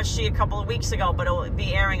show at MSG a couple of weeks ago, but it will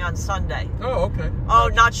be airing on Sunday. Oh, okay. Oh,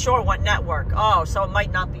 not sure what network. Oh, so it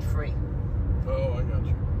might not be free. Oh, I got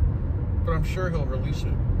you. But I'm sure he'll release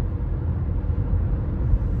it.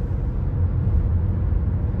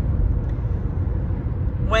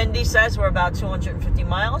 Wendy says we're about 250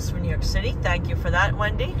 miles from New York City. Thank you for that,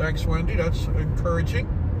 Wendy. Thanks, Wendy. That's encouraging.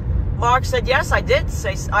 Mark said, yes, I did.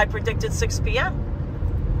 I predicted 6 p.m.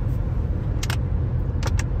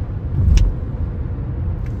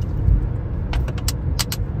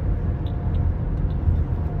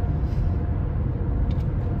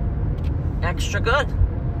 Extra good.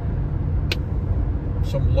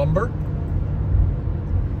 Some lumber.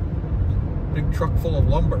 Big truck full of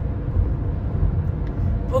lumber.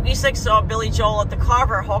 Pookie 6 saw Billy Joel at the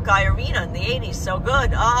Carver Hawkeye Arena in the 80s. So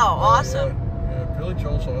good. Oh, awesome. Yeah, Billy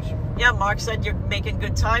Joel's awesome. Yeah, Mark said you're making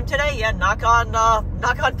good time today. Yeah, knock on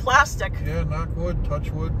plastic. Yeah, knock wood,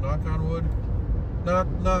 touch wood, knock on wood. Knock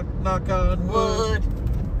on wood.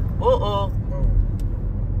 Uh-oh.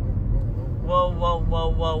 Whoa.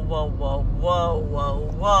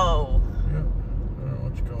 Whoa. Yeah, I don't know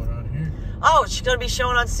what's going on here. Oh, it's going to be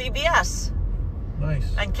shown on CBS.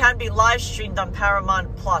 Nice. And can be live streamed on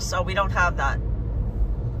Paramount Plus. Oh, we don't have that.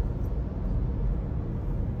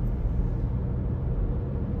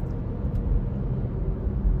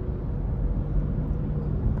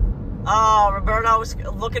 Oh, Roberto's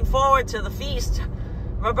looking forward to the feast.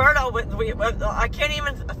 Roberto, I can't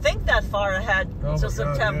even think that far ahead until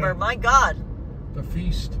September. Yeah. My God. The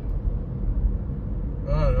feast.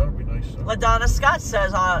 Oh, that'll be nice. LaDonna Scott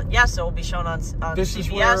says, yes, it will be shown on this CBS.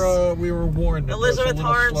 Is where we were warned. Elizabeth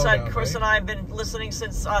Horn said, Chris and I have been listening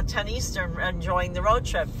since 10 Eastern, enjoying the road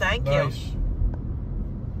trip. Thank you. Nice.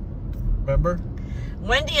 Remember?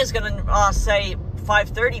 Wendy is going to say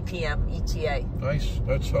 5:30 p.m. ETA. Nice.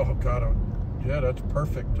 That's, oh, God. Yeah, that's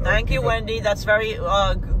perfect. Thank you, Wendy. That's very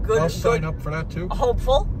good. I'll sign up for that, too.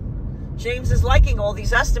 Hopeful. James is liking all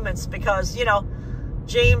these estimates because,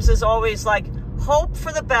 James is always like, hope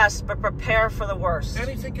for the best, but prepare for the worst.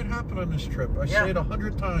 Anything can happen on this trip. I say it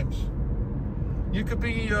 100 times. You could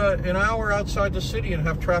be an hour outside the city and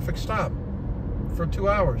have traffic stop for 2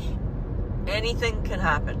 hours. Anything can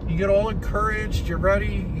happen. You get all encouraged, you're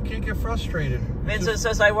ready, you can't get frustrated. Vincent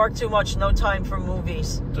says, I work too much, no time for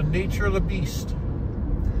movies. The nature of the beast.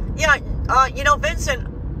 Yeah, you know, Vincent,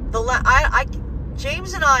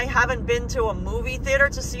 James and I haven't been to a movie theater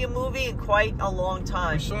to see a movie in quite a long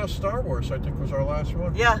time. We saw Star Wars, I think was our last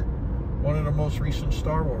one. Yeah. One of the most recent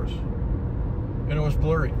Star Wars. And it was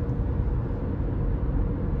blurry.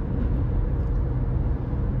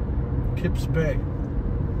 Kips Bay.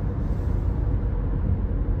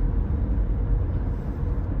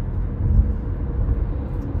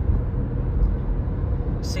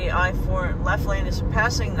 See, I-4 left lane is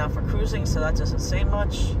passing, not for cruising, so that doesn't say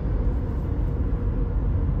much.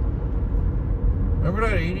 Remember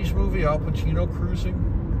that 80s movie, Al Pacino Cruising?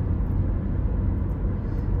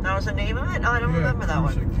 That was the name of it? I don't remember that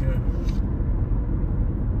one. Yeah.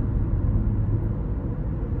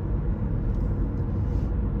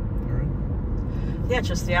 All right. Yeah,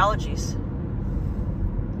 just the allergies.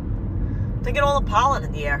 They get all the pollen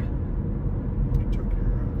in the air. You took your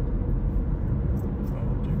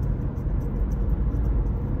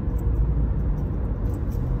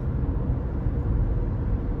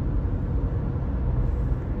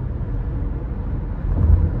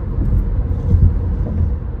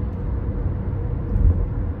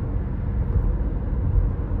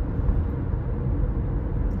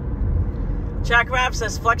Jack Rapp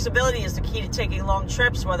says flexibility is the key to taking long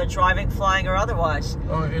trips, whether driving, flying, or otherwise.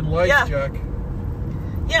 Oh, in life, yeah. Jack.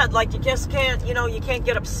 Yeah, like you just can't, you know, you can't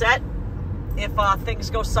get upset if things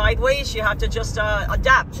go sideways. You have to just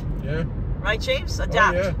adapt. Yeah. Right, James?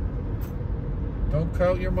 Adapt. Oh, yeah. Don't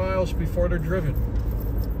count your miles before they're driven.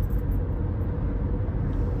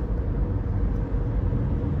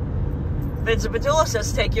 Vincent Padula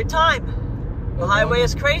says take your time. The highway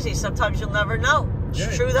is crazy. Sometimes you'll never know.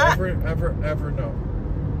 It's true that. Ever know.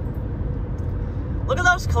 Look at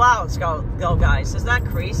those clouds go, guys. Isn't that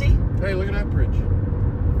crazy? Hey, look at that bridge.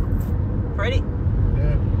 Pretty.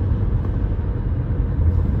 Yeah.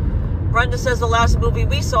 Brenda says the last movie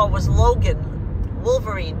we saw was Logan,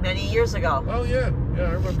 Wolverine, many years ago. Oh, yeah. Yeah,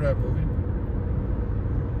 I remember that movie.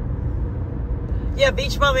 Yeah,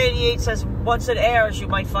 Beach Bum 88 says once it airs, you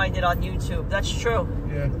might find it on YouTube. That's true.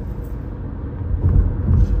 Yeah.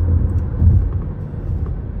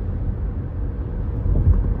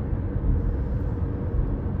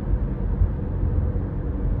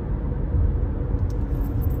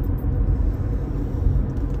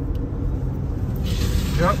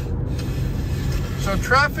 Yep. So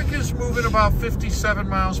traffic is moving about 57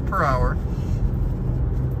 miles per hour.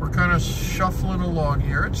 We're kind of shuffling along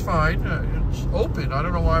here. It's fine. It's open. I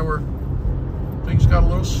don't know why things got a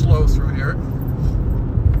little slow through here.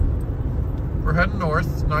 We're heading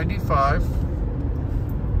north, 95.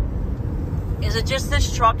 Is it just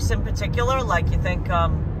this trucks in particular? Like you think,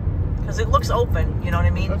 because it looks open, you know what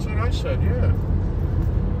I mean? That's what I said, yeah.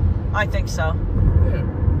 I think so. Yeah.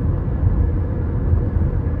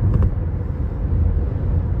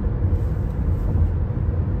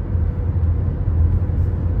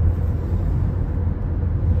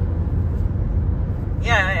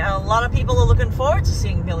 Yeah, a lot of people are looking forward to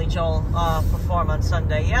seeing Billy Joel perform on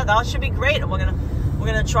Sunday. Yeah, that should be great, and we're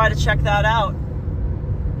gonna try to check that out.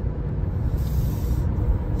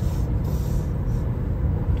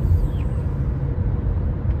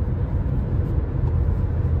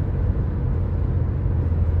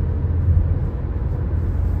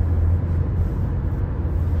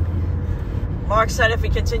 Mark said if we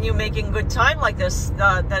continue making good time like this,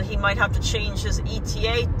 that he might have to change his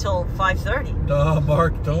ETA till 5:30. No,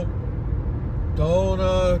 Mark, don't.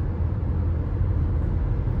 Oh,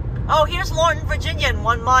 here's Lawton, Virginia in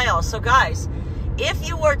 1 mile. So guys, if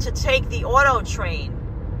you were to take the auto train,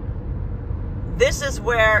 this is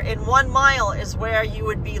where, in 1 mile, is where you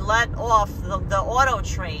would be let off the auto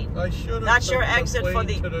train. I should have. That's your exit for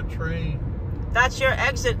the train. That's your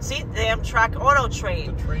exit. See, the Amtrak auto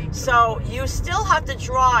train. The train. So you still have to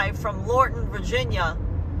drive from Lawton, Virginia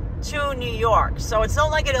to New York. So it's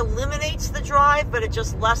not like it eliminates the drive, but it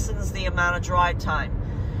just lessens the amount of drive time.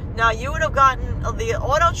 Now, you would have gotten, the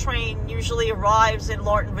auto train usually arrives in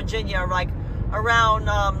Lawton, Virginia, like around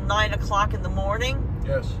 9 o'clock in the morning.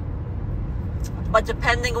 Yes. But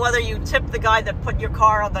depending whether you tip the guy that put your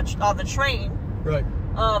car on the train, right,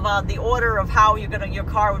 of the order of how your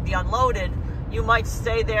car would be unloaded, you might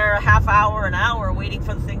stay there a half hour, an hour, waiting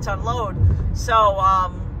for the thing to unload. So,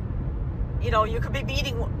 you know, you could be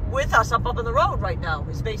meeting with us up on the road right now,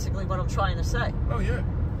 is basically what I'm trying to say. Oh, yeah.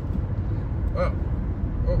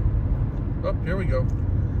 Oh, here we go.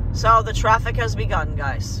 So the traffic has begun,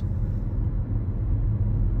 guys.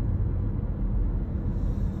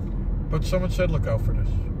 But someone said look out for this.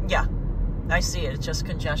 Yeah. I see it. It's just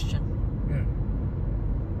congestion. Yeah.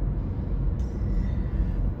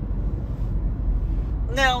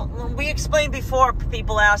 Now, we explained before,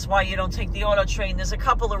 people ask why you don't take the auto train. There's a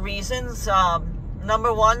couple of reasons.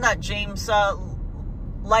 Number one, that James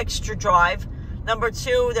likes to drive. Number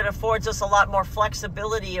two, that affords us a lot more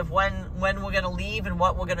flexibility of when we're going to leave and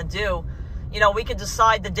what we're going to do. You know, we could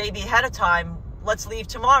decide the day ahead of time, let's leave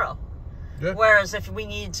tomorrow. Yeah. Whereas if we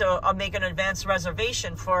need to make an advance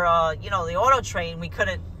reservation for, you know, the auto train, we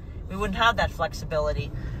wouldn't have that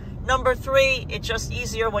flexibility. Number three, it's just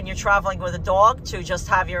easier when you're traveling with a dog to just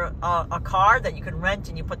have your a car that you can rent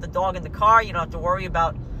and you put the dog in the car. You don't have to worry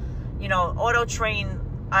about, you know, auto train.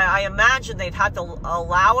 I imagine they'd have to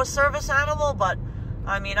allow a service animal, but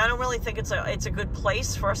I mean, I don't really think it's a good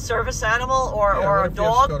place for a service animal or a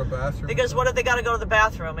dog. Go to bathroom, because what if they got to go to the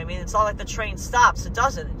bathroom? I mean, it's not like the train stops. It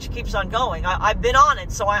doesn't. It keeps on going. I've been on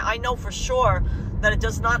it, so I know for sure that it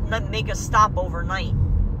does not make a stop overnight.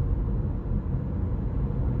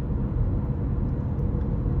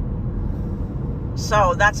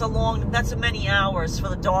 So that's many hours for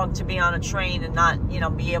the dog to be on a train and not, you know,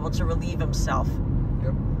 be able to relieve himself.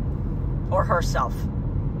 Yep. Or herself.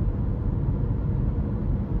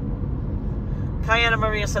 Kiana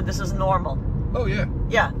Maria said this is normal. Oh, yeah.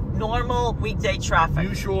 Yeah, normal weekday traffic.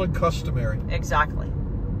 Usual and customary. Exactly.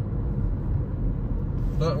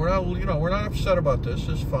 But we're not upset about this.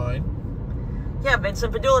 It's fine. Yeah,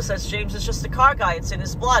 Vincent Padula says James is just a car guy. It's in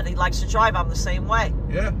his blood. He likes to drive. I'm the same way.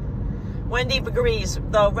 Yeah. Wendy agrees.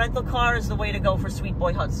 The rental car is the way to go for Sweet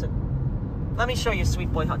Boy Hudson. Let me show you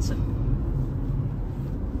Sweet Boy Hudson.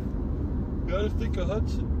 Gotta think of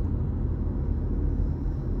Hudson.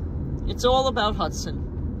 It's all about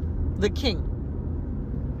Hudson. The king.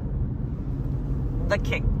 The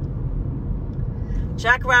king.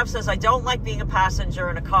 Jack Rapp says, I don't like being a passenger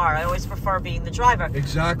in a car. I always prefer being the driver.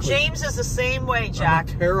 Exactly. James is the same way, Jack.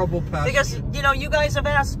 I'm a terrible passenger. Because, you know, you guys have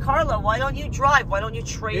asked Karla, why don't you drive? Why don't you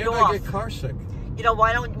trade off? I get car sick. You know,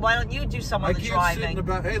 why don't you do some of the driving? I can't sit in the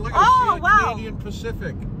back. Hey, look, I see a Canadian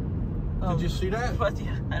Pacific. Oh. Did you see that?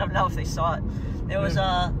 I don't know if they saw it. There was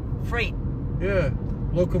a freight. Yeah,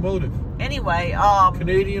 locomotive. Anyway,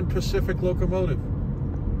 Canadian Pacific locomotive.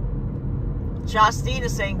 Justine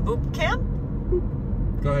is saying boot camp?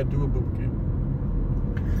 Go ahead, do a boot camp.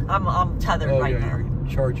 I'm tethered right now. You're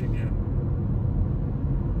charging, yeah.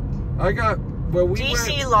 I got, well, we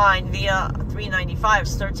DC went, line via 395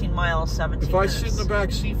 is 13 miles, 17 if minutes. I sit in the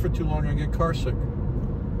back seat for too long, I get car sick.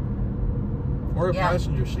 Or a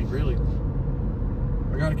passenger seat, really.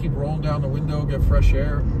 I got to keep rolling down the window, get fresh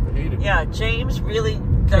air. I hate it. Yeah, James really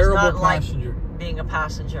does not like being a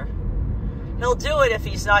passenger. He'll do it if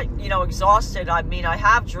he's not, you know, exhausted. I mean, I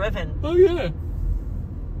have driven. Oh, yeah.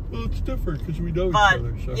 Well, it's different because we know each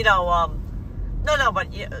other. So. You know,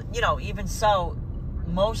 but, you know, even so,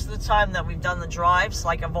 most of the time that we've done the drives,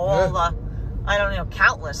 like of all the, I don't know,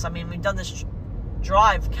 countless. I mean, we've done this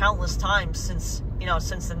drive countless times since, you know,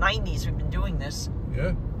 since the 90s we've been doing this.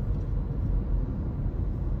 Yeah.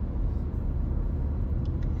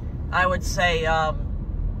 I would say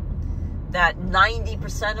that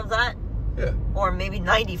 90% of that, or maybe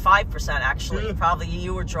 95% actually, probably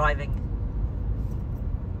you were driving.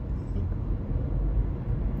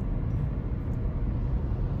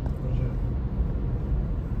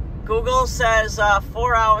 Google says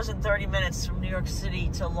 4 hours and 30 minutes from New York City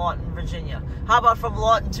to Lawton, Virginia. How about from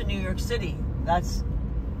Lawton to New York City? That's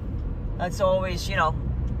always, you know,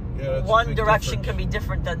 one direction can be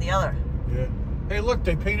different than the other. Yeah. Hey, look,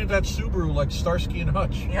 they painted that Subaru like Starsky and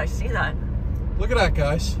Hutch. Yeah, I see that. Look at that,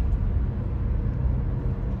 guys.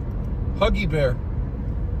 Huggy Bear.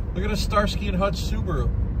 Look at a Starsky and Hutch Subaru.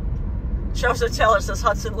 Joseph Taylor says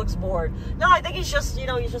Hudson looks bored. No, I think he's just, you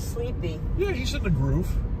know, he's just sleepy. Yeah, he's in the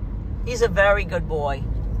groove. He's a very good boy.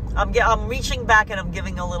 I'm reaching back and I'm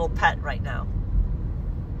giving a little pet right now.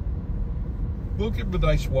 We'll give him a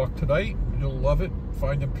nice walk tonight. He'll love it.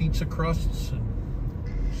 Finding pizza crusts and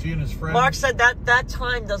seeing his friends. Mark said that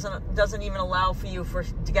time doesn't even allow for you for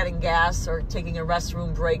getting gas or taking a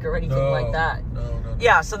restroom break or anything like that. No.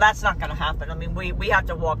 Yeah, so that's not going to happen. I mean, we have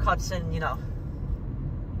to walk Hudson, you know.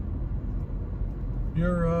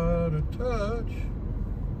 You're out of touch.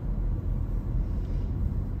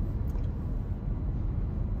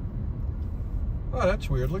 Oh, that's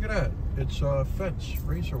weird. Look at that. It's a fence,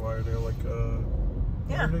 razor wire there. Like,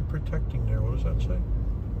 what are they protecting there? What does that say?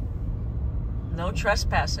 No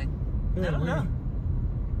trespassing. Yeah, I don't know.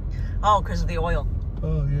 Oh, because of the oil.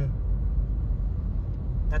 Oh, yeah.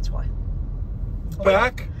 That's why.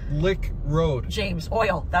 Back Lick Road. James,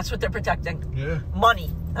 oil. That's what they're protecting. Yeah.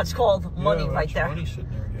 Money. That's called money right there. Money sitting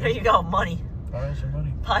there. Yeah. There you go, money. Piles of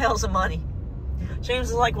money. Piles of money. James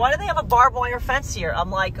is like, why do they have a barbed wire fence here?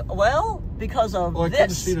 I'm like, well, because of Well, I this.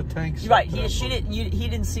 couldn't see the tanks. Right, he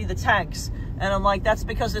didn't see the tanks. And I'm like, that's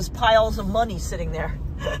because there's piles of money sitting there.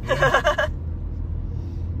 Yeah.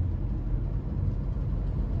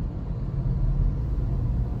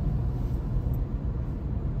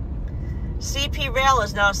 CP Rail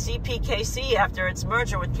is now CPKC after its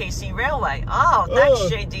merger with KC Railway. Oh, thanks,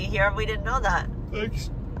 JD here. We didn't know that. Thanks.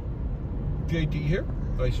 JD here.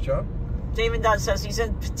 Nice job. Damon Dunn says he's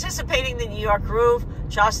anticipating the New York Groove.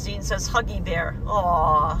 Justine says Huggy Bear.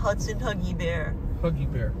 Aw, Hudson Huggy Bear.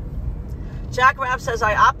 Huggy Bear. Jack Rapp says,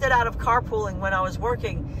 I opted out of carpooling when I was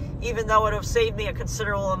working, even though it would have saved me a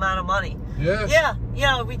considerable amount of money. Yeah.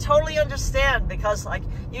 Yeah, we totally understand, because, like,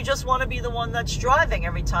 you just want to be the one that's driving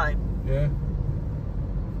every time. Yeah.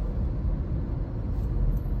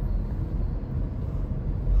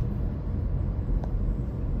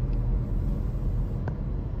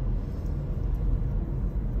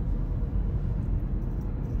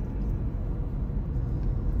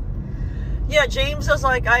 Yeah, James is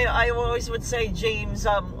like, I always would say, James,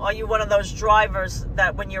 are you one of those drivers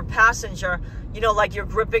that when you're passenger, you know, like you're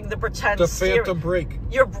gripping the pretend phantom brake.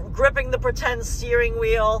 You're gripping the pretend steering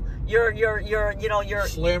wheel. You're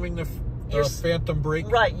slamming the phantom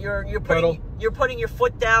brake. Right. You're putting your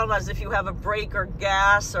foot down as if you have a brake or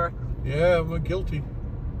gas or. Yeah, I'm guilty.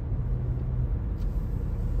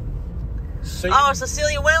 Oh,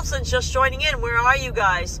 Cecilia Wilson's just joining in. Where are you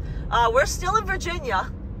guys? We're still in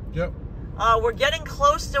Virginia. Yep. We're getting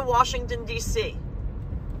close to Washington, D.C.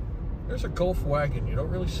 There's a Golf wagon. You don't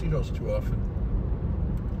really see those too often.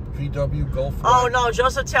 VW Golf wagon. Oh, no,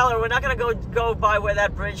 Joseph Taylor, we're not going to go by where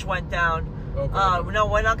that bridge went down. Okay. No,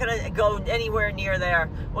 we're not going to go anywhere near there.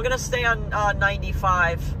 We're going to stay on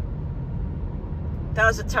 95. That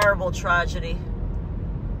was a terrible tragedy.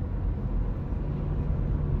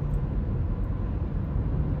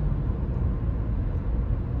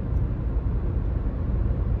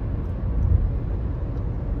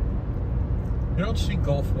 You don't see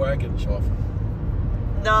Golf wagons often.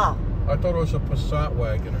 No. I thought it was a Passat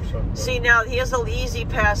wagon or something. See, now here's the Easy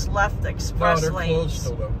Pass left express lanes. No, they're closed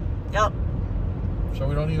still, though. Yep. So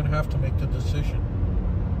we don't even have to make the decision.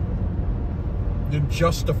 Then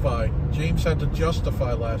justify. James had to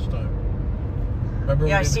justify last time. Remember?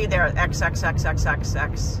 Yeah, I see there.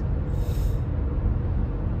 XXXXXX.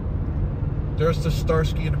 There's the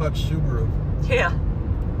Starsky and Hutch Subaru. Yeah.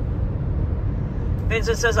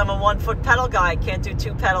 Vincent says, I'm a 1-foot pedal guy. I can't do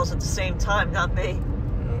 2 pedals at the same time. Not me. Yeah.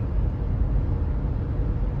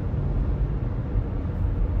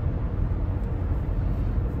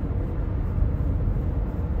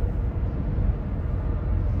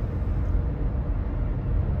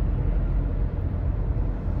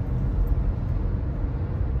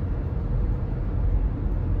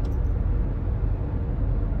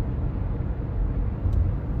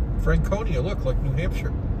 Franconia, look, like New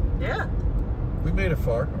Hampshire. Yeah. We made it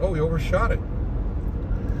far. Oh, we overshot it.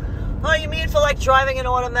 Oh, you mean for like driving an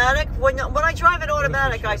automatic? When I drive an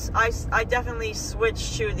automatic, I definitely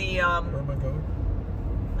switch to the. Where am I going?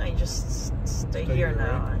 I just stay here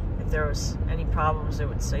now. Right? If there was any problems, it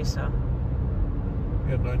would say so.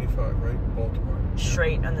 Yeah, 95, right? Baltimore.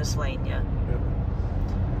 Straight on this lane, yeah.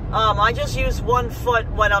 Yeah. I just use 1 foot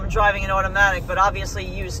when I'm driving an automatic, but obviously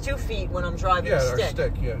use 2 feet when I'm driving a stick. Yeah, our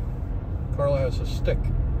stick, yeah. Karla has a stick.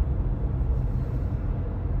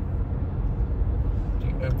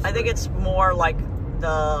 I think it's more like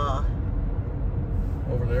the...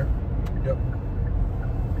 Over there? Yep.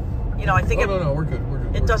 You know, I think no, we're good. We're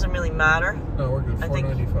good. It doesn't really matter. No, we're good.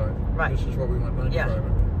 495. Right. This is what we want, 95. Yeah.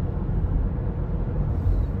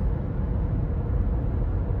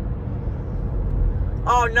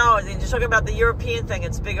 Oh, no, you're talking about the European thing.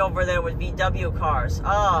 It's big over there with VW cars.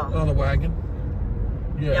 Oh. Oh, the wagon?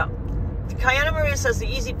 Yeah. The Cayenne Maria says the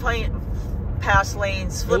Easy Pass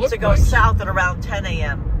lanes flip to go nice. south at around 10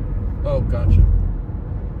 a.m. Oh, gotcha.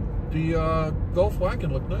 The Golf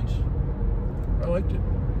wagon looked nice. I liked it.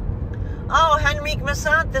 Oh, Henrique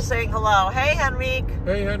Missant is saying hello. Hey, Henrique.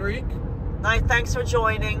 Hey, Henrique. Nice, thanks for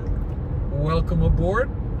joining. Welcome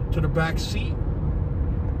aboard to the back seat.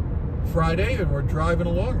 Friday, and we're driving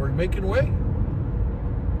along. We're making way.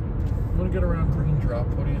 I'm going to get around Green Drop.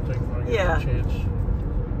 What do you think when I get the chance?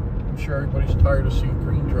 I'm sure everybody's tired of seeing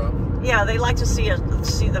Green Drop. Yeah, they like to see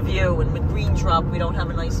the view, and with Green Drop, we don't have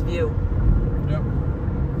a nice view. Yep.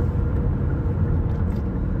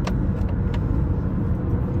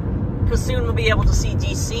 Because soon we'll be able to see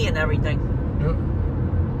DC and everything. Yep.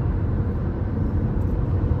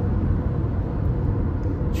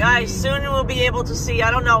 Guys, soon we'll be able to see, I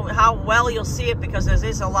don't know how well you'll see it because there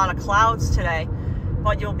is a lot of clouds today,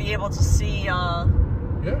 but you'll be able to see yeah,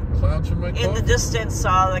 clouds in my in the distance,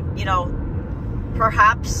 like, you know,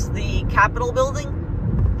 perhaps the Capitol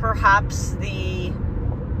building, perhaps the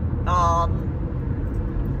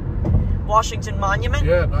Washington Monument.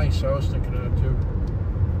 Yeah, nice. I was thinking of that too.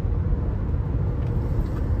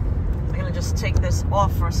 I'm gonna just take this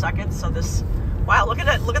off for a second. So this, wow, look at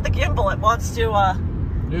it. Look at the gimbal. It wants to,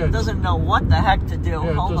 yeah, it doesn't know what the heck to do. Yeah,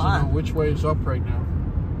 it Hold doesn't on. know which way is up right now.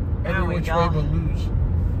 There we which go. way will lose.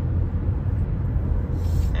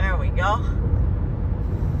 There we go.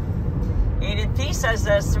 Aiden P says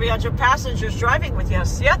there's 300 passengers driving with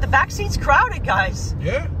us. Yeah, the back seat's crowded, guys.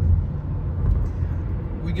 Yeah.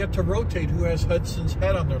 We get to rotate who has Hudson's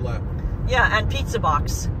head on their lap. Yeah, and pizza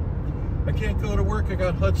box. I can't go to work. I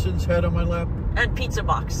got Hudson's head on my lap. And pizza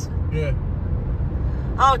box. Yeah.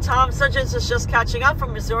 Oh, Tom Sudgens is just catching up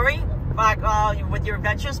from Missouri, back with your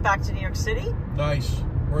adventures back to New York City. Nice.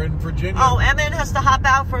 We're in Virginia. Oh, MN has to hop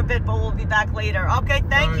out for a bit, but we'll be back later. Okay,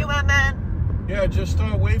 thank you, MN. Yeah, just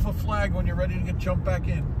wave a flag when you're ready to jump back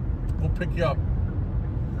in. We'll pick you up.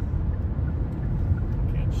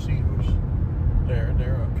 Can't see who's there.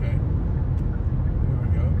 Okay. There we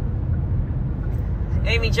go.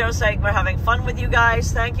 Amy Jo saying we're having fun with you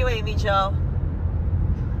guys. Thank you, Amy Jo.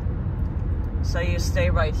 So you stay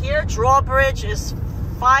right here. Drawbridge is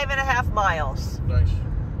 5.5 miles. Nice.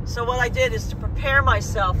 So what I did is to prepare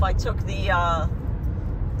myself, I took the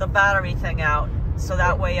battery thing out, so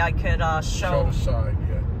that way I could show the side,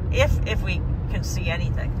 yeah. If we can see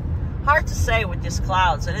anything. Hard to say with these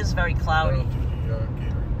clouds. It is very cloudy. I'll do the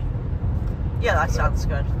Yeah, that sounds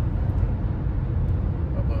good.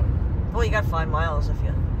 Well, you got 5 miles if you...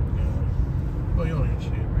 Yeah. Well, you don't even see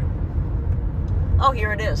it, right? Oh,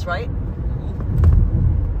 here it is, right?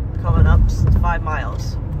 Coming up 5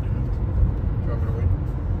 miles. Drop it away.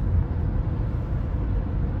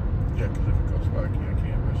 Yeah, because if it goes back, I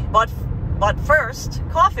can't miss. But first,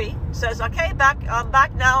 coffee says, okay, I'm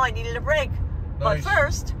back now. I needed a break. Nice. But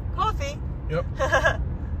first, coffee. Yep.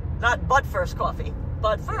 Not but first coffee.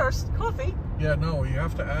 But first, coffee. Yeah, no, you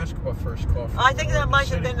have to ask what first coffee. I think that might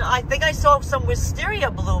have been, I think I saw some wisteria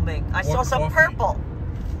blooming. I saw some coffee? purple.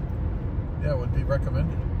 Yeah, it would be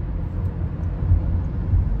recommended.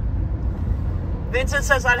 Vincent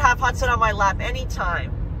says I'd have Hudson on my lap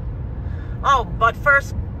anytime. Oh, but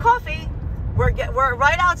first, coffee. We're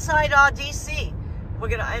right outside DC. We're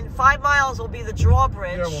gonna, in 5 miles will be the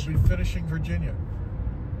drawbridge. Yeah, we'll be finishing Virginia.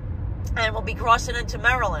 And we'll be crossing into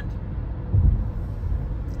Maryland.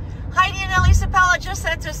 Heidi and Elisa Pella just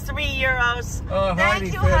sent us €3. Oh, Thank Heidi,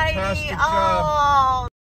 you, fantastic Heidi. job.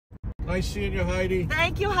 Oh, Nice seeing you, Heidi.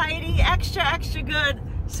 thank you, Heidi. Extra, extra good.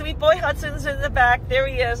 Sweet boy Hudson's in the back. There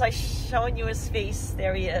he is. I'm showing you his face.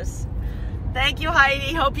 There he is. Thank you,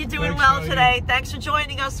 Heidi. Hope you're doing well Heidi. today. Thanks for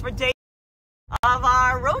joining us for day of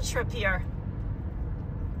our road trip here.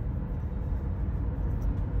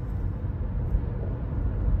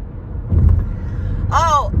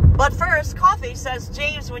 Oh, but first, coffee, says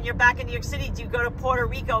James, when you're back in New York City, do you go to Puerto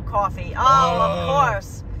Rico coffee? Oh, of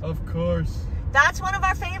course. Of course. That's one of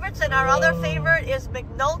our favorites, and our other favorite is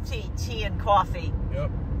McNulty tea and coffee. Yep.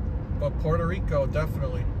 But Puerto Rico,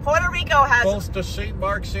 definitely. Puerto Rico has... Both the St.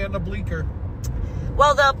 Mark's and the Bleecker.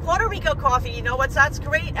 Well, the Puerto Rico coffee, you know what? That's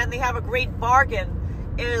great, and they have a great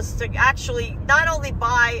bargain, is to actually not only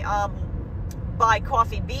buy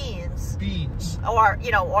coffee beans, or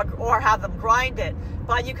you know, or have them grind it,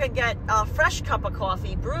 but you can get a fresh cup of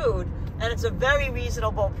coffee brewed, and it's a very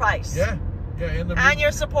reasonable price. Yeah, yeah, and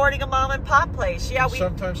you're supporting a mom and pop place. Yeah,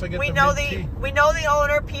 sometimes I get we know the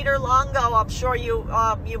owner, Peter Longo. I'm sure you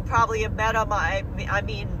probably have met him. I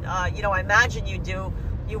mean, you know, I imagine you do.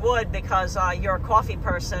 You would, because you're a coffee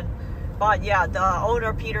person. But yeah, the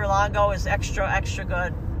owner, Peter Longo, is extra, extra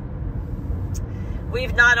good.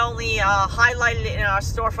 We've not only highlighted it in our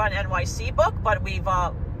Storefront NYC book, but we've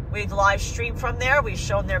live streamed from there. We've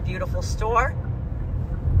shown their beautiful store.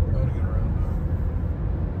 How to get around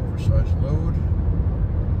now. Oversized load.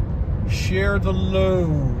 Share the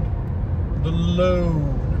load. The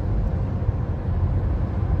load.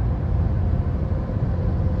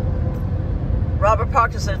 Robert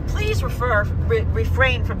Parker said, please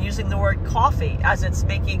refrain from using the word coffee, as it's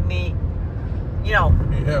making me, you know,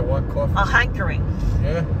 yeah, want coffee. A hankering.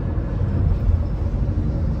 Yeah.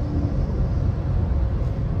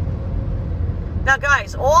 Now,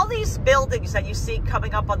 guys, all these buildings that you see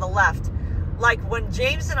coming up on the left, like when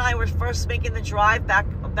James and I were first making the drive back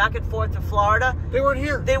and forth to Florida, they weren't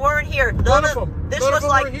here. They weren't here. None of them. This None was of them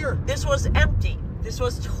like were here. This was empty. This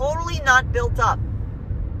was totally not built up.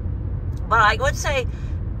 But I would say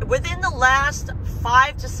within the last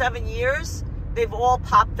 5 to 7 years, they've all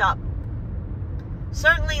popped up.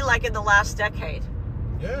 Certainly, like in the last decade.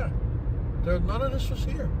 Yeah. None of this was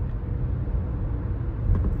here.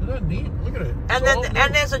 Isn't that neat? Look at it.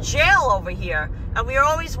 And there's a jail over here. And we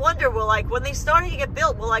always wonder, we're like, when they started to get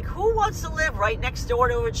built, we're like, who wants to live right next door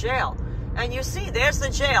to a jail? And you see, there's the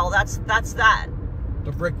jail. That's that.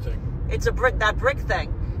 The brick thing. It's that brick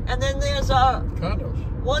thing. And then there's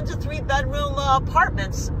condos. 1 to 3 bedroom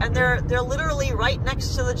apartments, and they're literally right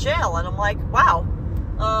next to the jail. And I'm like, wow.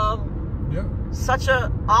 Yeah. Such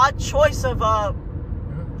a odd choice of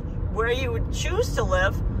where you would choose to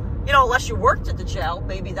live. You know, unless you worked at the jail,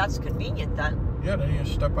 maybe that's convenient then. Yeah, then you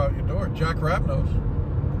step out your door. Jack Rabb knows.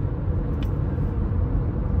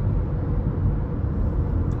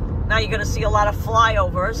 Now you're going to see a lot of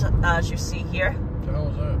flyovers, as you see here. What the hell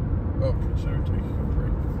is that? Oh, consider taking a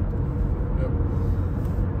break. Yep.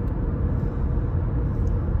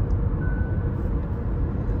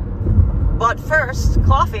 But first,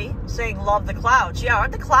 Coffee saying love the clouds. Yeah,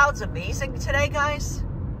 aren't the clouds amazing today, guys?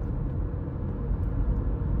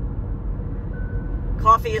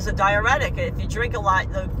 Coffee is a diuretic. If you drink a lot,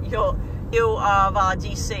 you'll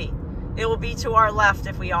DC. It will be to our left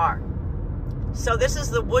if we are. So this is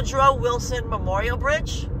the Woodrow Wilson Memorial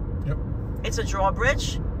Bridge. Yep. It's a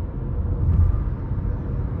drawbridge.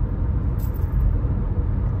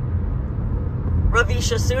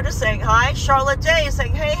 Ravisha Suda saying hi. Charlotte Day is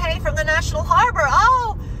saying hey from the National Harbor.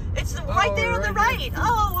 Oh, it's right there on the right.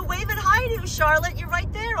 Oh, we're waving hi to you, Charlotte. You're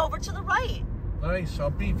right there, over to the right. Nice.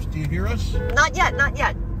 I'll beeps. Do you hear us? Not yet, not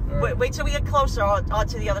yet. Right. Wait till we get closer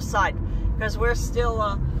onto the other side, because we're still.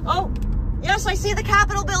 Oh, yes, I see the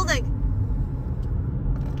Capitol building.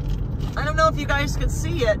 I don't know if you guys can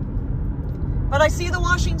see it, but I see the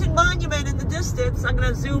Washington Monument in the distance. I'm going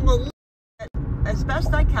to zoom a little bit as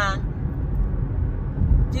best I can.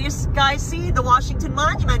 Do you guys see the Washington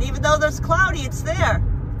Monument? Even though there's cloudy, it's there.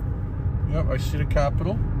 Yep, I see the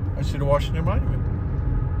Capitol. I see the Washington Monument.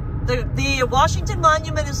 The Washington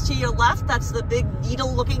Monument is to your left. That's the big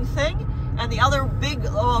needle-looking thing. And the other big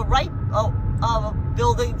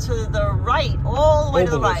building to the right, all the way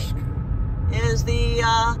to the right, is the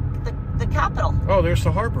Capitol. Oh, there's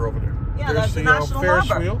the harbor over there. Yeah, there's the National Ferris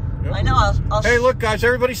Harbor. Wheel. Yep. I know. Hey, look, guys,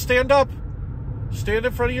 everybody stand up. Stand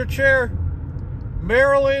in front of your chair.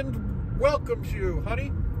 Maryland welcomes you,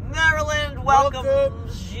 honey. Maryland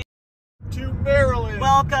welcomes you to Maryland.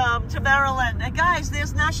 Welcome to Maryland. And guys,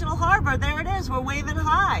 there's National Harbor. There it is. We're waving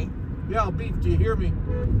hi. Yeah, I'll beep. Do you hear me?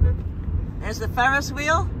 There's the Ferris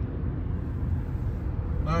wheel.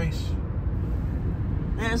 Nice.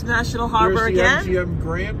 There's National Harbor again. MGM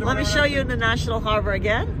Grand. Let me show you the National Harbor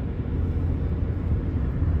again.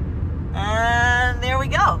 And there we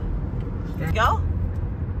go. There we go.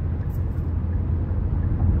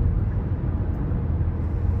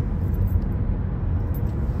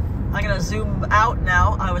 I'm going to zoom out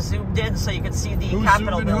now. I was zoomed in so you can see the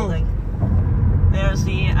Capitol building. There's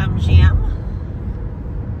the MGM.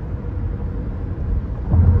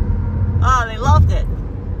 Oh, they loved it.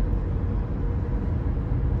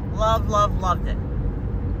 Loved it.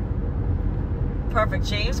 Perfect,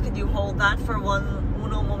 James. Can you hold that for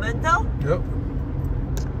uno momento? Yep.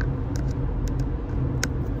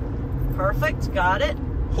 Perfect. Got it.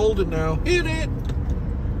 Hold it now. Hit it.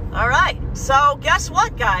 All right. So guess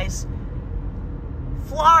what, guys?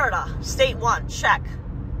 Florida, state 1, check.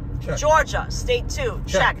 Georgia, state 2,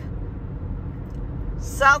 check.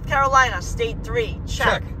 South Carolina, state 3,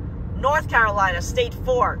 check. North Carolina, state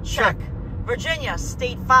 4, check. Virginia,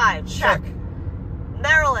 state 5, check.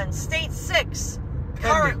 Maryland, state 6,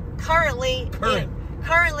 currently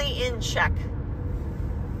in check.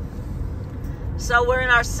 So we're in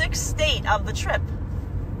our 6th state of the trip.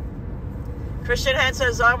 Christian Hand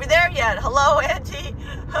says, are we there yet? Hello, Auntie.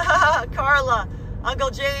 Karla,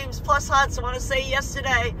 Uncle James, plus Hunts. I want to say yes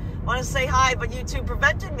today. I want to say hi, but YouTube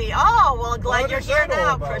prevented me. Oh, well, glad you're here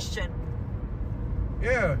now, Christian.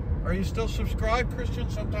 Yeah. Are you still subscribed, Christian?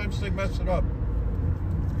 Sometimes they mess it up.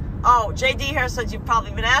 Oh, JD here says you've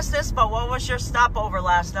probably been asked this, but what was your stopover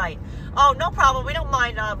last night? Oh, no problem. We don't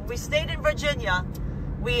mind. We stayed in Virginia.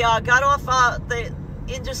 We got off the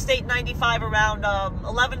Interstate 95 around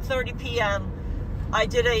 11:30 p.m. I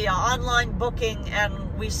did a online booking,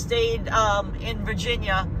 and we stayed in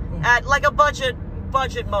Virginia at like a budget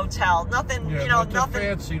motel. Nothing, yeah, you know, nothing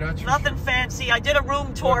fancy. That's nothing fancy. I did a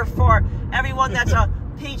room tour for everyone that's a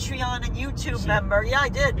Patreon and YouTube member. Yeah, I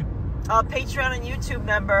did. Patreon and YouTube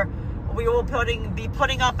member. We will be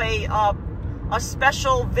putting up a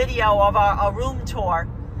special video of our room tour.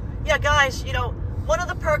 Yeah, guys, you know, one of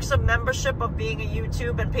the perks of membership of being a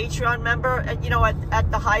YouTube and Patreon member, you know,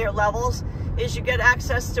 at the higher levels, is you get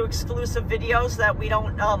access to exclusive videos that we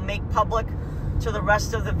don't make public to the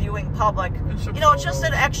rest of the viewing public. You know, just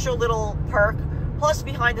an extra little perk. Plus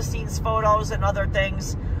behind the scenes photos and other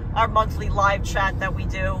things. Our monthly live chat that we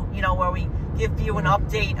do, you know, where we give you an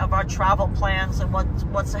update of our travel plans and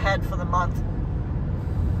what's ahead for the month.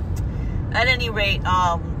 At any rate,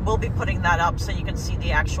 we'll be putting that up so you can see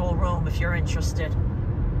the actual room if you're interested.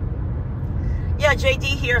 Yeah, JD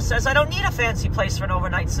here says, I don't need a fancy place for an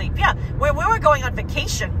overnight sleep. Yeah, we were going on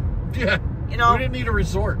vacation. Yeah, you know, we didn't need a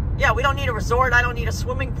resort. Yeah, we don't need a resort. I don't need a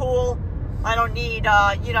swimming pool. I don't need,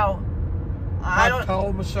 you know, hot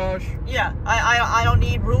towel massage. Yeah, I don't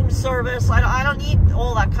need room service. I don't need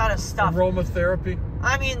all that kind of stuff. Aromatherapy.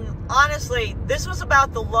 I mean, honestly, this was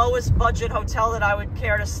about the lowest budget hotel that I would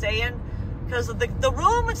care to stay in, because the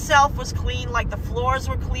room itself was clean. Like, the floors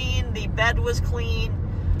were clean, the bed was clean.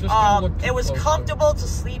 It was comfortable to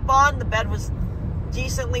sleep on. The bed was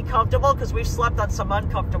decently comfortable, because we've slept on some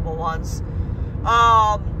uncomfortable ones.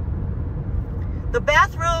 The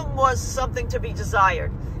bathroom was something to be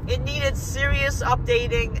desired. It needed serious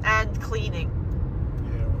updating and cleaning.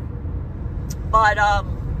 Yeah. But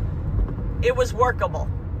it was workable.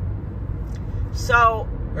 So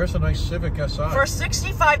there's a nice Civic SI. For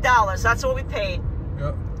 $65, that's what we paid.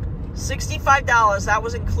 Yep. $65, that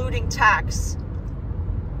was including tax.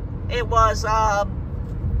 It was,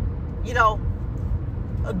 you know,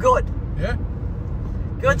 good. Yeah.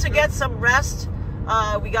 Good to get some rest.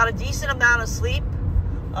 We got a decent amount of sleep.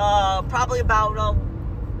 Probably about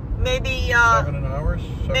maybe 7 hours.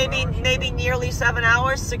 Maybe nearly 7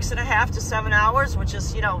 hours, 6.5 to 7 hours, which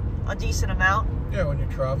is, you know, a decent amount. Yeah, when you're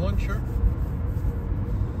traveling, sure.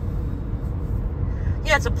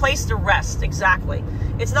 Yeah, it's a place to rest, exactly.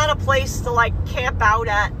 It's not a place to, like, camp out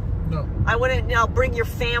at. No. I wouldn't, you know, bring your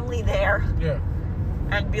family there. Yeah.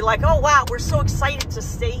 And be like, oh, wow, we're so excited to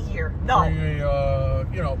stay here. No. Bring a,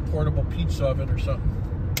 you know, portable pizza oven or something.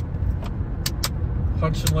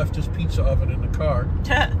 Hudson left his pizza oven in the car.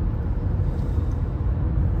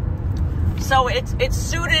 So it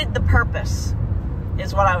suited the purpose,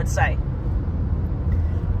 is what I would say.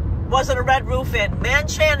 Was it a Red Roof Inn?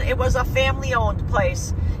 Manchan, it was a family-owned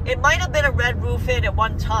place. It might have been a Red Roof Inn at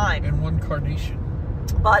one time. And one Carnation.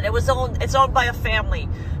 But it's owned by a family.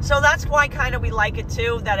 So that's why kind of we like it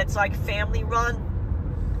too, that it's like family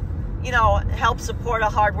run. You know, help support a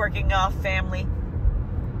hardworking family.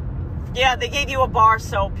 Yeah, they gave you a bar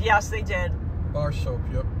soap. Yes, they did. Bar soap,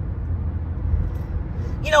 yep.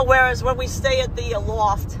 You know, whereas when we stay at the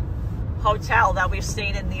Aloft Hotel that we've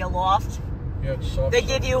stayed in, the Aloft, yeah, it's soft they soap.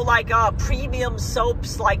 give you like premium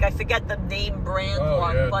soaps, like I forget the name brand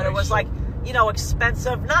one, yeah, but nice it was soap. like, you know,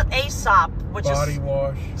 expensive, not Aesop, which body is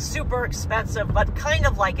wash. Super expensive, but kind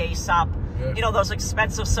of like Aesop. Yeah. You know, those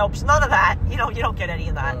expensive soaps. None of that. You know, you don't get any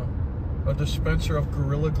of that. A dispenser of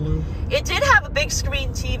Gorilla Glue. It did have a big screen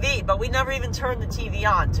TV, but we never even turned the TV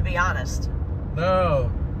on, to be honest.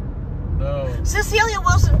 No. No. Cecilia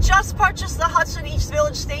Wilson just purchased the Hudson East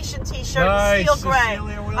Village Station t-shirt in steel gray.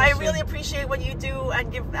 I really appreciate what you do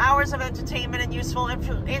and give hours of entertainment and useful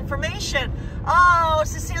information. Oh,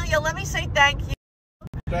 Cecilia, let me say thank you.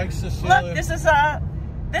 Thanks, Cecilia. Look,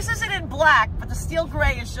 this isn't in black, but the steel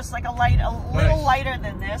gray is just like a little lighter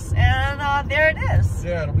than this, and there it is.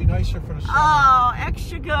 Yeah, it'll be nicer for the summer. Oh,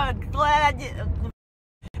 extra good. Glad.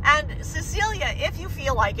 And Cecilia, if you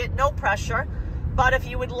feel like it, no pressure. But if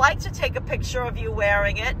you would like to take a picture of you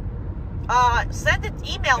wearing it, send it,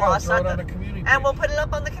 email us, throw it on the community page. And we'll put it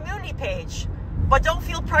up on the community page. But don't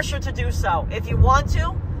feel pressure to do so. If you want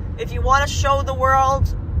to show the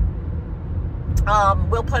world,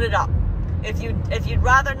 we'll put it up. If you'd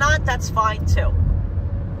rather not, that's fine too.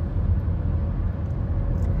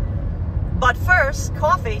 But first,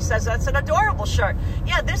 Coffee says that's an adorable shirt.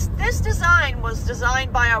 Yeah, this design was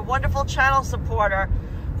designed by our wonderful channel supporter,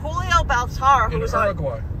 Julio Baltar, who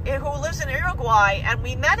lives in Uruguay, and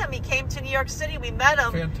we met him. He came to New York City. We met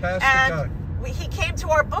him. Fantastic guy. He came to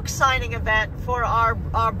our book signing event for our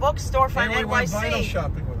bookstore for NYC. We went vinyl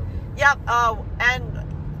shopping with him. Yep,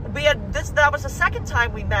 and we had that was the second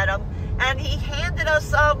time we met him, and he handed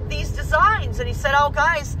us these designs, and he said, "Oh,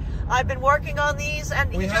 guys, I've been working on these,"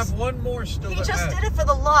 and we have one more still. He just did it for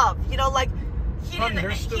the love, you know, like. He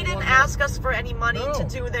didn't ask us for any money to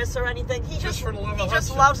do this or anything. He just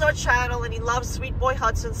loves our channel, and he loves Sweet Boy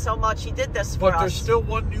Hudson so much. He did this for us. But there's still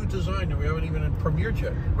one new design that we haven't even premiered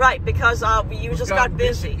yet. Right, because you just got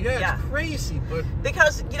busy. Yeah, it's crazy, but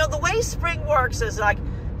because you know the way spring works is like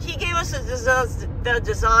he gave us the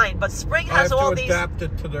design, but spring has all these adapt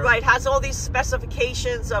it to their has all these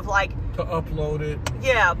specifications of like to upload it.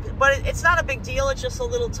 Yeah, but it's not a big deal. It's just a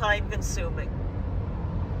little time consuming.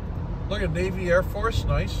 Look at Navy Air Force,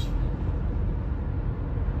 nice.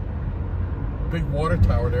 big water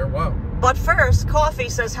tower there. Wow. But first, Coffee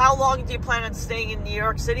says, how long do you plan on staying in New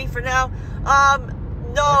York City for now?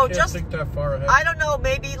 No, I can't just think that far ahead. I don't know,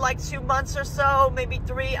 maybe like 2 months or so, maybe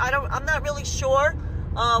 3. I'm not really sure.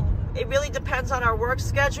 It really depends on our work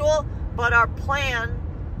schedule, but our plan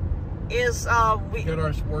is we get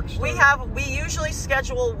our work started. We usually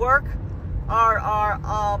schedule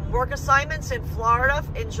our work assignments in Florida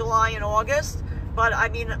in July and August, but I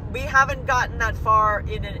mean we haven't gotten that far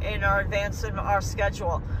in our advance in our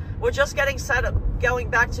schedule. We're just getting set up going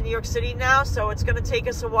back to New York City now, so it's going to take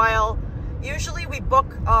us a while. Usually we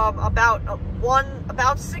book about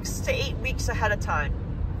 6 to 8 weeks ahead of time.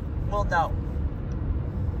 We'll know.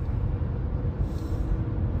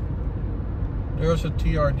 There's a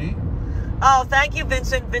TRD. Oh, thank you,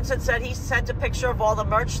 Vincent. Vincent said he sent a picture of all the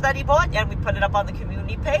merch that he bought, and we put it up on the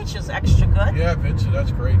community page. It's extra good. Yeah, Vincent,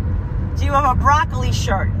 that's great. Do you have a broccoli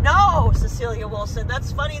shirt? No, Cecilia Wilson.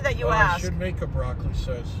 That's funny that you asked. I should make a broccoli,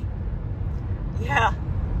 says. Yeah.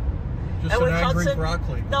 Just an angry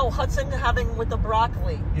broccoli. No, Hudson having with the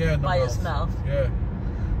broccoli by his mouth. Yeah.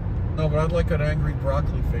 No, but I'd like an angry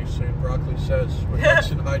broccoli face saying broccoli says, with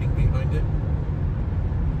Hudson hiding behind it.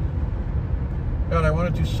 God, I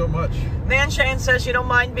want to do so much. Manshane says you don't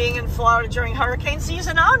mind being in Florida during hurricane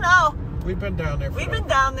season. Oh no, we've been down there. We've been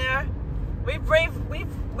down there. We've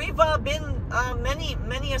been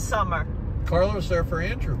many a summer. Karla was there for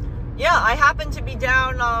Andrew. Yeah, I happened to be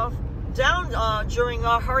down during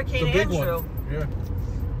Hurricane Andrew. Yeah.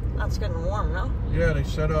 That's getting warm, no? Yeah, they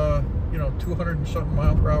said 200 and something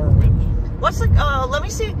mile/hour winds. What's the let me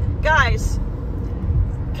see, guys.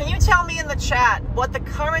 Can you tell me in the chat what the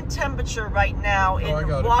current temperature right now in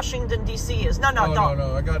Washington, D.C. is? No, don't.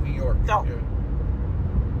 No, I got New York. Don't. Yeah.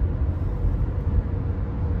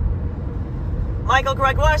 Michael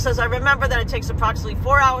Gregoire says, I remember that it takes approximately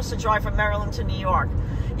 4 hours to drive from Maryland to New York.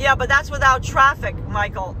 Yeah, but that's without traffic,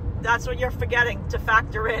 Michael. That's what you're forgetting to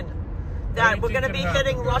factor in. That we're going to be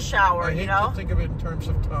hitting rush hour, I hate to think of it in terms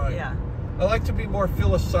of time. Yeah. I like to be more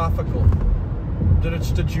philosophical, that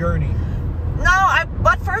it's the journey. No,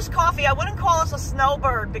 but first, Coffee, I wouldn't call us a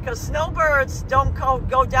snowbird because snowbirds don't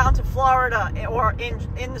go down to Florida or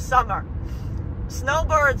in the summer.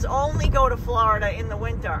 Snowbirds only go to Florida in the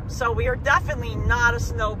winter. So we are definitely not a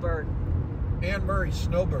snowbird. Anne Murray,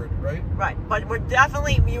 snowbird, right? Right, but you would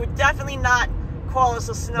definitely not call us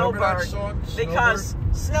a snowbird. Remember that song, because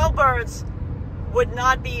snowbirds would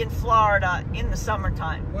not be in Florida in the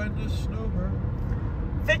summertime. When the snowbird.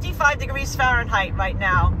 55 degrees Fahrenheit right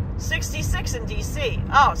now. 66 in DC.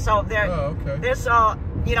 Oh, so there's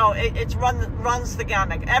it runs the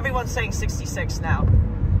gamut. Everyone's saying 66 now.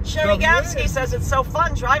 Sherry Gansky says it's so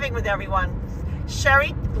fun driving with everyone.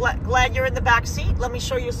 Sherry, glad you're in the back seat. Let me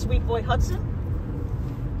show you sweet boy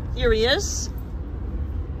Hudson. Here he is.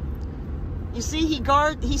 You see,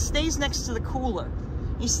 he stays next to the cooler.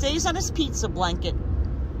 He stays on his pizza blanket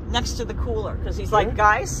next to the cooler because he's like,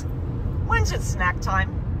 guys, when's it snack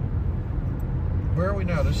time? Where are we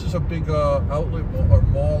now? This is a big outlet or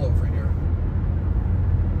mall over here.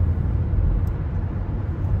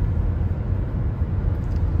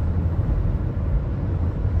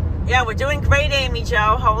 Yeah, we're doing great, Amy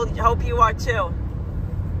Jo. Hope you are too.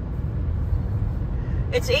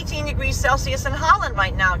 It's 18 degrees Celsius in Holland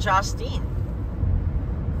right now, Justine.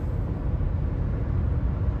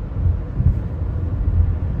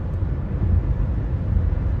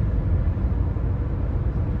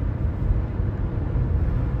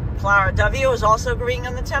 Flower W is also agreeing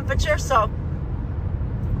on the temperature, so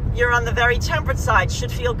you're on the very temperate side.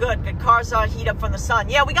 Should feel good. Good cars heat up from the sun.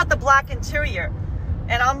 Yeah, we got the black interior,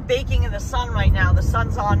 and I'm baking in the sun right now. The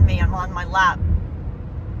sun's on me. I'm on my lap.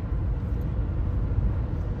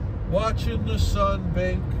 Watching the sun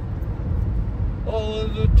bake. All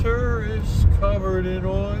of the tourists covered in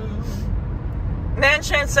oil.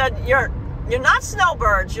 Manchan said, You're not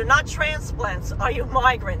snowbirds. You're not transplants. Are you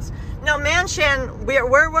migrants? No, Manchan,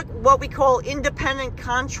 we're what we call independent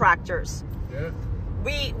contractors. Yeah.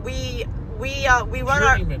 We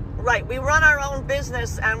run we run our own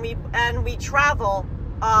business and we travel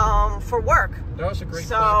for work. That was a great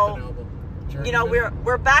Clapton album. Journeyman.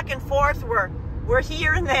 We're back and forth. We're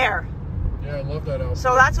here and there. Yeah, I love that album.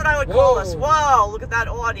 So that's what I would call us. Whoa, look at that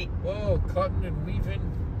Audi. Whoa, cutting and weaving.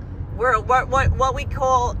 We're what we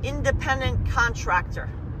call independent contractor.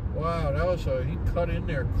 Wow, he cut in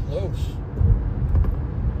there close.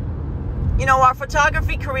 Our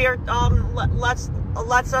photography career lets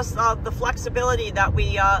us the flexibility that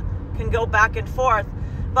we can go back and forth,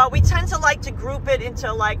 but we tend to like to group it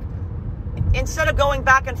into instead of going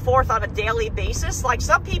back and forth on a daily basis. Like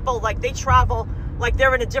some people, they travel like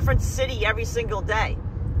they're in a different city every single day.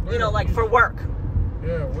 you know, like for work.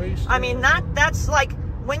 Yeah, waste. I mean, that's like,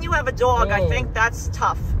 when you have a dog, I think that's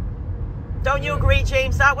tough. Don't you agree,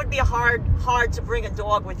 James? That would be hard to bring a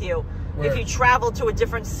dog with you if you travel to a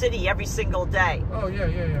different city every single day. Oh, yeah,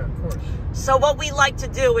 of course. So what we like to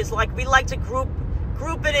do is, like, we like to group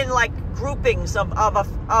it in, like, groupings of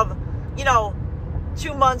you know,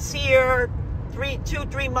 2 months here,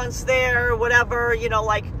 3 months there, whatever, you know,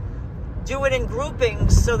 like, do it in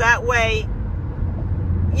groupings so that way,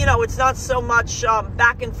 you know, it's not so much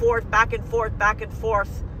back and forth,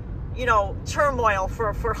 you know, turmoil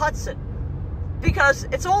for Hudson. Because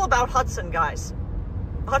it's all about Hudson, guys.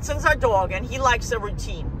 Hudson's our dog, and he likes a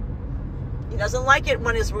routine. He doesn't like it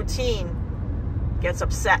when his routine gets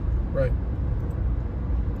upset. Right.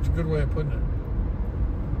 It's a good way of putting it.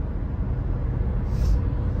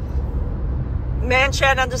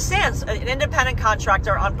 Manchan understands. An independent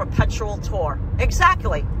contractor on perpetual tour.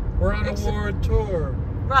 Exactly. We're on a world tour.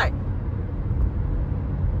 Right.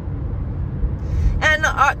 And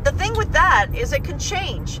the thing with that is it can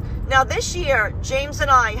change. Now, this year, James and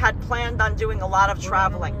I had planned on doing a lot of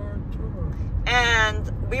traveling. And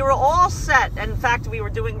we were all set. In fact, we were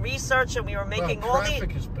doing research and we were making all these...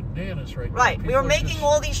 Traffic is bananas right now. Right. We were making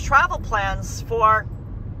all these travel plans for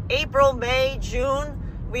April, May, June.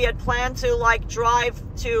 We had planned to, like, drive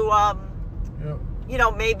to, you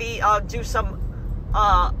know, maybe do some...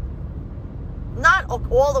 not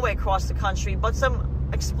all the way across the country, but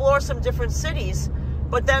explore some different cities.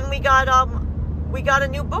 But then we got a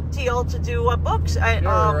new book deal to do books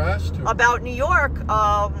about New York.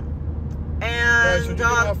 And guys, when you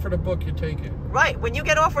get offered a book, you take it. Right. When you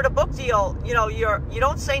get offered a book deal, you know, you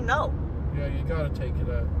don't say no. Yeah, you got to take it.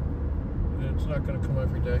 It's not going to come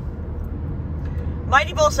every day.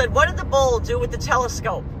 Mighty Bull said, "What did the bull do with the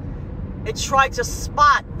telescope? It tried to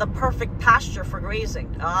spot the perfect pasture for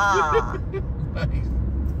grazing." Ah. Nice.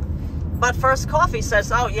 But First Coffee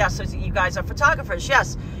says, "Oh, yes, so you guys are photographers."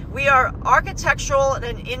 Yes, we are architectural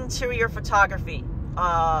and interior photography.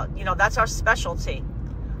 You know, that's our specialty.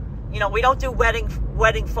 You know, we don't do wedding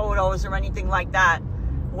photos or anything like that.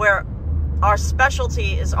 Where our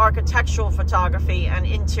specialty is architectural photography and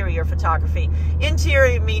interior photography.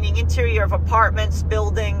 Interior meaning interior of apartments,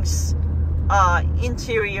 buildings,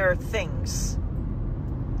 interior things.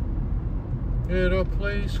 In a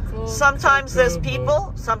place called sometimes there's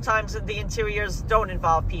people, sometimes the interiors don't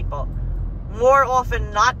involve people. More often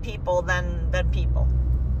not people than people.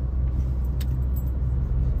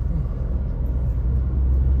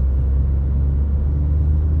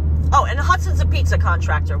 Oh, and Hudson's a pizza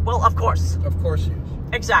contractor. Well, of course. Of course he is.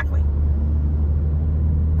 Exactly.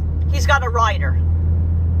 He's got a rider.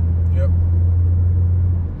 Yep.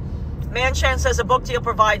 Manchan says a book deal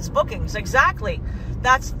provides bookings. Exactly.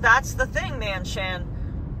 That's the thing, Manchan.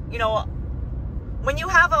 You know, when you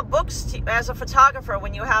have a books as a photographer,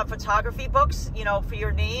 when you have photography books, you know, for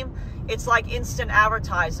your name, it's like instant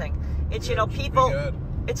advertising. It's, you know, people,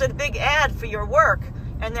 it's a big ad for your work.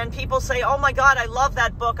 And then people say, "Oh my God, I love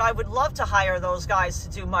that book. I would love to hire those guys to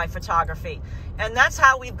do my photography." And that's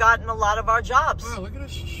how we've gotten a lot of our jobs. Wow, look at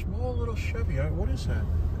this small little Chevy. What is that?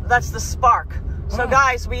 That's the Spark. So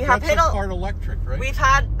guys, we have hit part electric, right? We've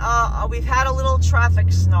had a little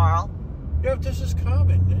traffic snarl. Yeah, this is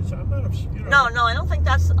common. I'm not, you know. No, I don't think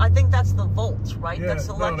that's. I think that's the Volt, right? Yeah, that's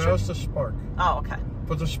electric. No, that's the Spark. Oh, okay.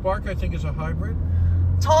 But the Spark, I think, is a hybrid.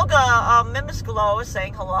 Tolga Mimiskalo is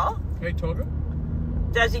saying hello. Hey, Tolga.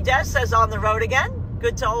 Desi Des says on the road again.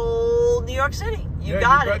 Good to old New York City. You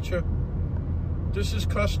got it. Betcha. This is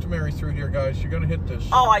customary through here, guys. You're gonna hit this.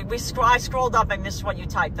 Oh, I scrolled up. I missed what you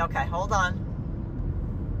typed. Okay, hold on.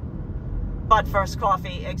 But First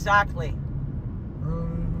Coffee, exactly.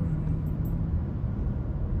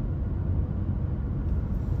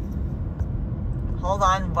 Hold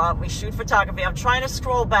on, but we shoot photography. I'm trying to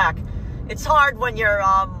scroll back. It's hard when you're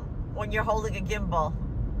holding a gimbal.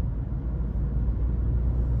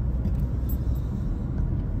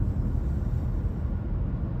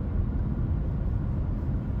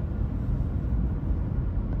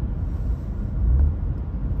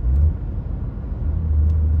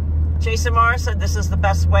 Jason Morris said this is the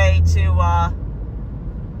best way to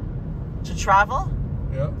travel.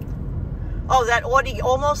 Yeah. Oh, that Audi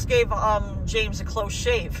almost gave James a close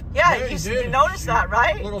shave. Yeah, you noticed that,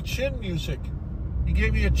 right? Little chin music. He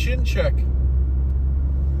gave me a chin check.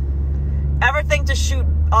 Ever think to shoot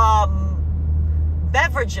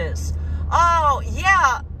beverages? Oh,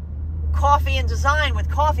 yeah. Coffee and design with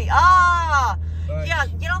coffee. Ah, nice. Yeah.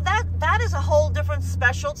 You know, that is a whole different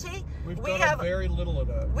specialty. We have very little of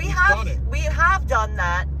that. We have done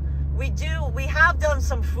that. We have done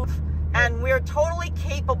some food, and we're totally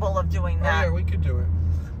capable of doing that. Oh, yeah, we could do it.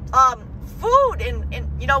 food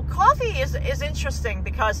and you know, coffee is interesting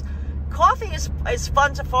because coffee is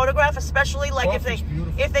fun to photograph, especially like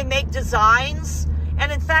if they make designs.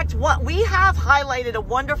 And in fact, what we have highlighted a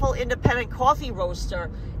wonderful independent coffee roaster,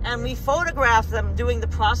 and we photographed them doing the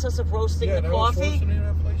process of roasting the coffee. In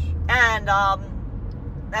that place? And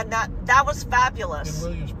that was fabulous. In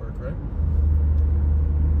Williamsburg, right?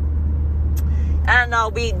 And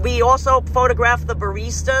we also photographed the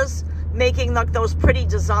baristas making like those pretty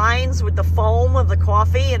designs with the foam of the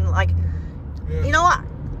coffee, and like, you know what,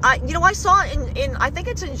 I saw in I think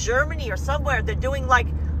it's in Germany or somewhere, they're doing like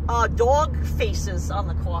dog faces on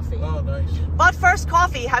the coffee. Oh, nice. But First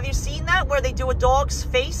Coffee, have you seen that where they do a dog's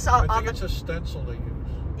face on I think it's a stencil they use.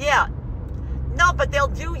 Yeah. No, but they'll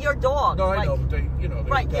do your dog. No, like, I know, but they, you know, they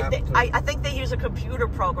right. adapt I think they use a computer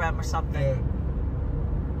program or something. Yeah.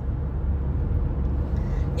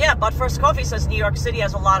 Yeah, but First Coffee says New York City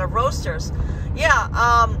has a lot of roasters.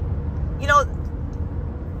 Yeah, you know,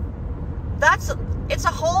 it's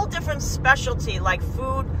a whole different specialty, like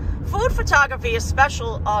food photography is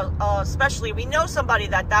special, especially we know somebody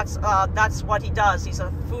that's what he does. He's a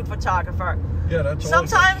food photographer. Yeah, that's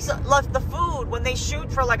sometimes like the food, when they shoot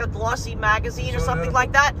for like a glossy magazine or something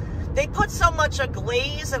like that, they put so much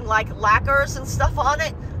glaze and like lacquers and stuff on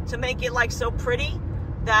it to make it like so pretty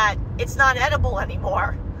that it's not edible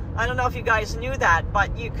anymore. I don't know if you guys knew that,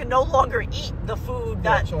 but you can no longer eat the food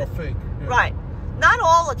that it's all fake. Yeah. Right. Not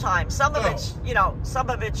all the time. Some of it's, you know, some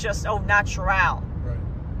of it's just au natural. Right.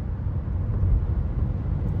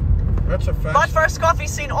 That's a fact. But First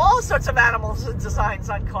Coffee's seen all sorts of animals and designs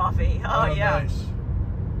on coffee. Oh yeah. Nice.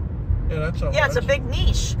 Yeah, that's a it's a big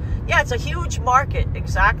niche. Yeah, it's a huge market.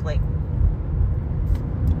 Exactly.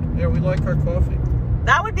 Yeah, we like our coffee.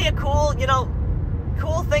 That would be a cool, you know,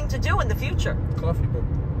 cool thing to do in the future. Coffee book.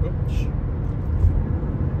 Oops.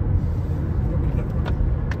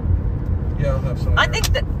 Yeah, I'll have some. I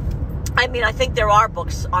think there are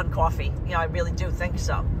books on coffee. You know, I really do think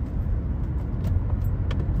so.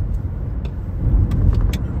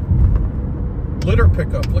 Litter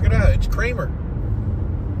pickup. Look at that. It's Kramer.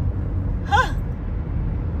 Huh.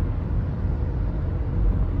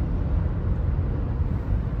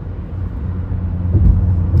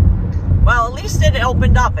 Well, at least it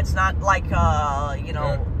opened up. It's not like, you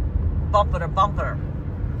know, bumper to bumper.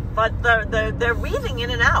 But they're weaving in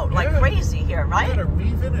and out like crazy here, right? Yeah, they're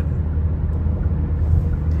weaving it.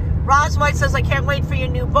 Roz White says, I can't wait for your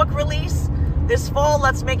new book release. This fall,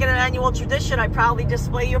 let's make it an annual tradition. I proudly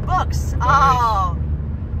display your books. Nice. Oh.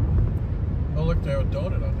 Oh, look, there's a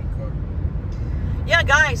donut on that car. Yeah,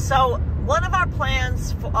 guys, so one of our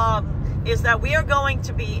plans is that we are going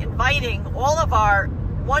to be inviting all of our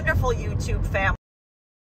wonderful YouTube family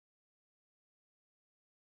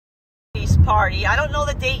party. I don't know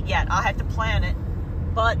the date yet. I'll have to plan it.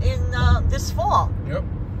 But in this fall,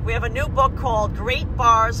 we have a new book called Great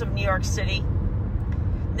Bars of New York City.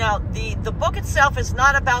 Now, the book itself is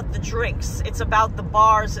not about the drinks. It's about the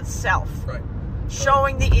bars itself. Right.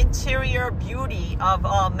 Showing the interior beauty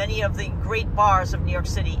of many of the great bars of New York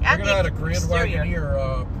City. And a Grand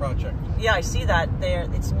Wagoneer project. Yeah, I see that there.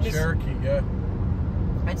 It's Cherokee, yeah.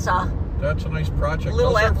 It's that's a nice project.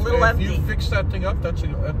 Little empty. If you fix that thing up, they're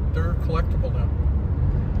collectible now.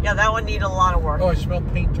 Yeah, that one needed a lot of work. Oh, I smell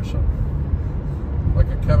paint or something. Like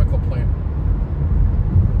a chemical plant.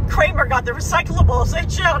 Kramer got the recyclables. Hey,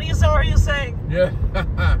 Johnny, is that what you're saying? Yeah.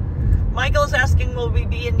 Michael's asking, will we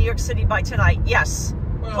be in New York City by tonight? Yes.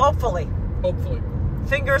 Well, hopefully. Hopefully.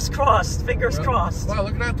 Fingers crossed. Fingers crossed. Wow,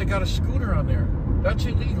 look at that. They got a scooter on there. That's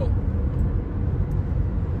illegal.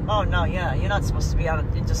 Oh, no, yeah. You're not supposed to be on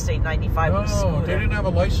Interstate 95 with a scooter. No, they didn't have a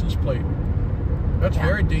license plate. That's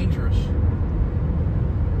very dangerous.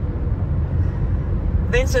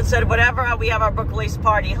 Vincent said, whenever we have our book release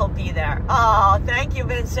party, he'll be there. Oh, thank you,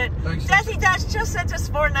 Vincent. Thanks. Desi Dash just sent us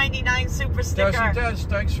 $4.99 super sticker. Desi Des,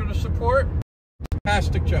 thanks for the support.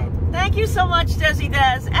 Fantastic job. Thank you so much, Desi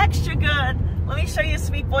Des. Extra good. Let me show you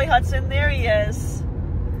Sweet Boy Hudson. There he is.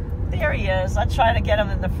 There he is. I'll try to get him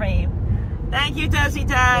in the frame. Thank you, Desi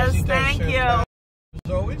Des. Thank you.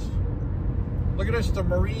 As always. Look at this, the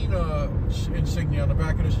Marine insignia on the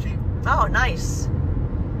back of his Jeep. Oh, nice.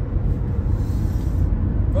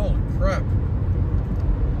 Holy crap.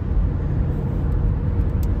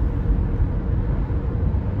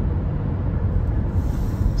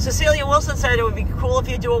 Cecilia Wilson said it would be cool if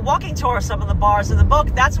you do a walking tour of some of the bars in the book.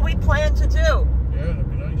 That's what we plan to do. Yeah, that'd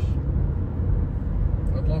be nice.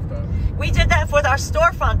 I'd love that. We did that with our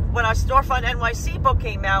storefront. When our storefront NYC book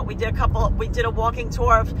came out, we did a walking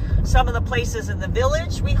tour of some of the places in the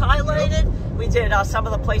village we highlighted. Yep. We did some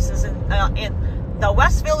of the places in the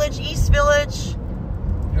West Village, East Village.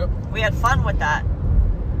 Yep. We had fun with that.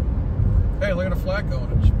 Hey, look at the flag going.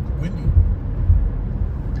 It's windy.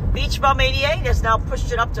 Beach Bum 88 has now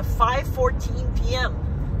pushed it up to 5:14 p.m.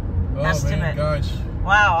 Oh, estimate. man, guys.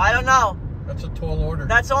 Wow, I don't know. That's a tall order.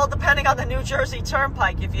 That's all depending on the New Jersey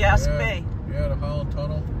Turnpike, if you ask me. Yeah, the Holland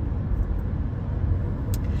Tunnel.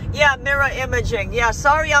 Yeah, mirror imaging. Yeah,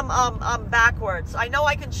 sorry, I'm backwards. I know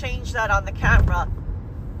I can change that on the camera.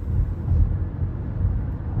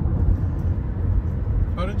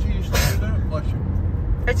 How did you used to do that? Bless you.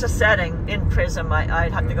 It's a setting in Prism.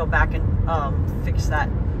 I'd have to go back and fix that.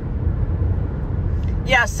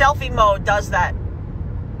 Yeah, selfie mode does that.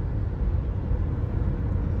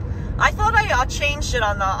 I thought I changed it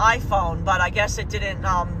on the iPhone, but I guess it didn't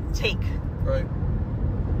take. Right.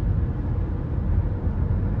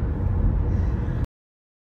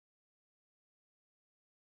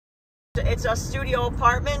 It's a studio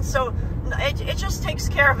apartment, so it just takes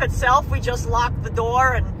care of itself. We just lock the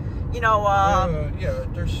door, and you know, yeah,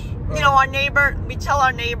 there's. You know, our neighbor. We tell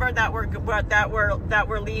our neighbor that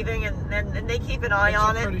we're leaving, and they keep an eye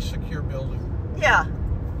on it. It's a pretty secure building. Yeah.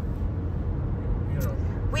 You know.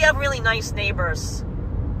 We have really nice neighbors,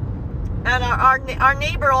 and our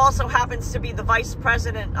neighbor also happens to be the vice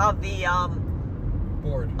president of the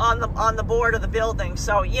board on the board of the building.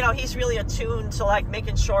 So you know, he's really attuned to like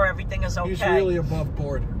making sure everything is okay. He's really above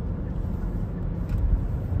board.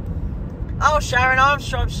 Oh, Sharon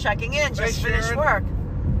Armstrong's checking in. Just Hey, finished Sharon. work.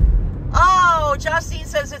 Oh, Justine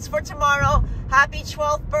says it's for tomorrow. Happy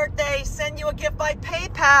 12th birthday. Send you a gift by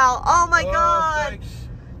PayPal. Oh my God. Thanks.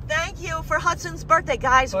 Thank you for Hudson's birthday,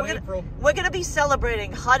 guys. April. We're gonna be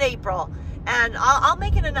celebrating Hud April, and I'll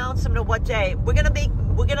make an announcement of what day we're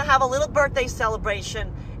gonna have a little birthday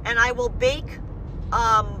celebration, and I will bake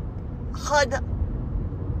Hud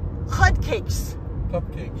cakes.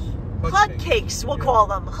 Cupcakes. Hud cakes, we'll call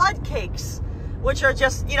them Hud cakes, which are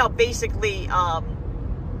just, you know, basically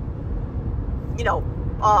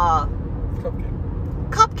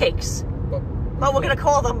cupcakes, but we're gonna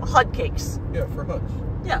call them Hud cakes. Yeah, for Huds.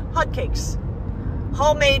 Yeah, Hud cakes.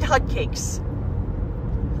 Homemade Hud cakes.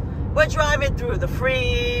 We're driving through the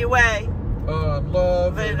freeway. I'm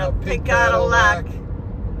loving a pink Cadillac.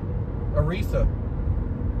 Aretha.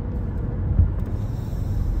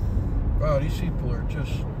 Wow, these people are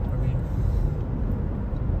just, I mean,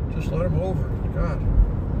 just let them over. God.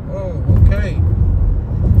 Oh, okay.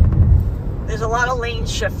 There's a lot of lane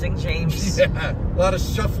shifting, James. Yeah, a lot of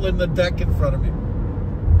shuffling the deck in front of me.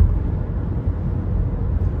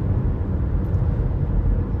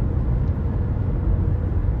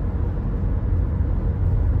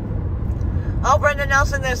 Oh, Brenda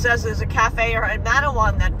Nelson there says there's a cafe or in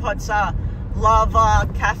Manawan that puts Love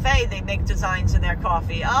Cafe. They make designs in their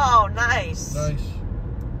coffee. Oh, nice. Nice.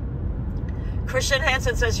 Christian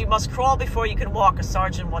Hansen says you must crawl before you can walk. A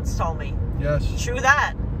sergeant once told me. Yes. True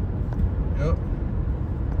that. Yep.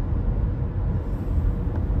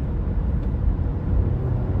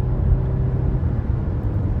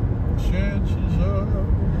 Chances are.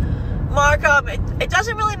 Mark, it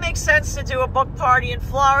doesn't really make sense to do a book party in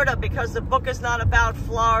Florida because the book is not about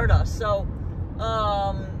Florida. So,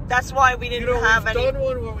 that's why we didn't have any. We've done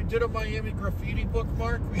one when we did a Miami graffiti book,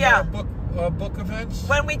 Mark. We Yeah. had book events.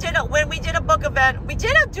 When we did a book event, we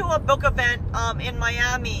did do a book event in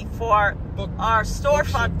Miami for our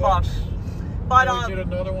storefront book. But we did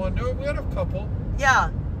another one. No, we had a couple. Yeah,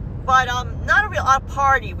 but not a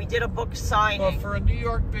party. We did a book signing. But for a New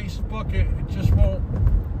York-based book, it just won't.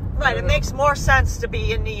 Right, it makes more sense to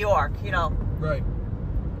be in New York, you know. Right.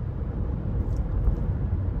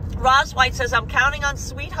 Roz White says, I'm counting on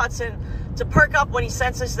Sweet Hudson to perk up when he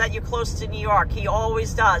senses that you're close to New York. He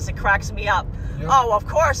always does. It cracks me up. Yep. Oh, of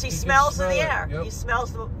course. He smells the air. Yep. He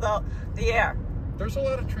smells the air. There's a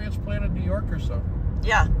lot of transplanted New Yorkers, though.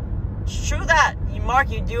 Yeah. It's true that.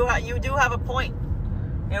 Mark, you do have a point.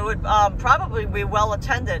 It would probably be well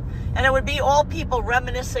attended. And it would be all people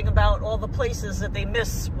reminiscing about all the places that they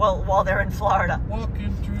miss while they're in Florida.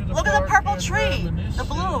 Walking through the Look at the purple tree. The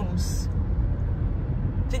blooms.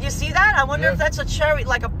 Did you see that? I wonder if that's a cherry,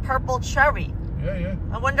 like a purple cherry. Yeah, yeah.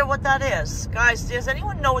 I wonder what that is. Guys, does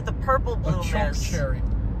anyone know what the purple bloom is? A choke cherry.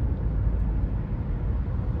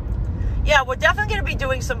 Yeah, we're definitely going to be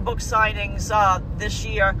doing some book signings this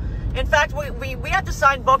year. In fact, we have to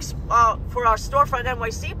sign books for our Storefront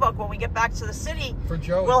NYC book when we get back to the city. For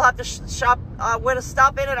Joey. We'll have to shop. We're going to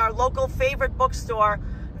stop in at our local favorite bookstore,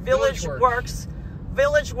 Village Works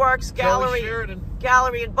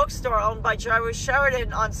Gallery and Bookstore, owned by Jerry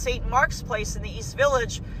Sheridan on St. Mark's Place in the East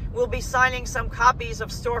Village. We'll be signing some copies of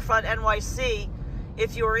Storefront NYC.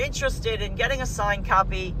 If you're interested in getting a signed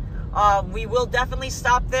copy, we will definitely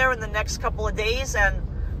stop there in the next couple of days and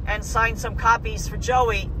and sign some copies for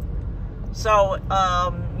Joey, so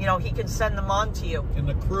you know, he can send them on to you. In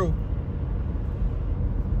the crew.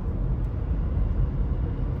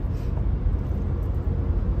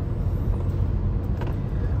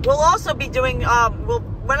 We'll also be doing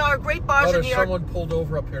when our Great Bars in New York. Someone pulled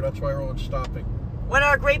over up here. That's why everyone's stopping. When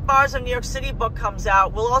our Great Bars in New York City book comes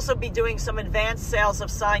out, we'll also be doing some advanced sales of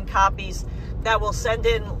signed copies that we'll send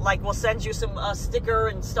in. Like, we'll send you some sticker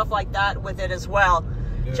and stuff like that with it as well,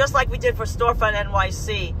 just like we did for Storefront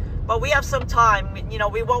NYC. But we have some time. You know,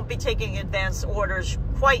 we won't be taking advanced orders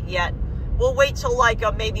quite yet. We'll wait till like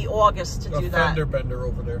maybe August to do that. Fender bender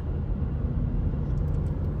over there.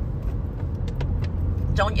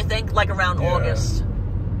 Don't you think? Like around August.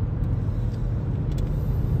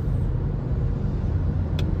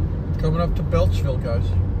 Coming up to Beltsville, guys.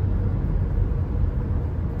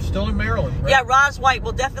 Still in Maryland, right? Yeah, Roz White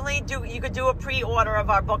will definitely do. You could do a pre-order of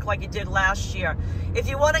our book like you did last year. If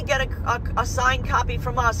you want to get a signed copy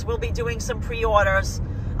from us, we'll be doing some pre-orders.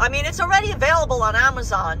 I mean, it's already available on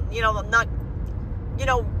Amazon. You know,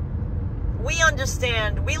 we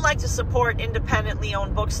understand. We like to support independently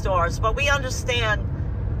owned bookstores, but we understand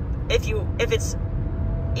if it's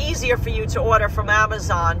easier for you to order from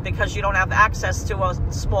Amazon because you don't have access to a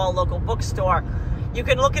small local bookstore. You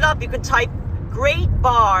can look it up. You can type Great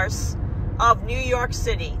Bars of New York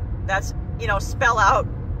City. That's, you know, spell out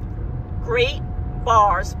Great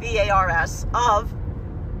Bars, B-A-R-S, of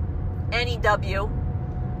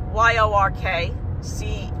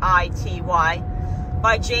N-E-W-Y-O-R-K-C-I-T-Y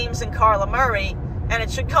by James and Karla Murray, and it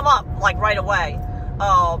should come up like right away.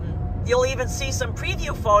 You'll even see some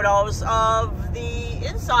preview photos of the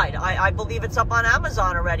inside. I believe it's up on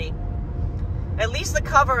Amazon already. At least the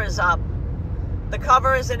cover is up. The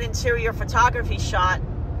cover is an interior photography shot.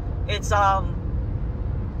 It's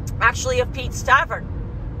actually of Pete's Tavern,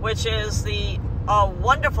 which is the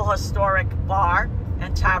wonderful historic bar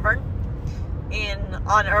and tavern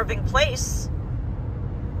on Irving Place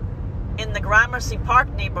in the Gramercy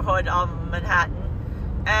Park neighborhood of Manhattan.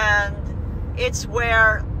 And it's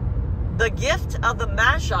where the Gift of the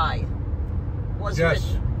Magi was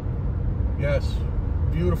written. Yes.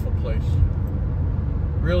 Beautiful place.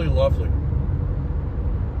 Really lovely.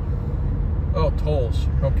 Oh, tolls.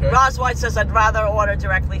 Okay. Roz White says, I'd rather order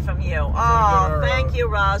directly from you. Oh, thank you,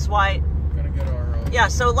 Roz White. Gonna get our... Yeah,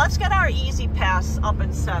 so let's get our Easy Pass up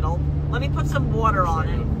and settled. Let me put some water on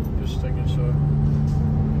it. This thing is...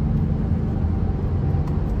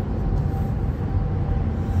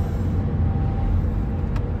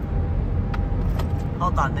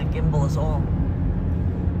 Hold on, the gimbal is on.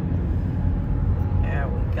 There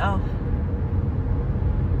we go.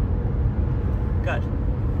 Good.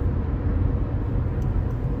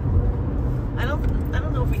 I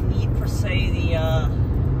don't know if we need per se the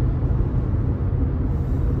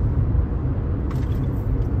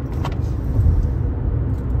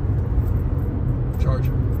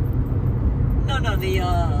charger. No, the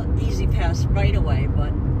Easy Pass right away,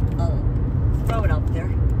 but I'll throw it up there.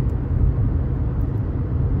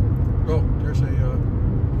 Oh, there's a...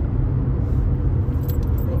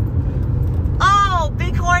 Oh,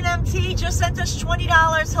 Bighorn MT just sent us $20.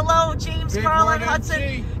 Hello, James, Karla, and Hudson.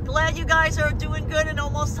 MT. Glad you guys are doing good and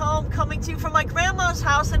almost home. Coming to you from my grandma's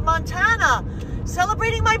house in Montana.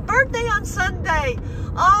 Celebrating my birthday on Sunday.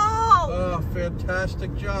 Oh,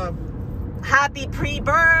 fantastic job. Happy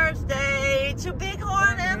pre-birthday to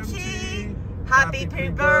Bighorn MT. Happy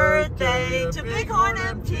pre-birthday to Bighorn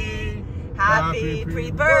MT. Happy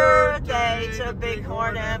pre-birthday to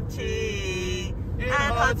Bighorn MT. And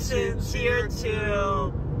Hudson's here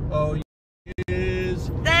too. Oh, he is.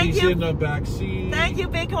 Thank He's you. in the back seat. Thank you,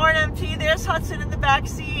 Bighorn MT. There's Hudson in the back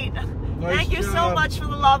seat. Nice Thank you so much for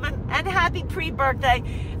the love and happy pre-birthday.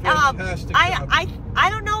 Fantastic job. I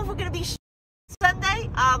don't know if we're going to be Sunday.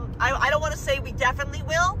 I don't want to say we definitely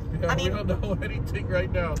will. Yeah, I mean, we don't know anything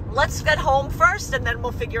right now. Let's get home first and then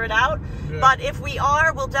we'll figure it out. Yeah. But if we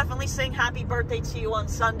are, we'll definitely sing happy birthday to you on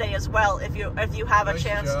Sunday as well if you have a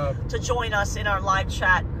chance to join us in our live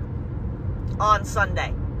chat on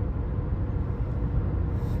Sunday.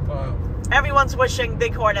 Wow. Everyone's wishing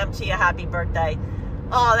Bighorn MT a happy birthday.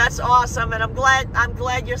 Oh, that's awesome, and I'm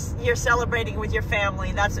glad you're celebrating with your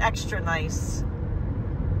family. That's extra nice.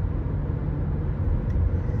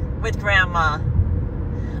 With Grandma.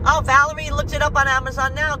 Oh, Valerie looked it up on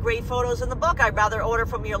Amazon now. Great photos in the book. I'd rather order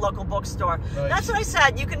from your local bookstore. Nice. That's what I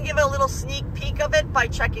said. You can give a little sneak peek of it by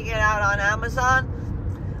checking it out on Amazon.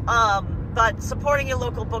 But supporting your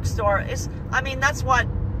local bookstore is, I mean, that's what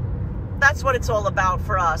it's all about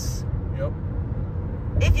for us. Yep.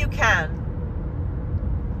 If you can.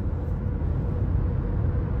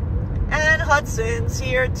 And Hudson's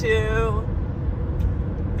here too.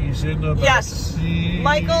 He's in the back seat.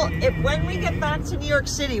 Michael, when we get back to New York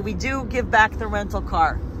City, we do give back the rental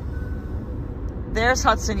car. There's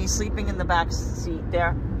Hudson. He's sleeping in the back seat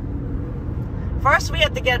there. First, we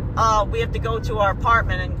have to get, we have to go to our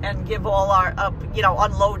apartment and give all our, you know,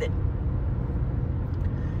 unload it.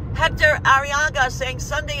 Hector Arriaga saying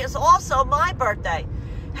Sunday is also my birthday.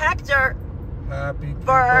 Hector, happy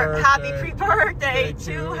pre-birthday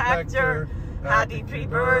to Hector. Happy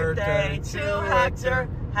pre-birthday to Hector.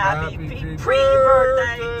 Happy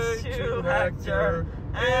pre-birthday to Hector.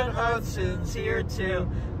 And Hudson's here too.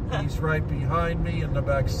 He's right behind me in the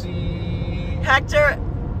back seat. Hector,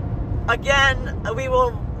 again, we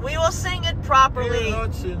will sing it properly. And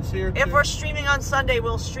Hudson's here too. If we're streaming on Sunday,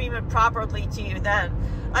 we'll stream it properly to you then.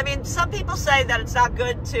 I mean, some people say that it's not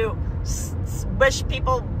good to wish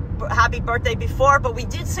people happy birthday before, but we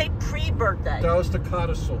did say pre-birthday. That was the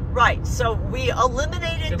codicil. Right. So we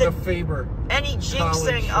eliminated the Faber any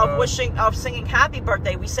jinxing of singing happy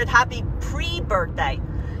birthday. We said happy pre-birthday.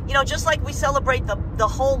 You know, just like we celebrate the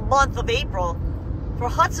whole month of April for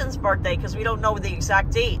Hudson's birthday because we don't know the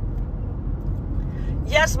exact date.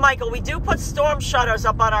 Yes, Michael, we do put storm shutters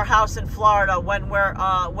up on our house in Florida when we're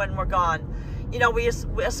gone. You know, we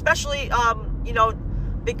especially you know,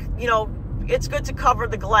 it's good to cover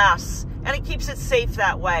the glass, and it keeps it safe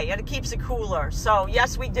that way, and it keeps it cooler. So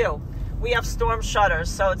yes, we do. We have storm shutters,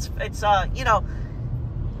 so it's you know,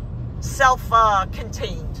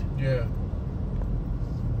 self-contained. Yeah.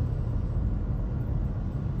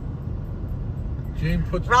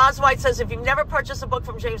 Roz White says, if you've never purchased a book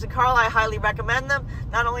from James and Karla, I highly recommend them.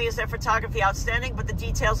 Not only is their photography outstanding, but the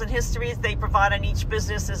details and histories they provide on each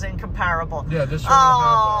business is incomparable. Yeah, this one will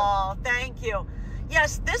have that. Thank you.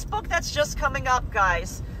 Yes, this book that's just coming up,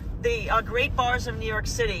 guys, the Great Bars of New York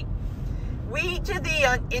City. We did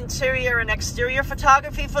the interior and exterior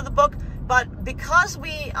photography for the book, but because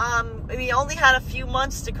we only had a few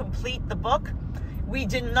months to complete the book, we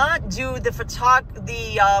did not do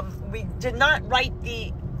we did not write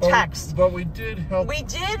the text. But we did help. We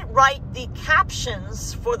did write the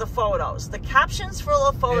captions for the photos. The captions for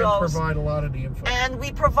the photos. And provide a lot of the info. And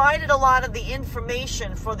we provided a lot of the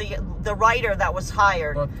information for the writer that was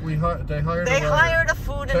hired. But they hired a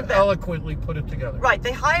food to and eloquently put it together. Right.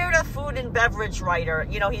 They hired a food and beverage writer.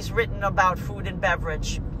 You know, he's written about food and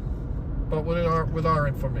beverage. But with our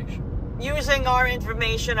information. Using our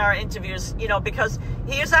information, our interviews, you know, because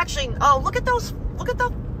he is actually, oh, look at that.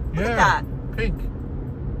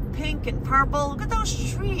 Pink and purple. Look at those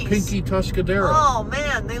trees. Pinky Tuscadero. Oh,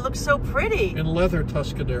 man, they look so pretty. And leather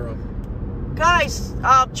Tuscadero. Guys,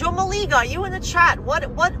 Joe Maliga, you in the chat.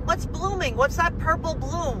 What's blooming? What's that purple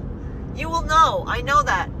bloom? You will know. I know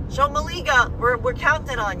that. Joe Maliga, we're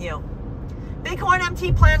counting on you. Bighorn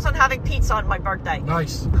MT plans on having pizza on my birthday.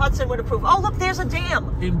 Nice. Hudson would approve. Oh, look, there's a dam.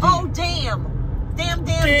 Indeed. Oh, damn.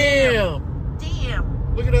 Damn.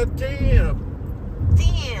 Look at that dam.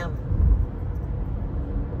 Damn.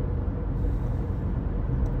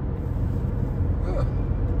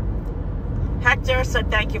 Hector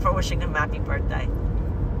said thank you for wishing him happy birthday.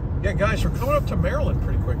 Yeah, guys, we're coming up to Maryland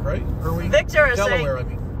pretty quick, right? Or we Delaware, I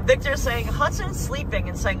mean. Victor is saying Hudson's sleeping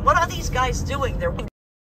and saying, what are these guys doing? They're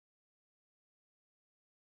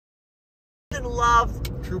in love.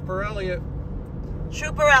 Trooper Elliott,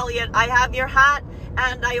 I have your hat,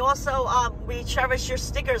 and I also we cherish your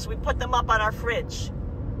stickers. We put them up on our fridge.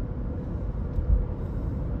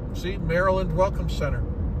 See, Maryland Welcome Center.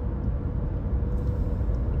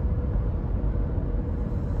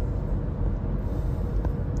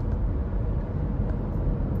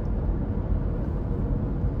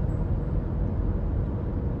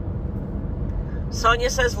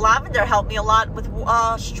 Sonia says, lavender helped me a lot with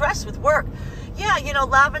stress with work. Yeah, you know,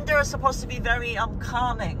 lavender is supposed to be very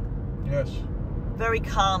calming. Yes. Very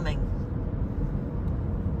calming.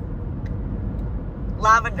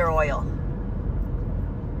 Lavender oil.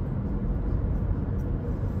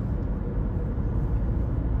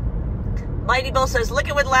 Mighty Bill says, lick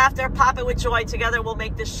it with laughter, pop it with joy. Together we'll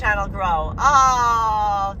make this channel grow.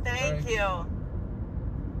 Oh, thank you.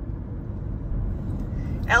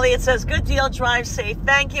 Elliot says, good deal, drive safe.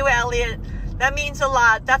 Thank you, Elliot. That means a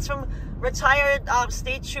lot. That's from retired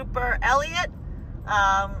State Trooper Elliot,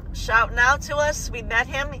 shouting out to us. We met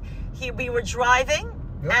him. We were driving.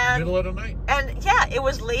 Yep, and middle of the night. And yeah, it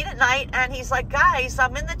was late at night, and he's like, guys,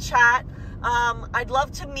 I'm in the chat. I'd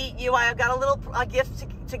love to meet you. I've got a gift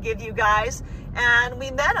to give you guys. And we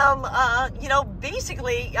met him, you know,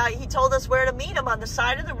 basically, he told us where to meet him on the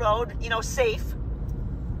side of the road, you know, safe.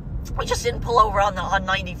 We just didn't pull over on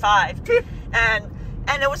 95. And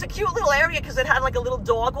And it was a cute little area because it had like a little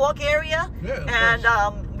dog walk area. Yeah.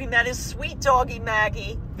 And we met his sweet doggy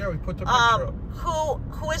Maggie. Yeah, we put the picture up.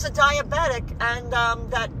 Who is a diabetic, and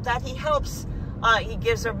that he helps. He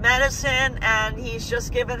gives her medicine, and he's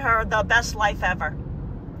just given her the best life ever.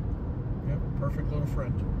 Yep, perfect little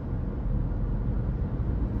friend.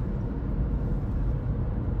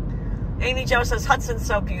 Amy Jo says, Hudson's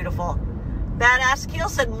so beautiful. Badass Keel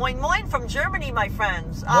said, moin moin from Germany, my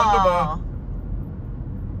friends. Wunderbar.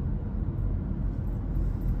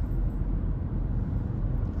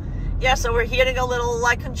 Yeah, so we're hitting a little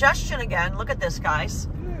like congestion again. Look at this, guys.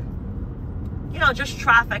 Yeah. You know, just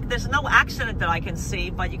traffic. There's no accident that I can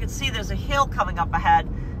see, but you can see there's a hill coming up ahead,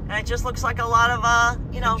 and it just looks like a lot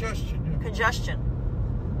of, you know, congestion.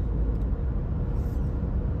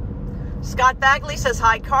 Scott Bagley says,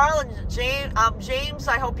 hi, Carl and James,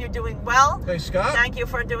 I hope you're doing well. Hey, Scott. Thank you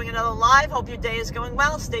for doing another live. Hope your day is going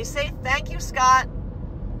well. Stay safe. Thank you, Scott.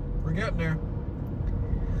 We're getting there.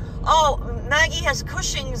 Oh, Maggie has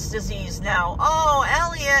Cushing's disease now. Oh,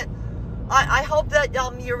 Elliot, I hope that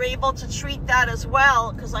you're able to treat that as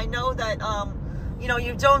well, because I know that, you know,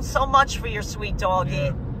 you've done so much for your sweet doggy.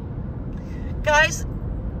 Yeah. Guys,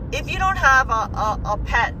 if you don't have a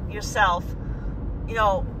pet yourself, you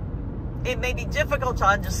know, it may be difficult to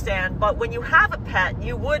understand, but when you have a pet,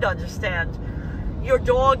 you would understand. Your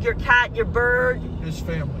dog, your cat, your bird. His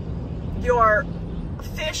family. Your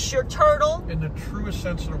fish, your turtle. In the truest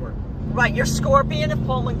sense of the word. Right, your scorpion, if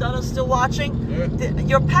Paul McDonough's still watching. Yeah.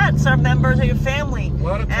 Your pets are members of your family. A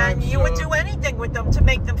lot of times, and you would do anything with them to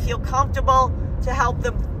make them feel comfortable, to help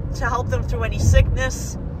them through any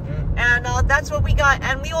sickness. Yeah. And that's what we got.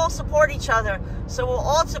 And we all support each other. So we're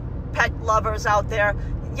all pet lovers out there.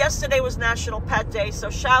 Yesterday was National Pet Day, so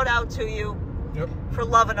shout out to you for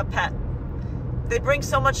loving a pet. They bring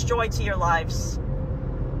so much joy to your lives.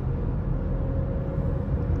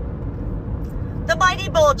 The Mighty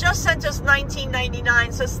Bull just sent us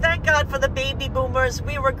 $19.99. Says, thank God for the baby boomers.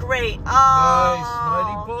 We were great. Oh. Nice,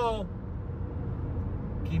 Mighty Bull.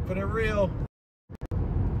 Keeping it real.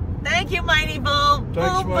 Thank you, Mighty Bull.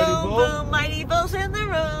 Thanks, boom, Mighty boom, Bull. boom. Mighty Bull's in the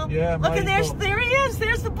room. Yeah, look, and there he is.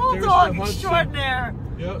 There's the bulldog extraordinaire.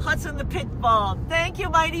 Yep. Hudson the pit bull. Thank you,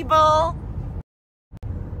 Mighty Bull.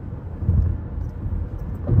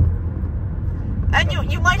 And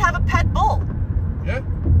you might have a pet bull. Yeah.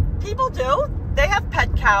 People do. They have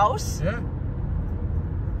pet cows. Yeah.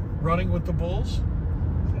 Running with the bulls.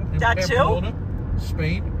 That Pamplona,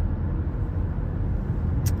 Spain.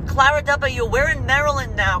 Clara W. We're in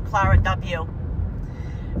Maryland now, Clara W.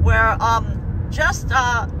 We're just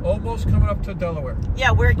almost coming up to Delaware.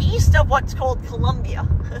 Yeah, we're east of what's called Columbia.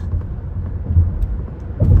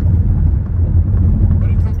 We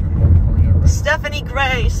didn't come to Baltimore yet, right? Stephanie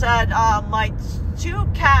Gray said, my two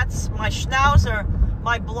cats, my schnauzer,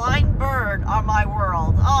 my blind bird are my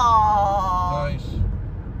world. Oh. Nice.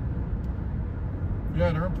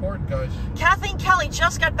 Yeah, they're important, guys. Kathleen Kelly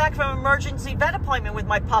just got back from an emergency vet appointment with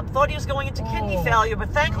my pup. Thought he was going into kidney failure, but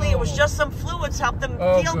thankfully it was just some fluids helped him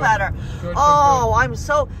feel better. Good, oh, good. I'm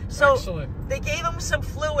so excellent. They gave him some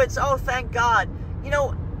fluids. Oh, thank God. You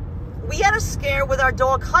know, we had a scare with our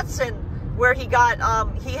dog Hudson where he got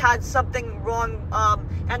he had something wrong,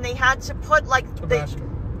 and they had to put like Tabasco.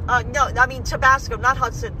 No, I mean Tabasco, not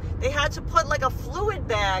Hudson. They had to put like a fluid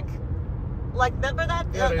bag, like remember that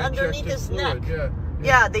underneath his fluid. neck.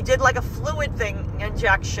 Yeah, they did like a fluid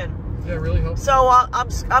injection. Yeah, it really helped. So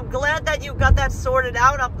I'm glad that you got that sorted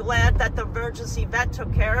out. I'm glad that the emergency vet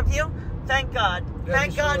took care of you. Thank God. Yeah,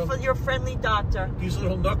 Thank God for your friendly doctor. These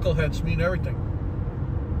little knuckleheads mean everything.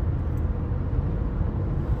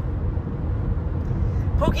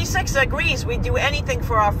 Pookie6 agrees. We do anything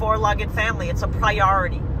for our four-legged family. It's a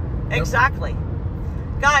priority. Yep. Exactly.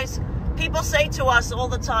 Guys, people say to us all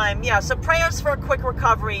the time, yeah, so prayers for a quick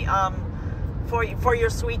recovery for your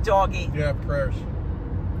sweet doggy. Yeah, prayers.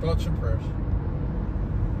 Thoughts and prayers.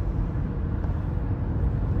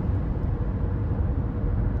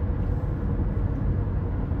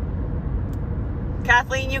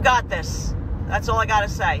 Kathleen, you got this. That's all I got to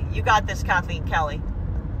say. You got this, Kathleen Kelly.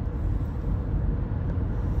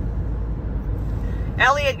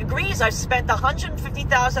 Elliot agrees. I spent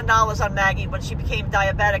 $150,000 on Maggie when she became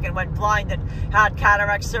diabetic and went blind and had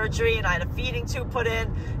cataract surgery, and I had a feeding tube put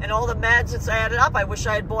in and all the meds. It's added up. I wish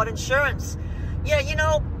I had bought insurance. Yeah, you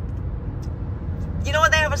know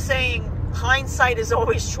what they have a saying, hindsight is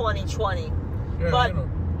always 20/20. Yeah, but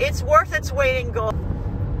it's worth its weight in gold.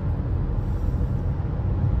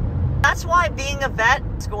 That's why being a vet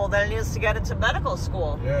school than it is to get into medical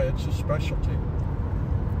school. Yeah, it's a specialty.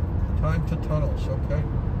 Time to tunnels, okay.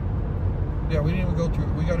 Yeah, we didn't even go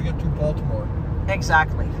through, we got to get through Baltimore.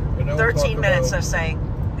 Exactly. 13 minutes, they're saying.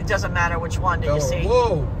 It doesn't matter which one. Did you see?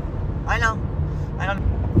 Whoa. I know. I don't.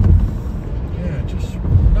 Yeah, just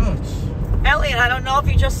nuts. Elliot, I don't know if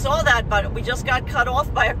you just saw that, but we just got cut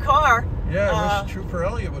off by a car. Yeah, Trooper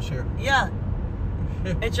Elliot was here. Yeah.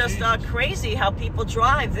 It's just crazy how people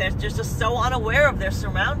drive. They're just so unaware of their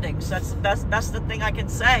surroundings. That's the best thing I can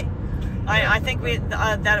say. I think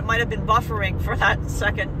that it might have been buffering for that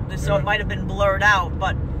second, so it might have been blurred out.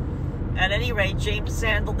 But at any rate, James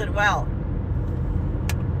handled it well.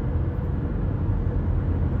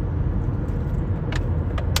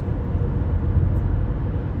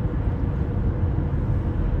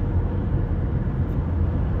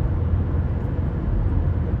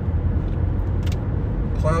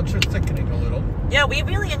 Clouds are thickening a little. Yeah, we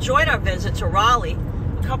really enjoyed our visit to Raleigh.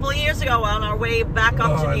 A couple of years ago, on our way back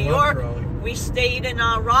up to New York, we stayed in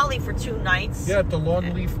Raleigh for 2 nights. Yeah, at the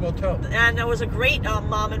Lawn Leaf Motel. And it was a great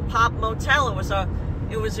mom and pop motel. It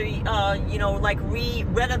was you know, like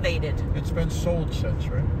renovated. It's been sold since,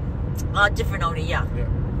 right? Different owner, yeah. Yeah.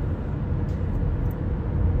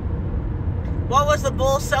 What was the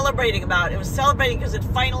bull celebrating about? It was celebrating because it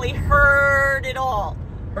finally heard it all.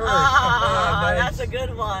 Herd. Ah, Nice. That's a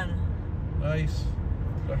good one. Nice.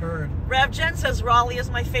 The herd. Rev Jen says Raleigh is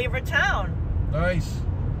my favorite town. Nice.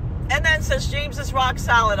 And then says James is rock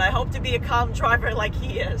solid. I hope to be a calm driver like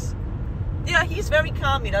he is. Yeah, he's very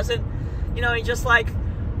calm. He doesn't, you know, he just like...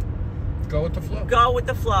 Go with the flow. Go with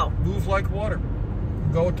the flow. Move like water.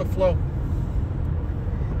 Go with the flow.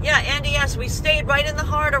 Yeah, Andy, yes, we stayed right in the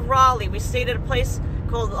heart of Raleigh. We stayed at a place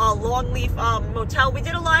called Longleaf Motel. We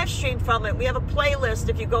did a live stream from it. We have a playlist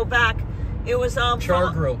if you go back. It was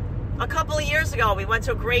Char Grill. A couple of years ago. We went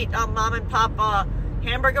to a great mom and pop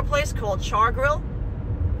hamburger place called Char Grill.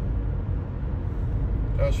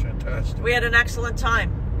 That was fantastic. We had an excellent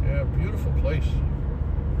time. Yeah, beautiful place.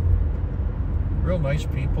 Real nice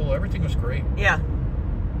people. Everything was great. Yeah.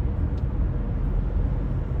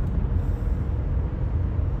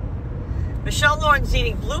 Michelle Lauren's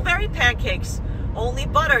eating blueberry pancakes, only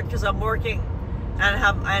buttered because I'm working,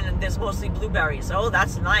 and there's mostly blueberries. Oh,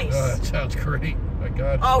 that's nice. Oh, that sounds great. My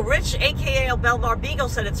God. Oh, Rich, aka Belmar Beagle,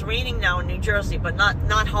 said it's raining now in New Jersey, but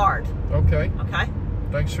not hard. Okay. Okay.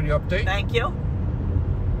 Thanks for the update. Thank you.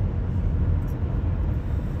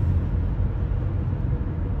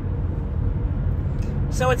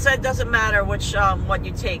 So it said doesn't matter which what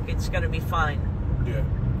you take, it's going to be fine. Yeah.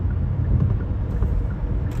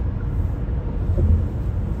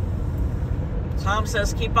 Tom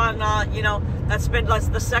says keep on, you know, that's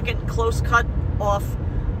the second close cut off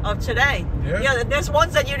of today. Yeah, there's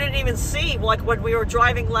ones that you didn't even see, like when we were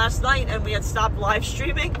driving last night and we had stopped live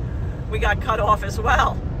streaming, we got cut off as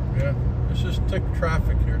well. Yeah, this is thick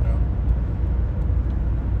traffic here now.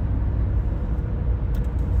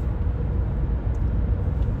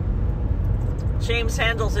 James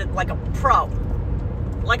handles it like a pro,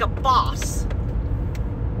 like a boss.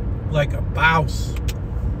 Like a boss.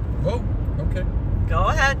 Whoa, okay. Go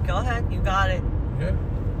ahead, you got it. Yeah.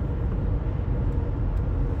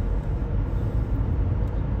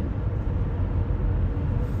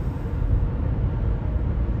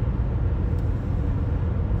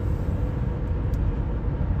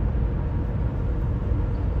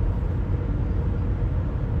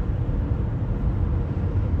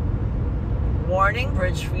 Warning,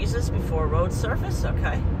 bridge freezes before road surface.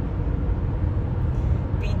 Okay.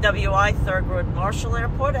 BWI Thurgood Marshall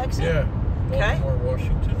Airport exit. Yeah. Baltimore, Okay.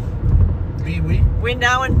 Washington. BWI. We're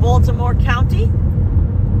now in Baltimore County.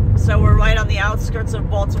 So we're right on the outskirts of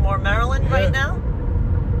Baltimore, Maryland right now.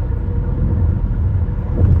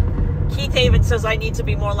 Keith Haven says I need to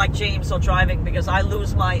be more like James while driving because I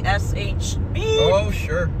lose my SHB. Oh,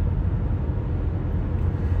 sure.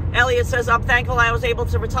 Elliot says, I'm thankful I was able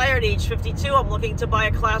to retire at age 52. I'm looking to buy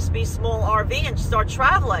a Class B small RV and start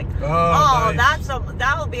traveling. Oh, nice.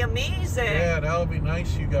 That would be amazing. Yeah, that'll be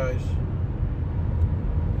nice, you guys.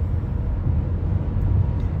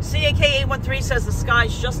 CAK813 says the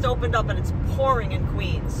sky's just opened up and it's pouring in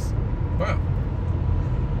Queens. Wow.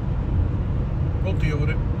 We'll deal with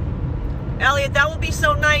it. Elliot, that would be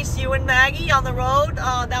so nice. You and Maggie on the road.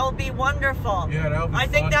 That would be wonderful. Yeah, that would be I fun.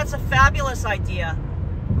 think that's a fabulous idea.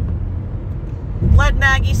 Let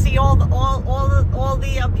Maggie see all the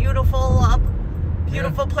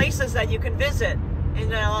beautiful places that you can visit in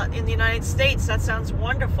the United States. That sounds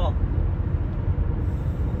wonderful.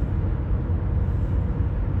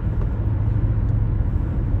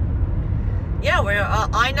 Yeah, we're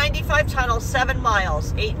I-95 tunnel, 7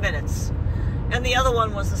 miles, 8 minutes, and the other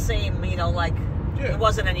one was the same. You know, like it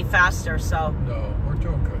wasn't any faster, so no, we're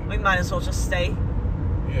doing good. We might as well just stay.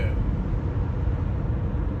 Yeah.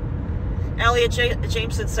 Elliot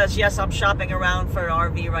Jameson says, yes, I'm shopping around for an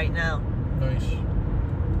RV right now. Nice.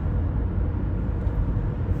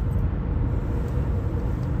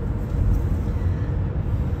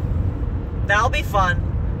 That'll be fun.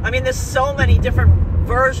 I mean, there's so many different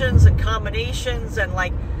versions and combinations, and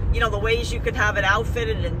like, you know, the ways you could have it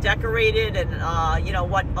outfitted and decorated, and you know,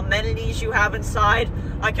 what amenities you have inside.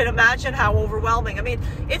 I can imagine how overwhelming. I mean,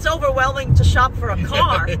 it's overwhelming to shop for a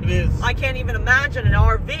car. It is. I can't even imagine an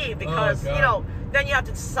RV because, you know, then you have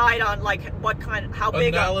to decide on like what kind of, how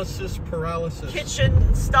big. Analysis paralysis.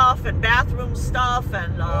 Kitchen stuff and bathroom stuff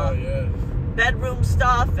and bedroom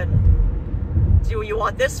stuff, and do you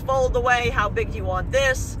want this fold away? How big do you want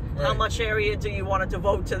this? Right. How much area do you want to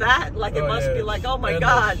devote to that? Like, it must be like, oh my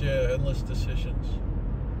God. Yeah, endless decisions.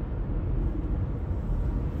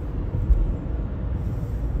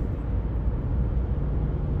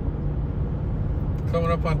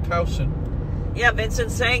 Coming up on Towson. Yeah,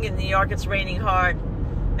 Vincent's saying in New York it's raining hard.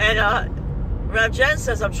 And Rev Jen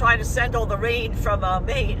says, I'm trying to send all the rain from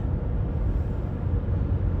Maine.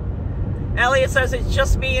 Elliot says it's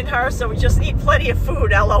just me and her, so we just need plenty of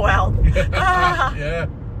food, LOL. Yeah.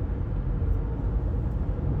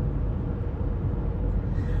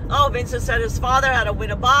 Oh, Vincent said his father had a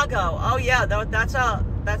Winnebago. Oh yeah, that's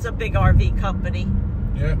a big RV company.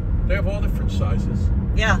 Yeah, they have all different sizes.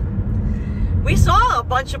 Yeah. We saw a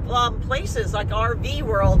bunch of places like RV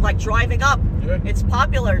World, like driving up. Yeah. It's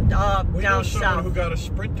popular we down know someone south. who got a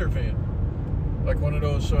Sprinter van, like one of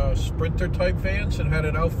those Sprinter type vans, and had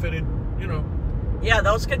it outfitted, you know. Yeah,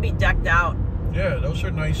 those could be decked out. Yeah, those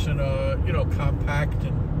are nice and you know, compact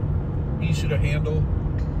and easy to handle.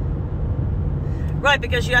 Right,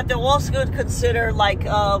 because you have to also consider like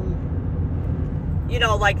you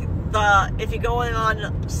know, like if you're going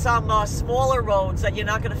on some smaller roads that you're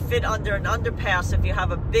not going to fit under an underpass if you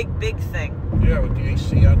have a big thing. Yeah, with the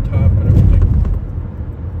AC on top and everything.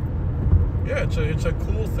 Yeah, it's a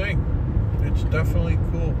cool thing. It's definitely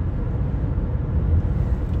cool.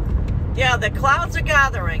 Yeah, the clouds are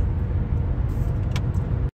gathering.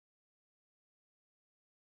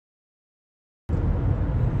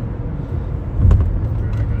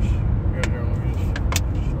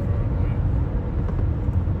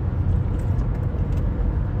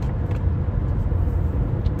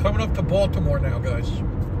 Coming up to Baltimore now, guys.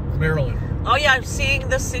 Maryland. Oh yeah, I'm seeing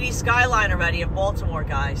the city skyline already of Baltimore,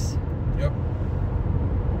 guys. Yep.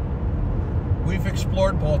 We've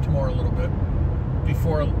explored Baltimore a little bit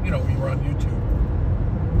before, you know, we were on YouTube.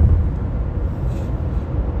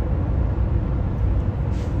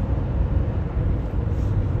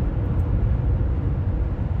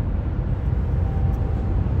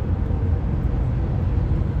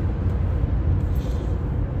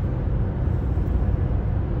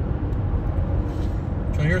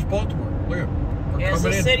 So here's Baltimore. Look at it. Here's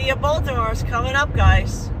the city of Baltimore. It's coming up,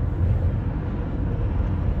 guys.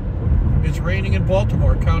 It's raining in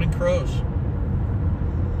Baltimore, counting crows.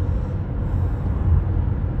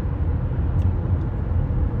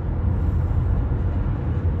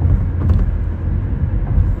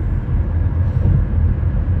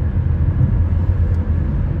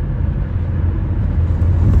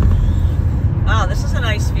 Oh, this is a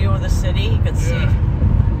nice view of the city. You can see.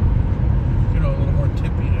 You know, a little more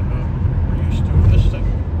tippy than we're used to with this thing.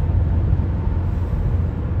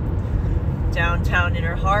 Downtown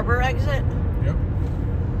Inner Harbor exit. Yep.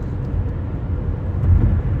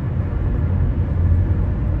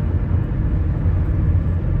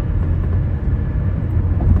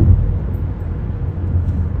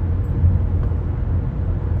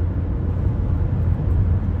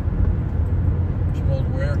 Some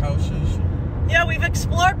old warehouses. Yeah, we've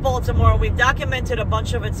explored Baltimore. We've documented a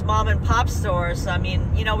bunch of its mom and pop stores. I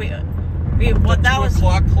mean, you know, that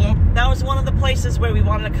was one of the places where we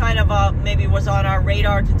wanted to kind of maybe was on our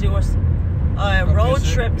radar to do a road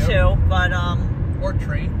trip to, but or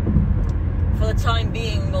train. For the time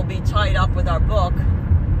being, we'll be tied up with our book.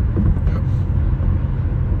 Yep.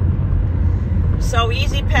 So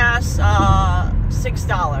Easy Pass,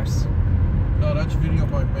 $6. No, that's video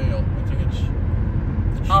by mail. I think it's.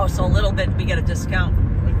 Oh, so a little bit we get a discount.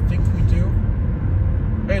 I think we do.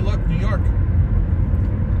 Hey, look, New York.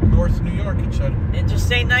 North New York, it said.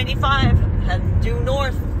 Interstate 95, heading due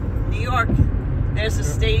north, New York. There's the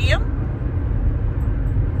stadium.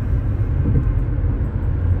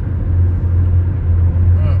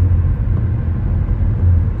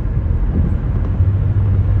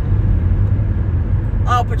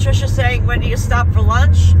 Oh, Patricia's saying, when do you stop for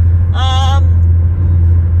lunch?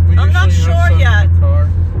 I'm not sure yet.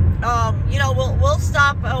 You know, we'll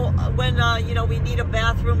stop when you know, we need a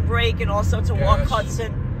bathroom break and also to walk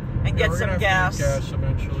Hudson and get some gas. Gas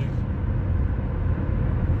eventually.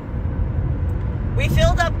 We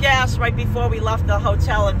filled up gas right before we left the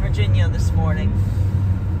hotel in Virginia this morning.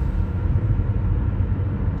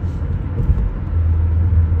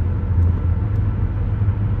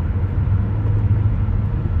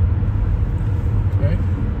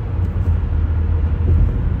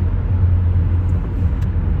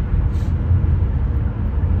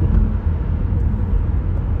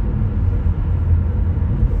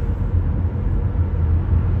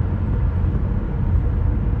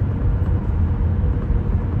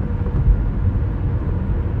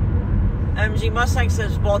 MG Mustang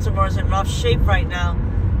says Baltimore's in rough shape right now.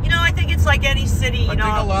 You know, I think it's like any city, you know.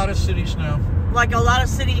 I think a lot of cities now. Like a lot of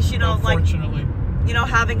cities, you know, unfortunately. Like, you know,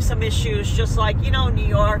 having some issues, just like, you know, New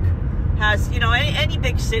York has, you know, any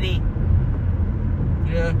big city.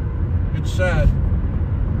 Yeah, it's sad.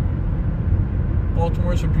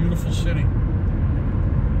 Baltimore's a beautiful city.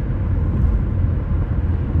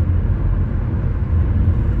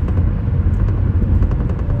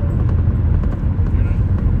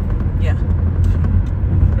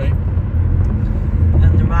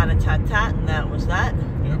 Tat, and that was that.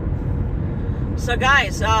 Yep. So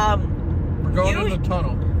guys, we're going in the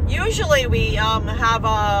tunnel. Usually we have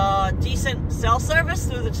a decent cell service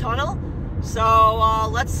through the tunnel. So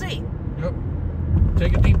let's see. Yep.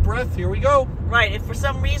 Take a deep breath. Here we go. Right. If for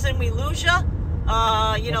some reason we lose you,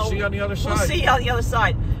 you know, we'll see you on the other side. We'll see you on the other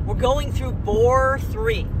side. We're going through bore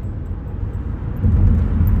 3.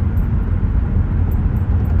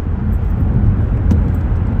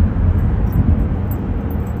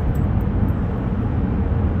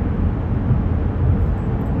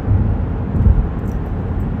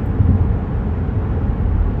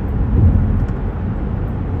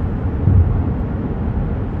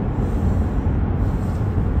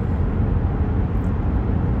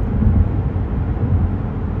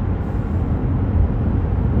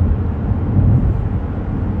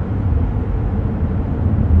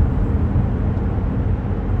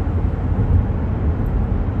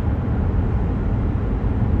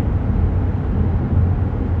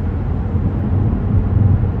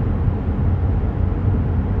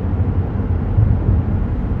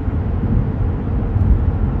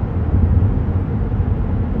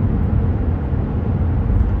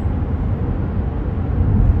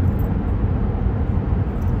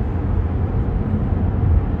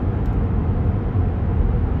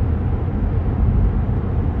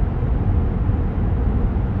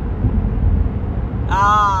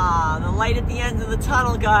 At the end of the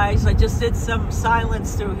tunnel, guys. I just did some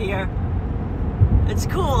silence through here. It's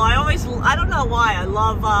cool. I don't know why, I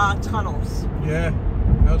love tunnels. Yeah,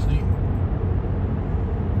 that was neat.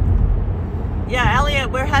 Yeah, Elliot,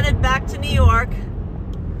 we're headed back to New York.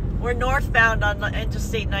 We're northbound on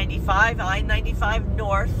Interstate 95, I-95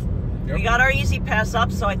 north. Yep. We got our Easy Pass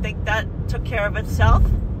up, so I think that took care of itself.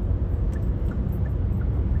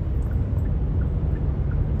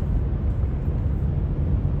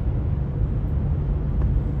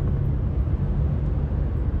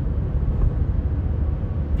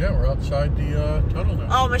 Yeah, we're outside the tunnel now.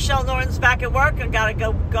 Oh, Michelle Norton's back at work. I gotta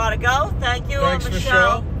go. Thank you, thanks,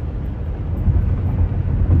 Michelle.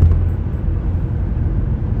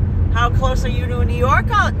 How close are you to New York?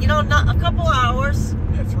 You know, not a couple hours.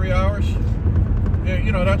 Yeah, 3 hours. Yeah,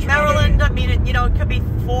 you know, that's Maryland. I mean, you know, it could be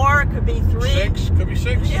 4, it could be 3. 6, could be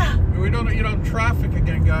 6. Yeah. We don't, you know, traffic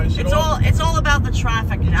again, guys. It's all about the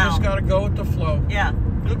traffic now. You just gotta go with the flow. Yeah.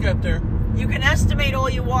 You'll get there. You can estimate all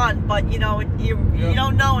you want, but you know you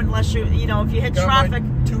don't know unless you know if you hit traffic.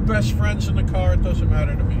 My 2 best friends in the car. It doesn't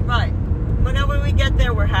matter to me. Right. Whenever we get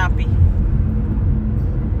there, we're happy.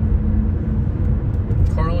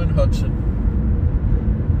 Karla and Hudson.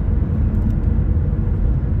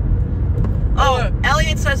 Oh,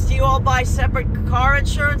 Elliot says, do you all buy separate car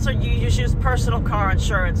insurance or do you use personal car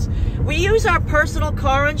insurance? We use our personal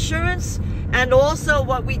car insurance, and also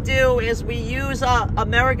what we do is we use a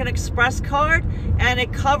American Express card, and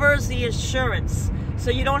it covers the insurance.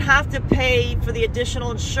 So you don't have to pay for the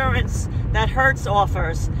additional insurance that Hertz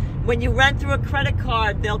offers. When you rent through a credit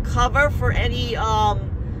card, they'll cover for any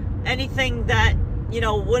anything that, you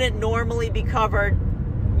know, wouldn't normally be covered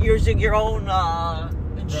using your own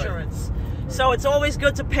insurance. Right. So it's always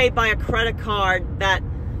good to pay by a credit card that,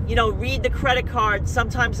 you know, read the credit card.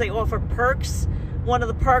 Sometimes they offer perks. One of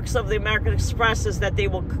the perks of the American Express is that they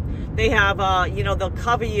have, you know, they'll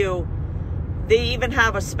cover you. They even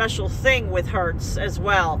have a special thing with Hertz as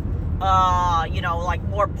well. You know, like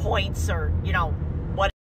more points or, you know,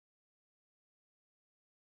 what.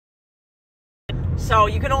 So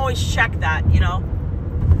you can always check that, you know.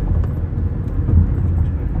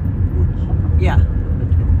 Yeah.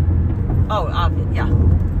 Oh, yeah.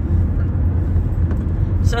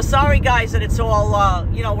 So sorry guys that it's all,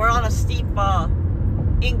 you know, we're on a steep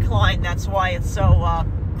incline. That's why it's so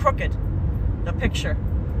crooked, the picture.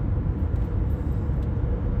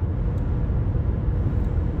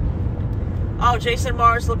 Oh, Jason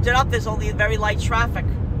Morris looked it up. There's only very light traffic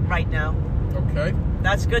right now. Okay.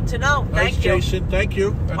 That's good to know. Nice, Thank you. Jason. Thank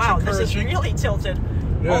you. That's wow, encouraging. This is really tilted.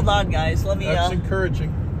 Yeah. Hold on, guys. Let me. That's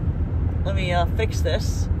encouraging. Let me fix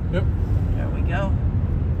this. Yep. There we go.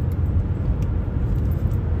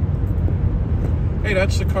 Hey,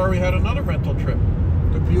 that's the car we had another rental trip.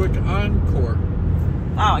 The Buick Encore.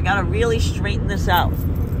 Wow, I gotta really straighten this out.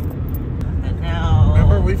 And now.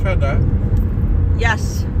 Remember, we've had that.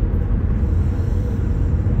 Yes.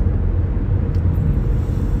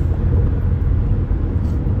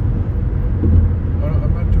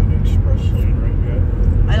 I'm not doing the express lane right yet.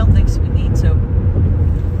 I don't think so. We need to.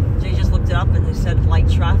 They just looked it up and they said light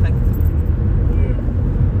traffic. Yeah.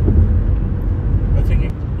 I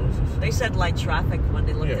think They said light traffic when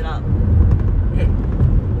they looked it up. Yeah.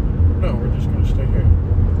 No, we're just going to stay here.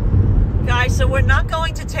 Guys, so we're not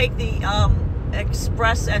going to take the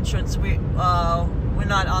express entrance. We're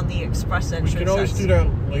not on the express entrance. We can always do that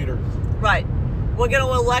later. Right. We're going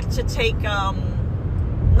to elect to take,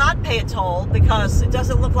 not pay a toll because it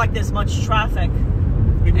doesn't look like there's much traffic.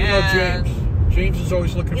 You know James. James is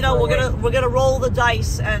always looking. You know, for we're gonna roll the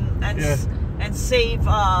dice and save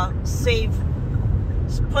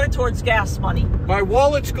put it towards gas money. My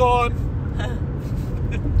wallet's gone.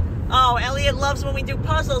 Oh, Elliot loves when we do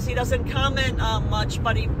puzzles. He doesn't comment much,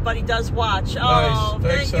 but he does watch. Nice. Oh,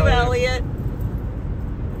 Thanks, thank you, Elliot.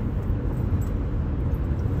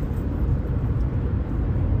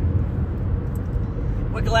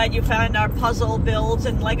 We're glad you found our puzzle builds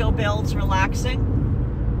and Lego builds relaxing.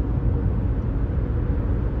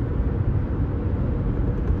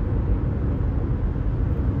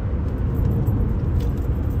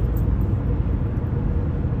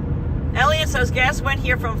 Elliot says gas went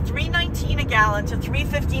here from $3.19 a gallon to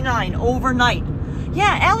 $3.59 overnight.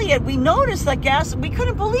 Yeah, Elliot, we noticed that gas, we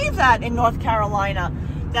couldn't believe that in North Carolina,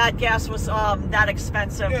 that gas was that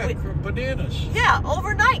expensive. Yeah, bananas. Yeah,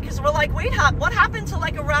 overnight, because we're like, wait, what happened to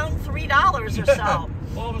like around $3 or so?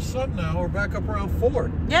 All of a sudden now, we're back up around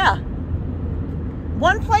 $4. Yeah.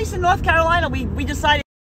 One place in North Carolina, we decided,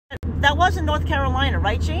 that was in North Carolina,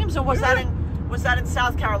 right, James? Or was that in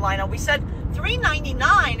South Carolina? We said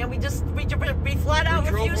 $3.99, and we flat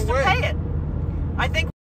out refused to pay it. I think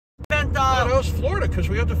we spent. No, that was Florida because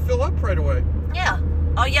we had to fill up right away. Yeah.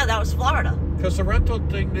 Oh yeah, that was Florida. Because the rental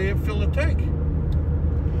thing, they didn't fill the tank.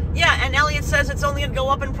 Yeah, and Elliot says it's only going to go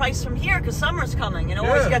up in price from here because summer's coming and it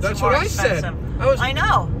always gets more expensive. That's what I said. I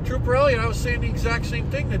know. Trooper Elliot, I was saying the exact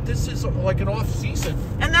same thing, that this is like an off season.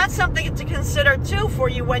 And that's something to consider too for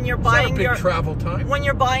you when you're buying your travel time. When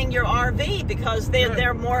you're buying your RV, because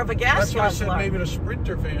they're more of a gas guzzler. That's why I said maybe the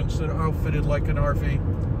Sprinter vans that are outfitted like an RV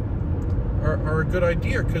are a good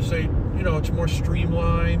idea because they, you know, it's more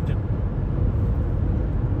streamlined.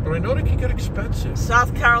 But I know they can get expensive.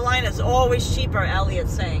 South Carolina is always cheaper,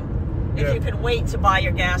 Elliot's saying. If you can wait to buy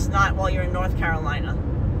your gas, not while you're in North Carolina.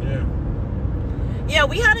 Yeah. Yeah,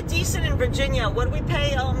 we had a decent in Virginia. What did we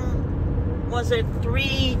pay? Was it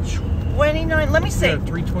 $3.29? Let me see. Yeah,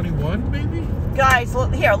 $3.21 maybe? Guys,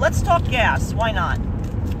 here, let's talk gas. Why not?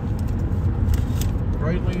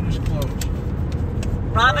 Right lane is closed.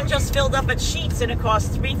 Robin just filled up at Sheetz and it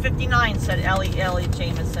cost $3.59, said Elliot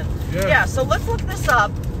Jameson. Yeah, so let's look this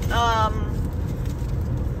up.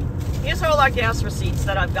 Here's all our gas receipts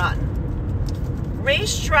that I've gotten.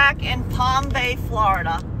 Racetrack in Palm Bay,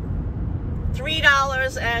 Florida.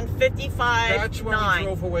 $3.55. That's when we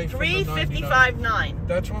drove away from $3.55.9.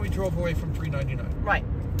 That's when we drove away from $3.99. Right.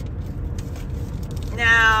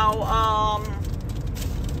 Now,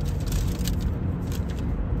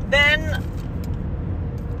 then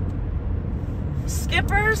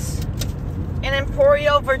Skippers in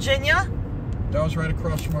Emporio, Virginia. That was right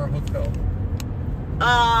across from our hotel.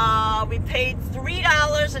 We paid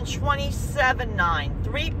 $3.27.9,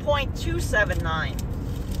 $3.279.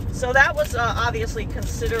 So that was obviously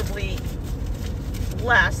considerably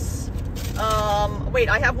less. Wait,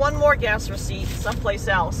 I have one more gas receipt someplace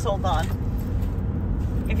else. Hold on.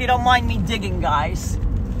 If you don't mind me digging, guys.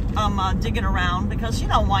 I'm digging around because, you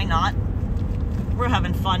know, why not? We're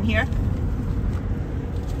having fun here.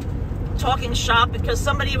 Talking shop because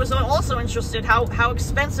somebody was also interested how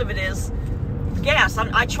expensive it is. Gas.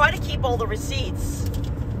 I try to keep all the receipts.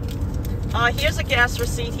 Here's a gas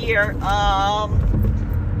receipt here.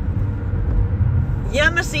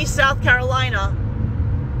 Yemassee, South Carolina.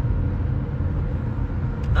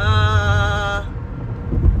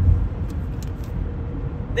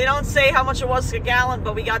 They don't say how much it was a gallon,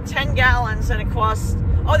 but we got 10 gallons and it cost,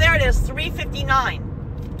 oh, there it is, $3.59.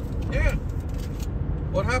 Yeah.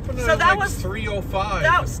 What happened to so that like was $3.05?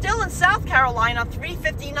 That was still in South Carolina,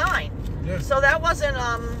 $3.59. Yeah. So that wasn't,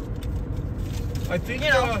 I think, you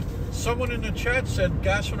know, someone in the chat said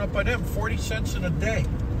gas went up by them 40 cents in a day.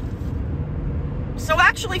 so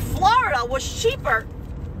actually Florida was cheaper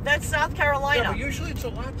than South Carolina. Yeah, but usually it's a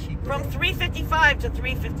lot cheaper. From $3.55 to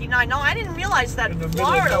 $3.59. No, I didn't realize that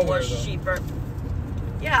Florida was cheaper.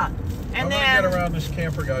 Yeah. And I'm then gonna get around this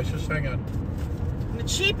camper, guys. Just hang on. the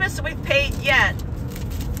cheapest we've paid yet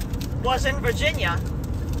was in Virginia,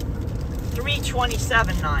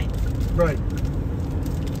 $3.27.9. Right.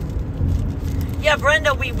 Yeah,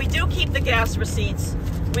 Brenda, we do keep the gas receipts.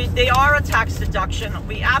 They are a tax deduction.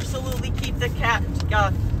 We absolutely keep the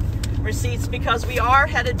receipts because we are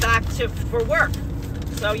headed back for work.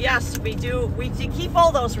 So yes, we do keep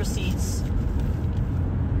all those receipts.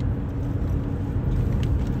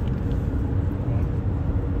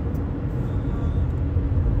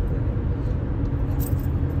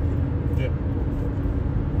 Yeah.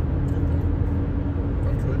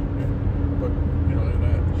 I could, yeah. But you know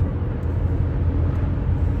that.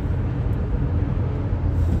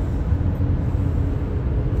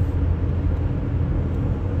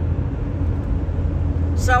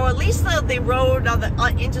 So at least the road on the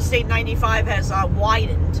Interstate 95 has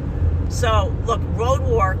widened. So look, road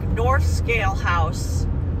work, North Scale House.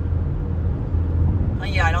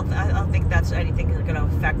 Yeah, I don't think that's anything that's going to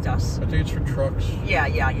affect us. I think it's for trucks. Yeah.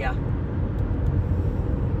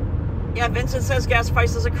 Yeah, Vincent says gas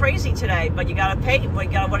prices are crazy today, but you got to pay. What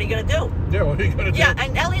are you going to do? Yeah, what are you going to do? Yeah,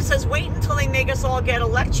 and Elliot says wait until they make us all get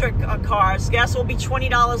electric cars. Gas will be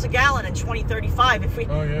 $20 a gallon in 2035 if we.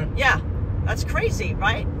 Oh yeah. Yeah. That's crazy,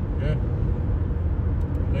 right? Yeah.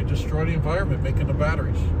 They destroy the environment making the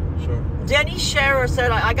batteries. So Denny Scherer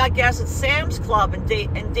said, I got gas at Sam's Club in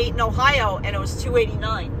Dayton, Ohio, and it was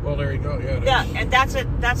 $2.89. Well, there you go. Yeah. Yeah, and that's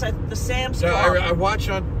at the Sam's Club. I watch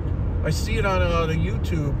I see it on the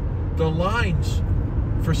YouTube, the lines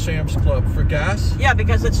for Sam's Club for gas. Yeah,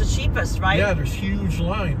 because it's the cheapest, right? Yeah, there's huge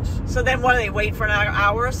lines. So then what do they wait for an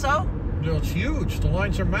hour or so? No, it's huge. The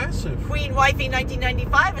lines are massive. Queen Wifey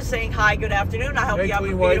 1995 is saying, hi, good afternoon. I hope you have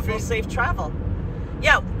a beautiful, safe travel.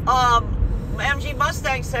 Yeah, MG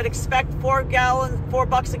Mustang said expect $4 a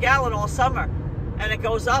gallon all summer. And it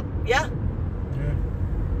goes up, yeah. Yeah.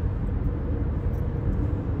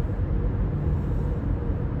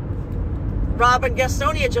 Robin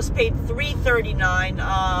Gastonia just paid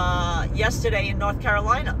 $3.39 yesterday in North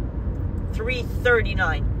Carolina.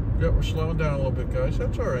 $3.39. Yeah, we're slowing down a little bit, guys.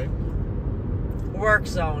 That's all right. Work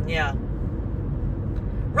zone, yeah.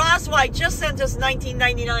 Ross White just sent us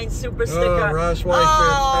 1999 super sticker. Oh, Ross White,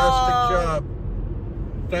 fantastic job.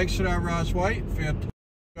 Thanks for that, Ross White. Fantastic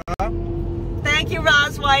job. Thank you,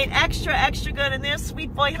 Ross White. Extra, extra good. And there's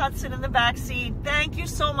sweet boy Hudson in the back seat. Thank you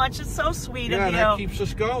so much. It's so sweet of you. Yeah, that keeps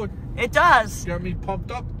us going. It does. Got me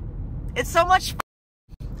pumped up. It's so much fun.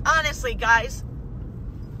 Honestly, guys.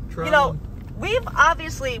 Traveling. You know, we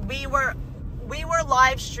were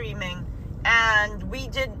live streaming, and we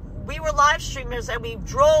were live streamers, and we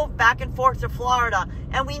drove back and forth to Florida,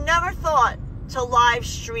 and we never thought to live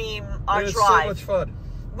stream our drive. It's so much fun.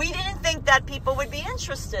 We didn't think that people would be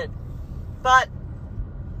interested, but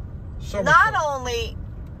So not only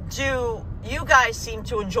do you guys seem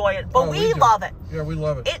to enjoy it, but we love it. Yeah, we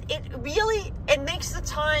love it. It really makes the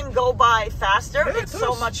time go by faster. Yeah, it's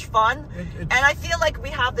so much fun. And I feel like we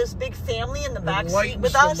have this big family in the back seat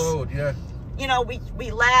with us. Load, yeah. You know,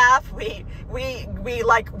 we laugh,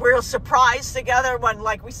 we're surprised together when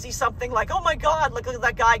like we see something like, oh my God, look at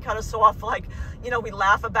that guy cut us off. Like, you know, we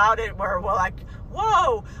laugh about it where we're like,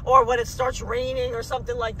 whoa, or when it starts raining or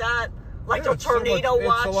something like that. Like the tornado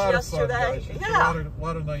watch yesterday. It's yeah. a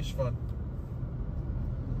lot of nice fun.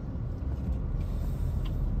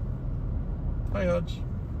 Hi, Huds.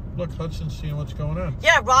 Look, Hudson's seeing what's going on.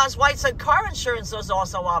 Yeah, Roz White said car insurance was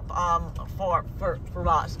also up for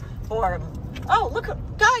Roz. Oh, look,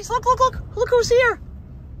 guys, look who's here.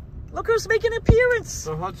 Look who's making an appearance.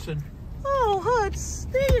 So Hudson. Oh, Huds,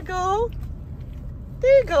 there you go.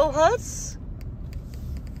 There you go, Huds.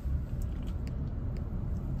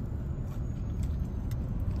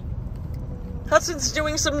 Hudson's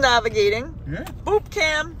doing some navigating. Yeah. Boop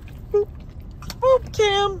cam. Boop. Boop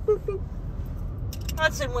cam. Boop, boop.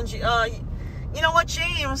 Hudson, when you know what,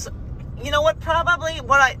 James? You know what? Probably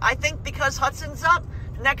what I think because Hudson's up.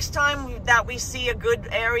 Next time that we see a good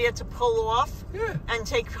area to pull off and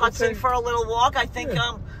take Hudson for a little walk, I think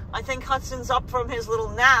Hudson's up from his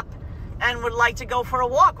little nap and would like to go for a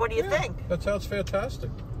walk. What do you think? That sounds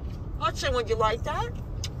fantastic. Hudson, would you like that?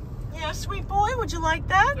 Yeah, sweet boy. Would you like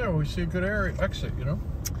that? Yeah, we see a good area exit, you know.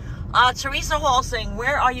 Teresa Hall saying,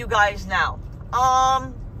 where are you guys now?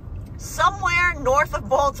 Somewhere north of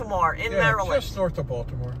Baltimore in Maryland. Just north of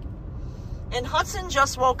Baltimore. And Hudson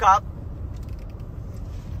just woke up.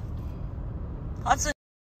 Hudson,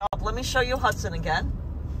 let me show you Hudson again.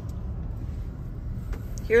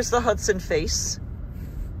 Here's the Hudson face.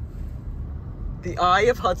 The eye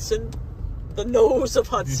of Hudson. The nose of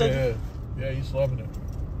Hudson. Yeah, he's loving it.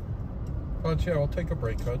 Hudson, yeah, we'll take a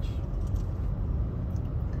break, Hudson.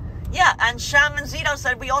 Yeah, and Shaman Zito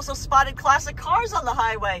said we also spotted classic cars on the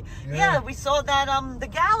highway. Yeah, we saw that the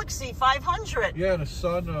Galaxy 500. Yeah, the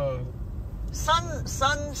Sunliner?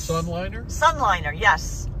 Sunliner,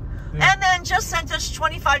 yes. Yeah. And then just sent us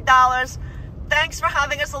 $25. Thanks for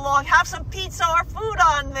having us along. Have some pizza or food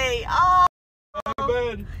on me. Oh.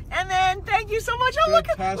 Bed. And then thank you so much. Oh, look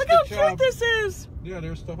how cute this is. Yeah,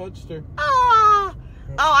 there's the Hudster. Oh,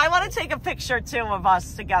 I want to take a picture too of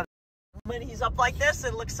us together. When he's up like this,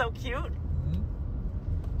 it looks so cute. Mm-hmm.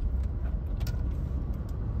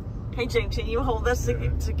 Hey, James, can you hold this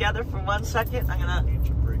together for 1 second? I'm gonna need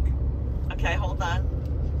a break. Okay, hold on.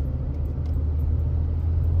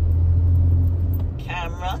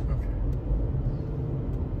 Camera. Okay.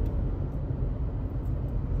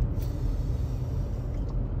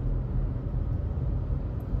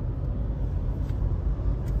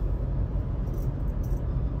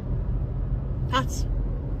 That's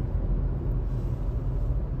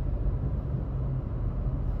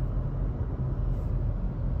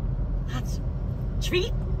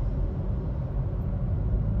treat.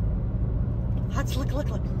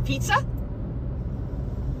 Look. Pizza?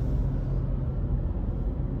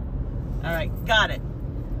 All right, got it.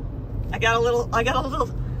 I got a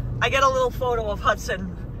little photo of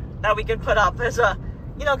Hudson that we could put up as a,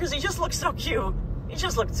 because he just looks so cute. He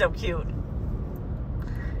just looked so cute.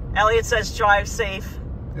 Elliot says drive safe.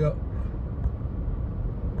 Yep.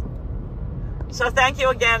 So thank you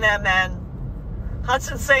again, MN.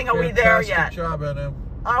 Hudson's saying, are we there yet? Good job, NM.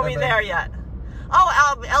 Are we there yet?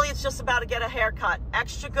 Oh, Elliot's just about to get a haircut.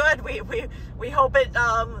 Extra good. We hope it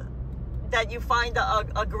that you find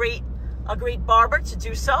a great barber to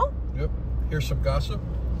do so. Yep. Here's some gossip.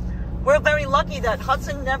 We're very lucky that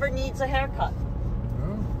Hudson never needs a haircut.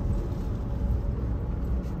 No.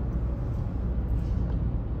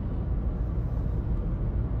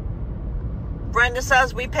 Brenda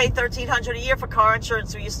says we pay $1,300 a year for car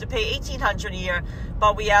insurance. We used to pay $1,800 a year,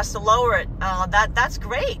 but we asked to lower it. That's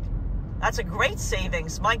great. That's a great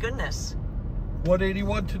savings. My goodness.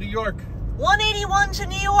 181 to New York. 181 to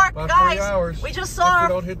New York, about guys. 3 hours. We just saw we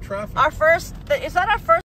don't hit traffic. Our first. Is that our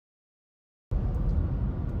first?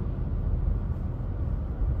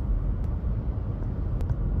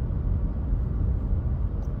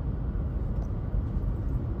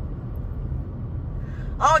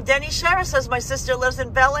 Oh, Denny Sheriff says my sister lives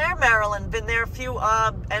in Bel Air, Maryland. Been there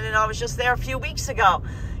and then I was just there a few weeks ago.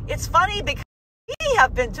 It's funny because we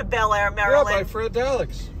have been to Bel Air, Maryland. Yeah, my friend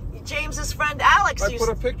Alex. James's friend Alex. I put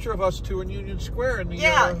a picture of us two in Union Square in the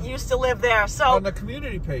used to live there. So on the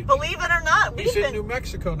community page. Believe it or not, he's in New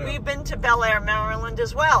Mexico now. We've been to Bel Air, Maryland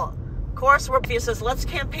as well. Of course, Rupia says let's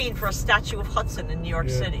campaign for a statue of Hudson in New York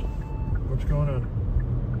City. What's going on?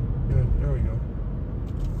 Yeah, there we go.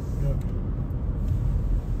 Yeah.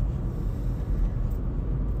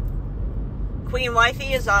 Queen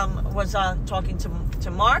Wifey was talking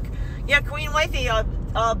to Mark. Yeah, Queen Wifey.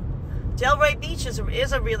 Delray Beach is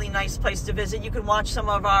a really nice place to visit. You can watch some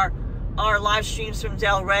of our live streams from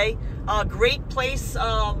Delray. Great place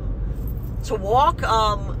to walk.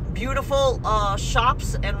 Beautiful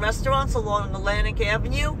shops and restaurants along Atlantic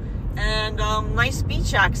Avenue, and nice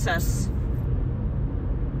beach access.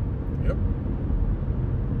 Yep.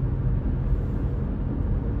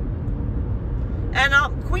 And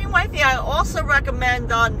Queen Wifey, I also recommend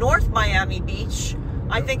North Miami Beach.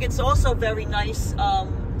 I think it's also very nice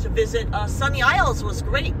to visit. Sunny Isles was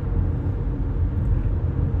great.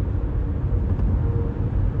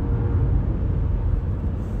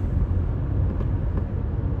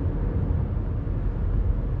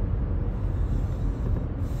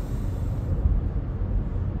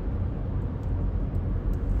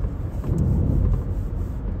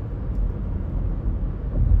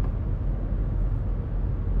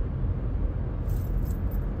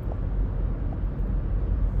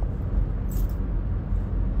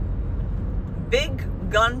 Big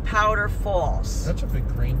Gunpowder Falls. That's a big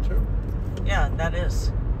crane too. Yeah, that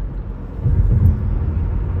is.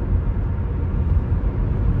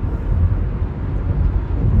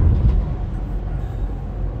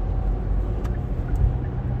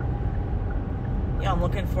 Yeah, I'm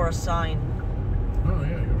looking for a sign. Oh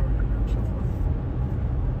yeah, you're right.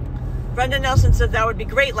 Brenda Nelson said that would be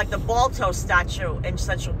great, like the Balto statue in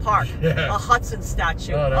Central Park. Yeah. A Hudson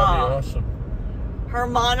statue. Oh, that'd be awesome.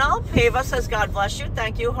 Hermano Pava says, God bless you.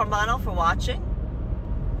 Thank you, Hermano, for watching.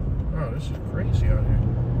 Oh, this is crazy out here.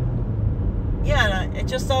 Yeah, it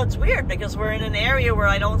just, it's weird because we're in an area where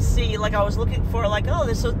I don't see, like I was looking for, like, oh,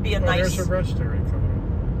 this would be a nice... There's a rest area coming up,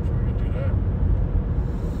 so we can do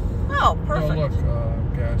that. Oh, perfect. Oh, look,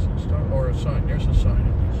 gas and stuff, or a sign. There's a sign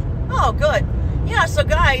at least. Oh, good. Yeah, so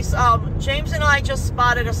guys, James and I just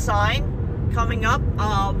spotted a sign coming up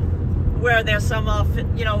where there's some,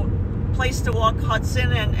 you know, place to walk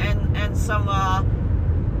Hudson and some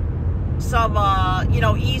you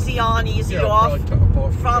know, easy on, easy off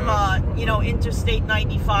from, you know, Interstate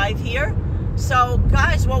 95 here. So,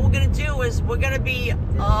 guys, what we're going to do is we're going to be,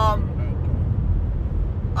 oh,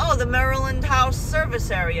 the Maryland House service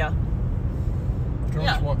area. You can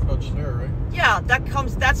always walk Hudson there, right? Yeah,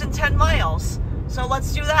 that's in 10 miles. So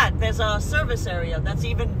let's do that. There's a service area. That's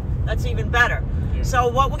even better. Yeah. So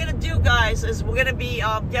what we're going to do, guys, is we're going to be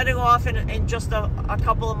getting off in just a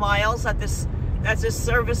couple of miles at this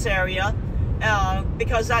service area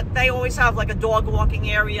because they always have like a dog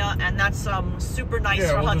walking area, and that's super nice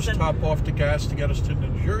for we'll Hudson. Just top off the gas to get us to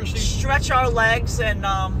New Jersey. Stretch our legs and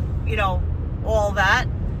you know, all that,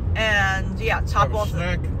 and yeah, top off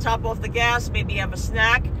the gas. Maybe have a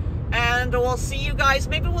snack, and we'll see you guys.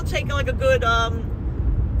 Maybe we'll take like a good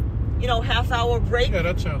you know, half-hour break. Yeah,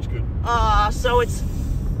 that sounds good. So it's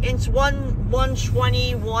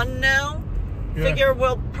 1:21 now. Yeah. Figure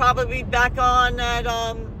we'll probably be back on at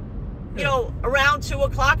you know, around 2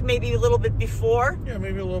 o'clock, maybe a little bit before. Yeah,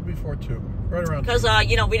 maybe a little before 2, right around. Because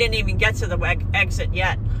you know, we didn't even get to the exit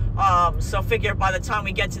yet. So figure by the time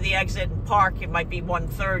we get to the exit and park, it might be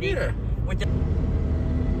 1:30. Yeah.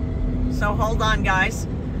 So hold on, guys.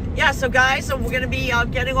 Yeah, so guys, so we're gonna be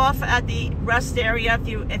getting off at the rest area.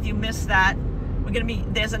 If you missed that,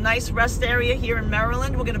 there's a nice rest area here in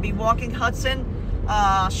Maryland. We're gonna be walking Hudson,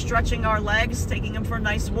 stretching our legs, taking them for a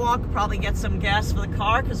nice walk. Probably get some gas for the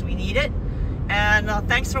car because we need it. And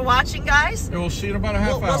thanks for watching, guys. And we'll see you in about a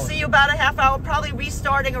half hour. We'll see you about a half hour, probably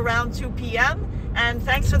restarting around 2 p.m. And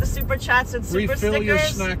thanks for the super chats and super stickers. Refill your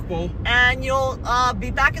snack bowl. And you'll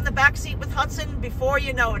be back in the back seat with Hudson before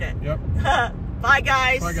you know it. Yep. Bye,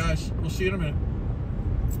 guys. Bye, guys. We'll see you in a minute.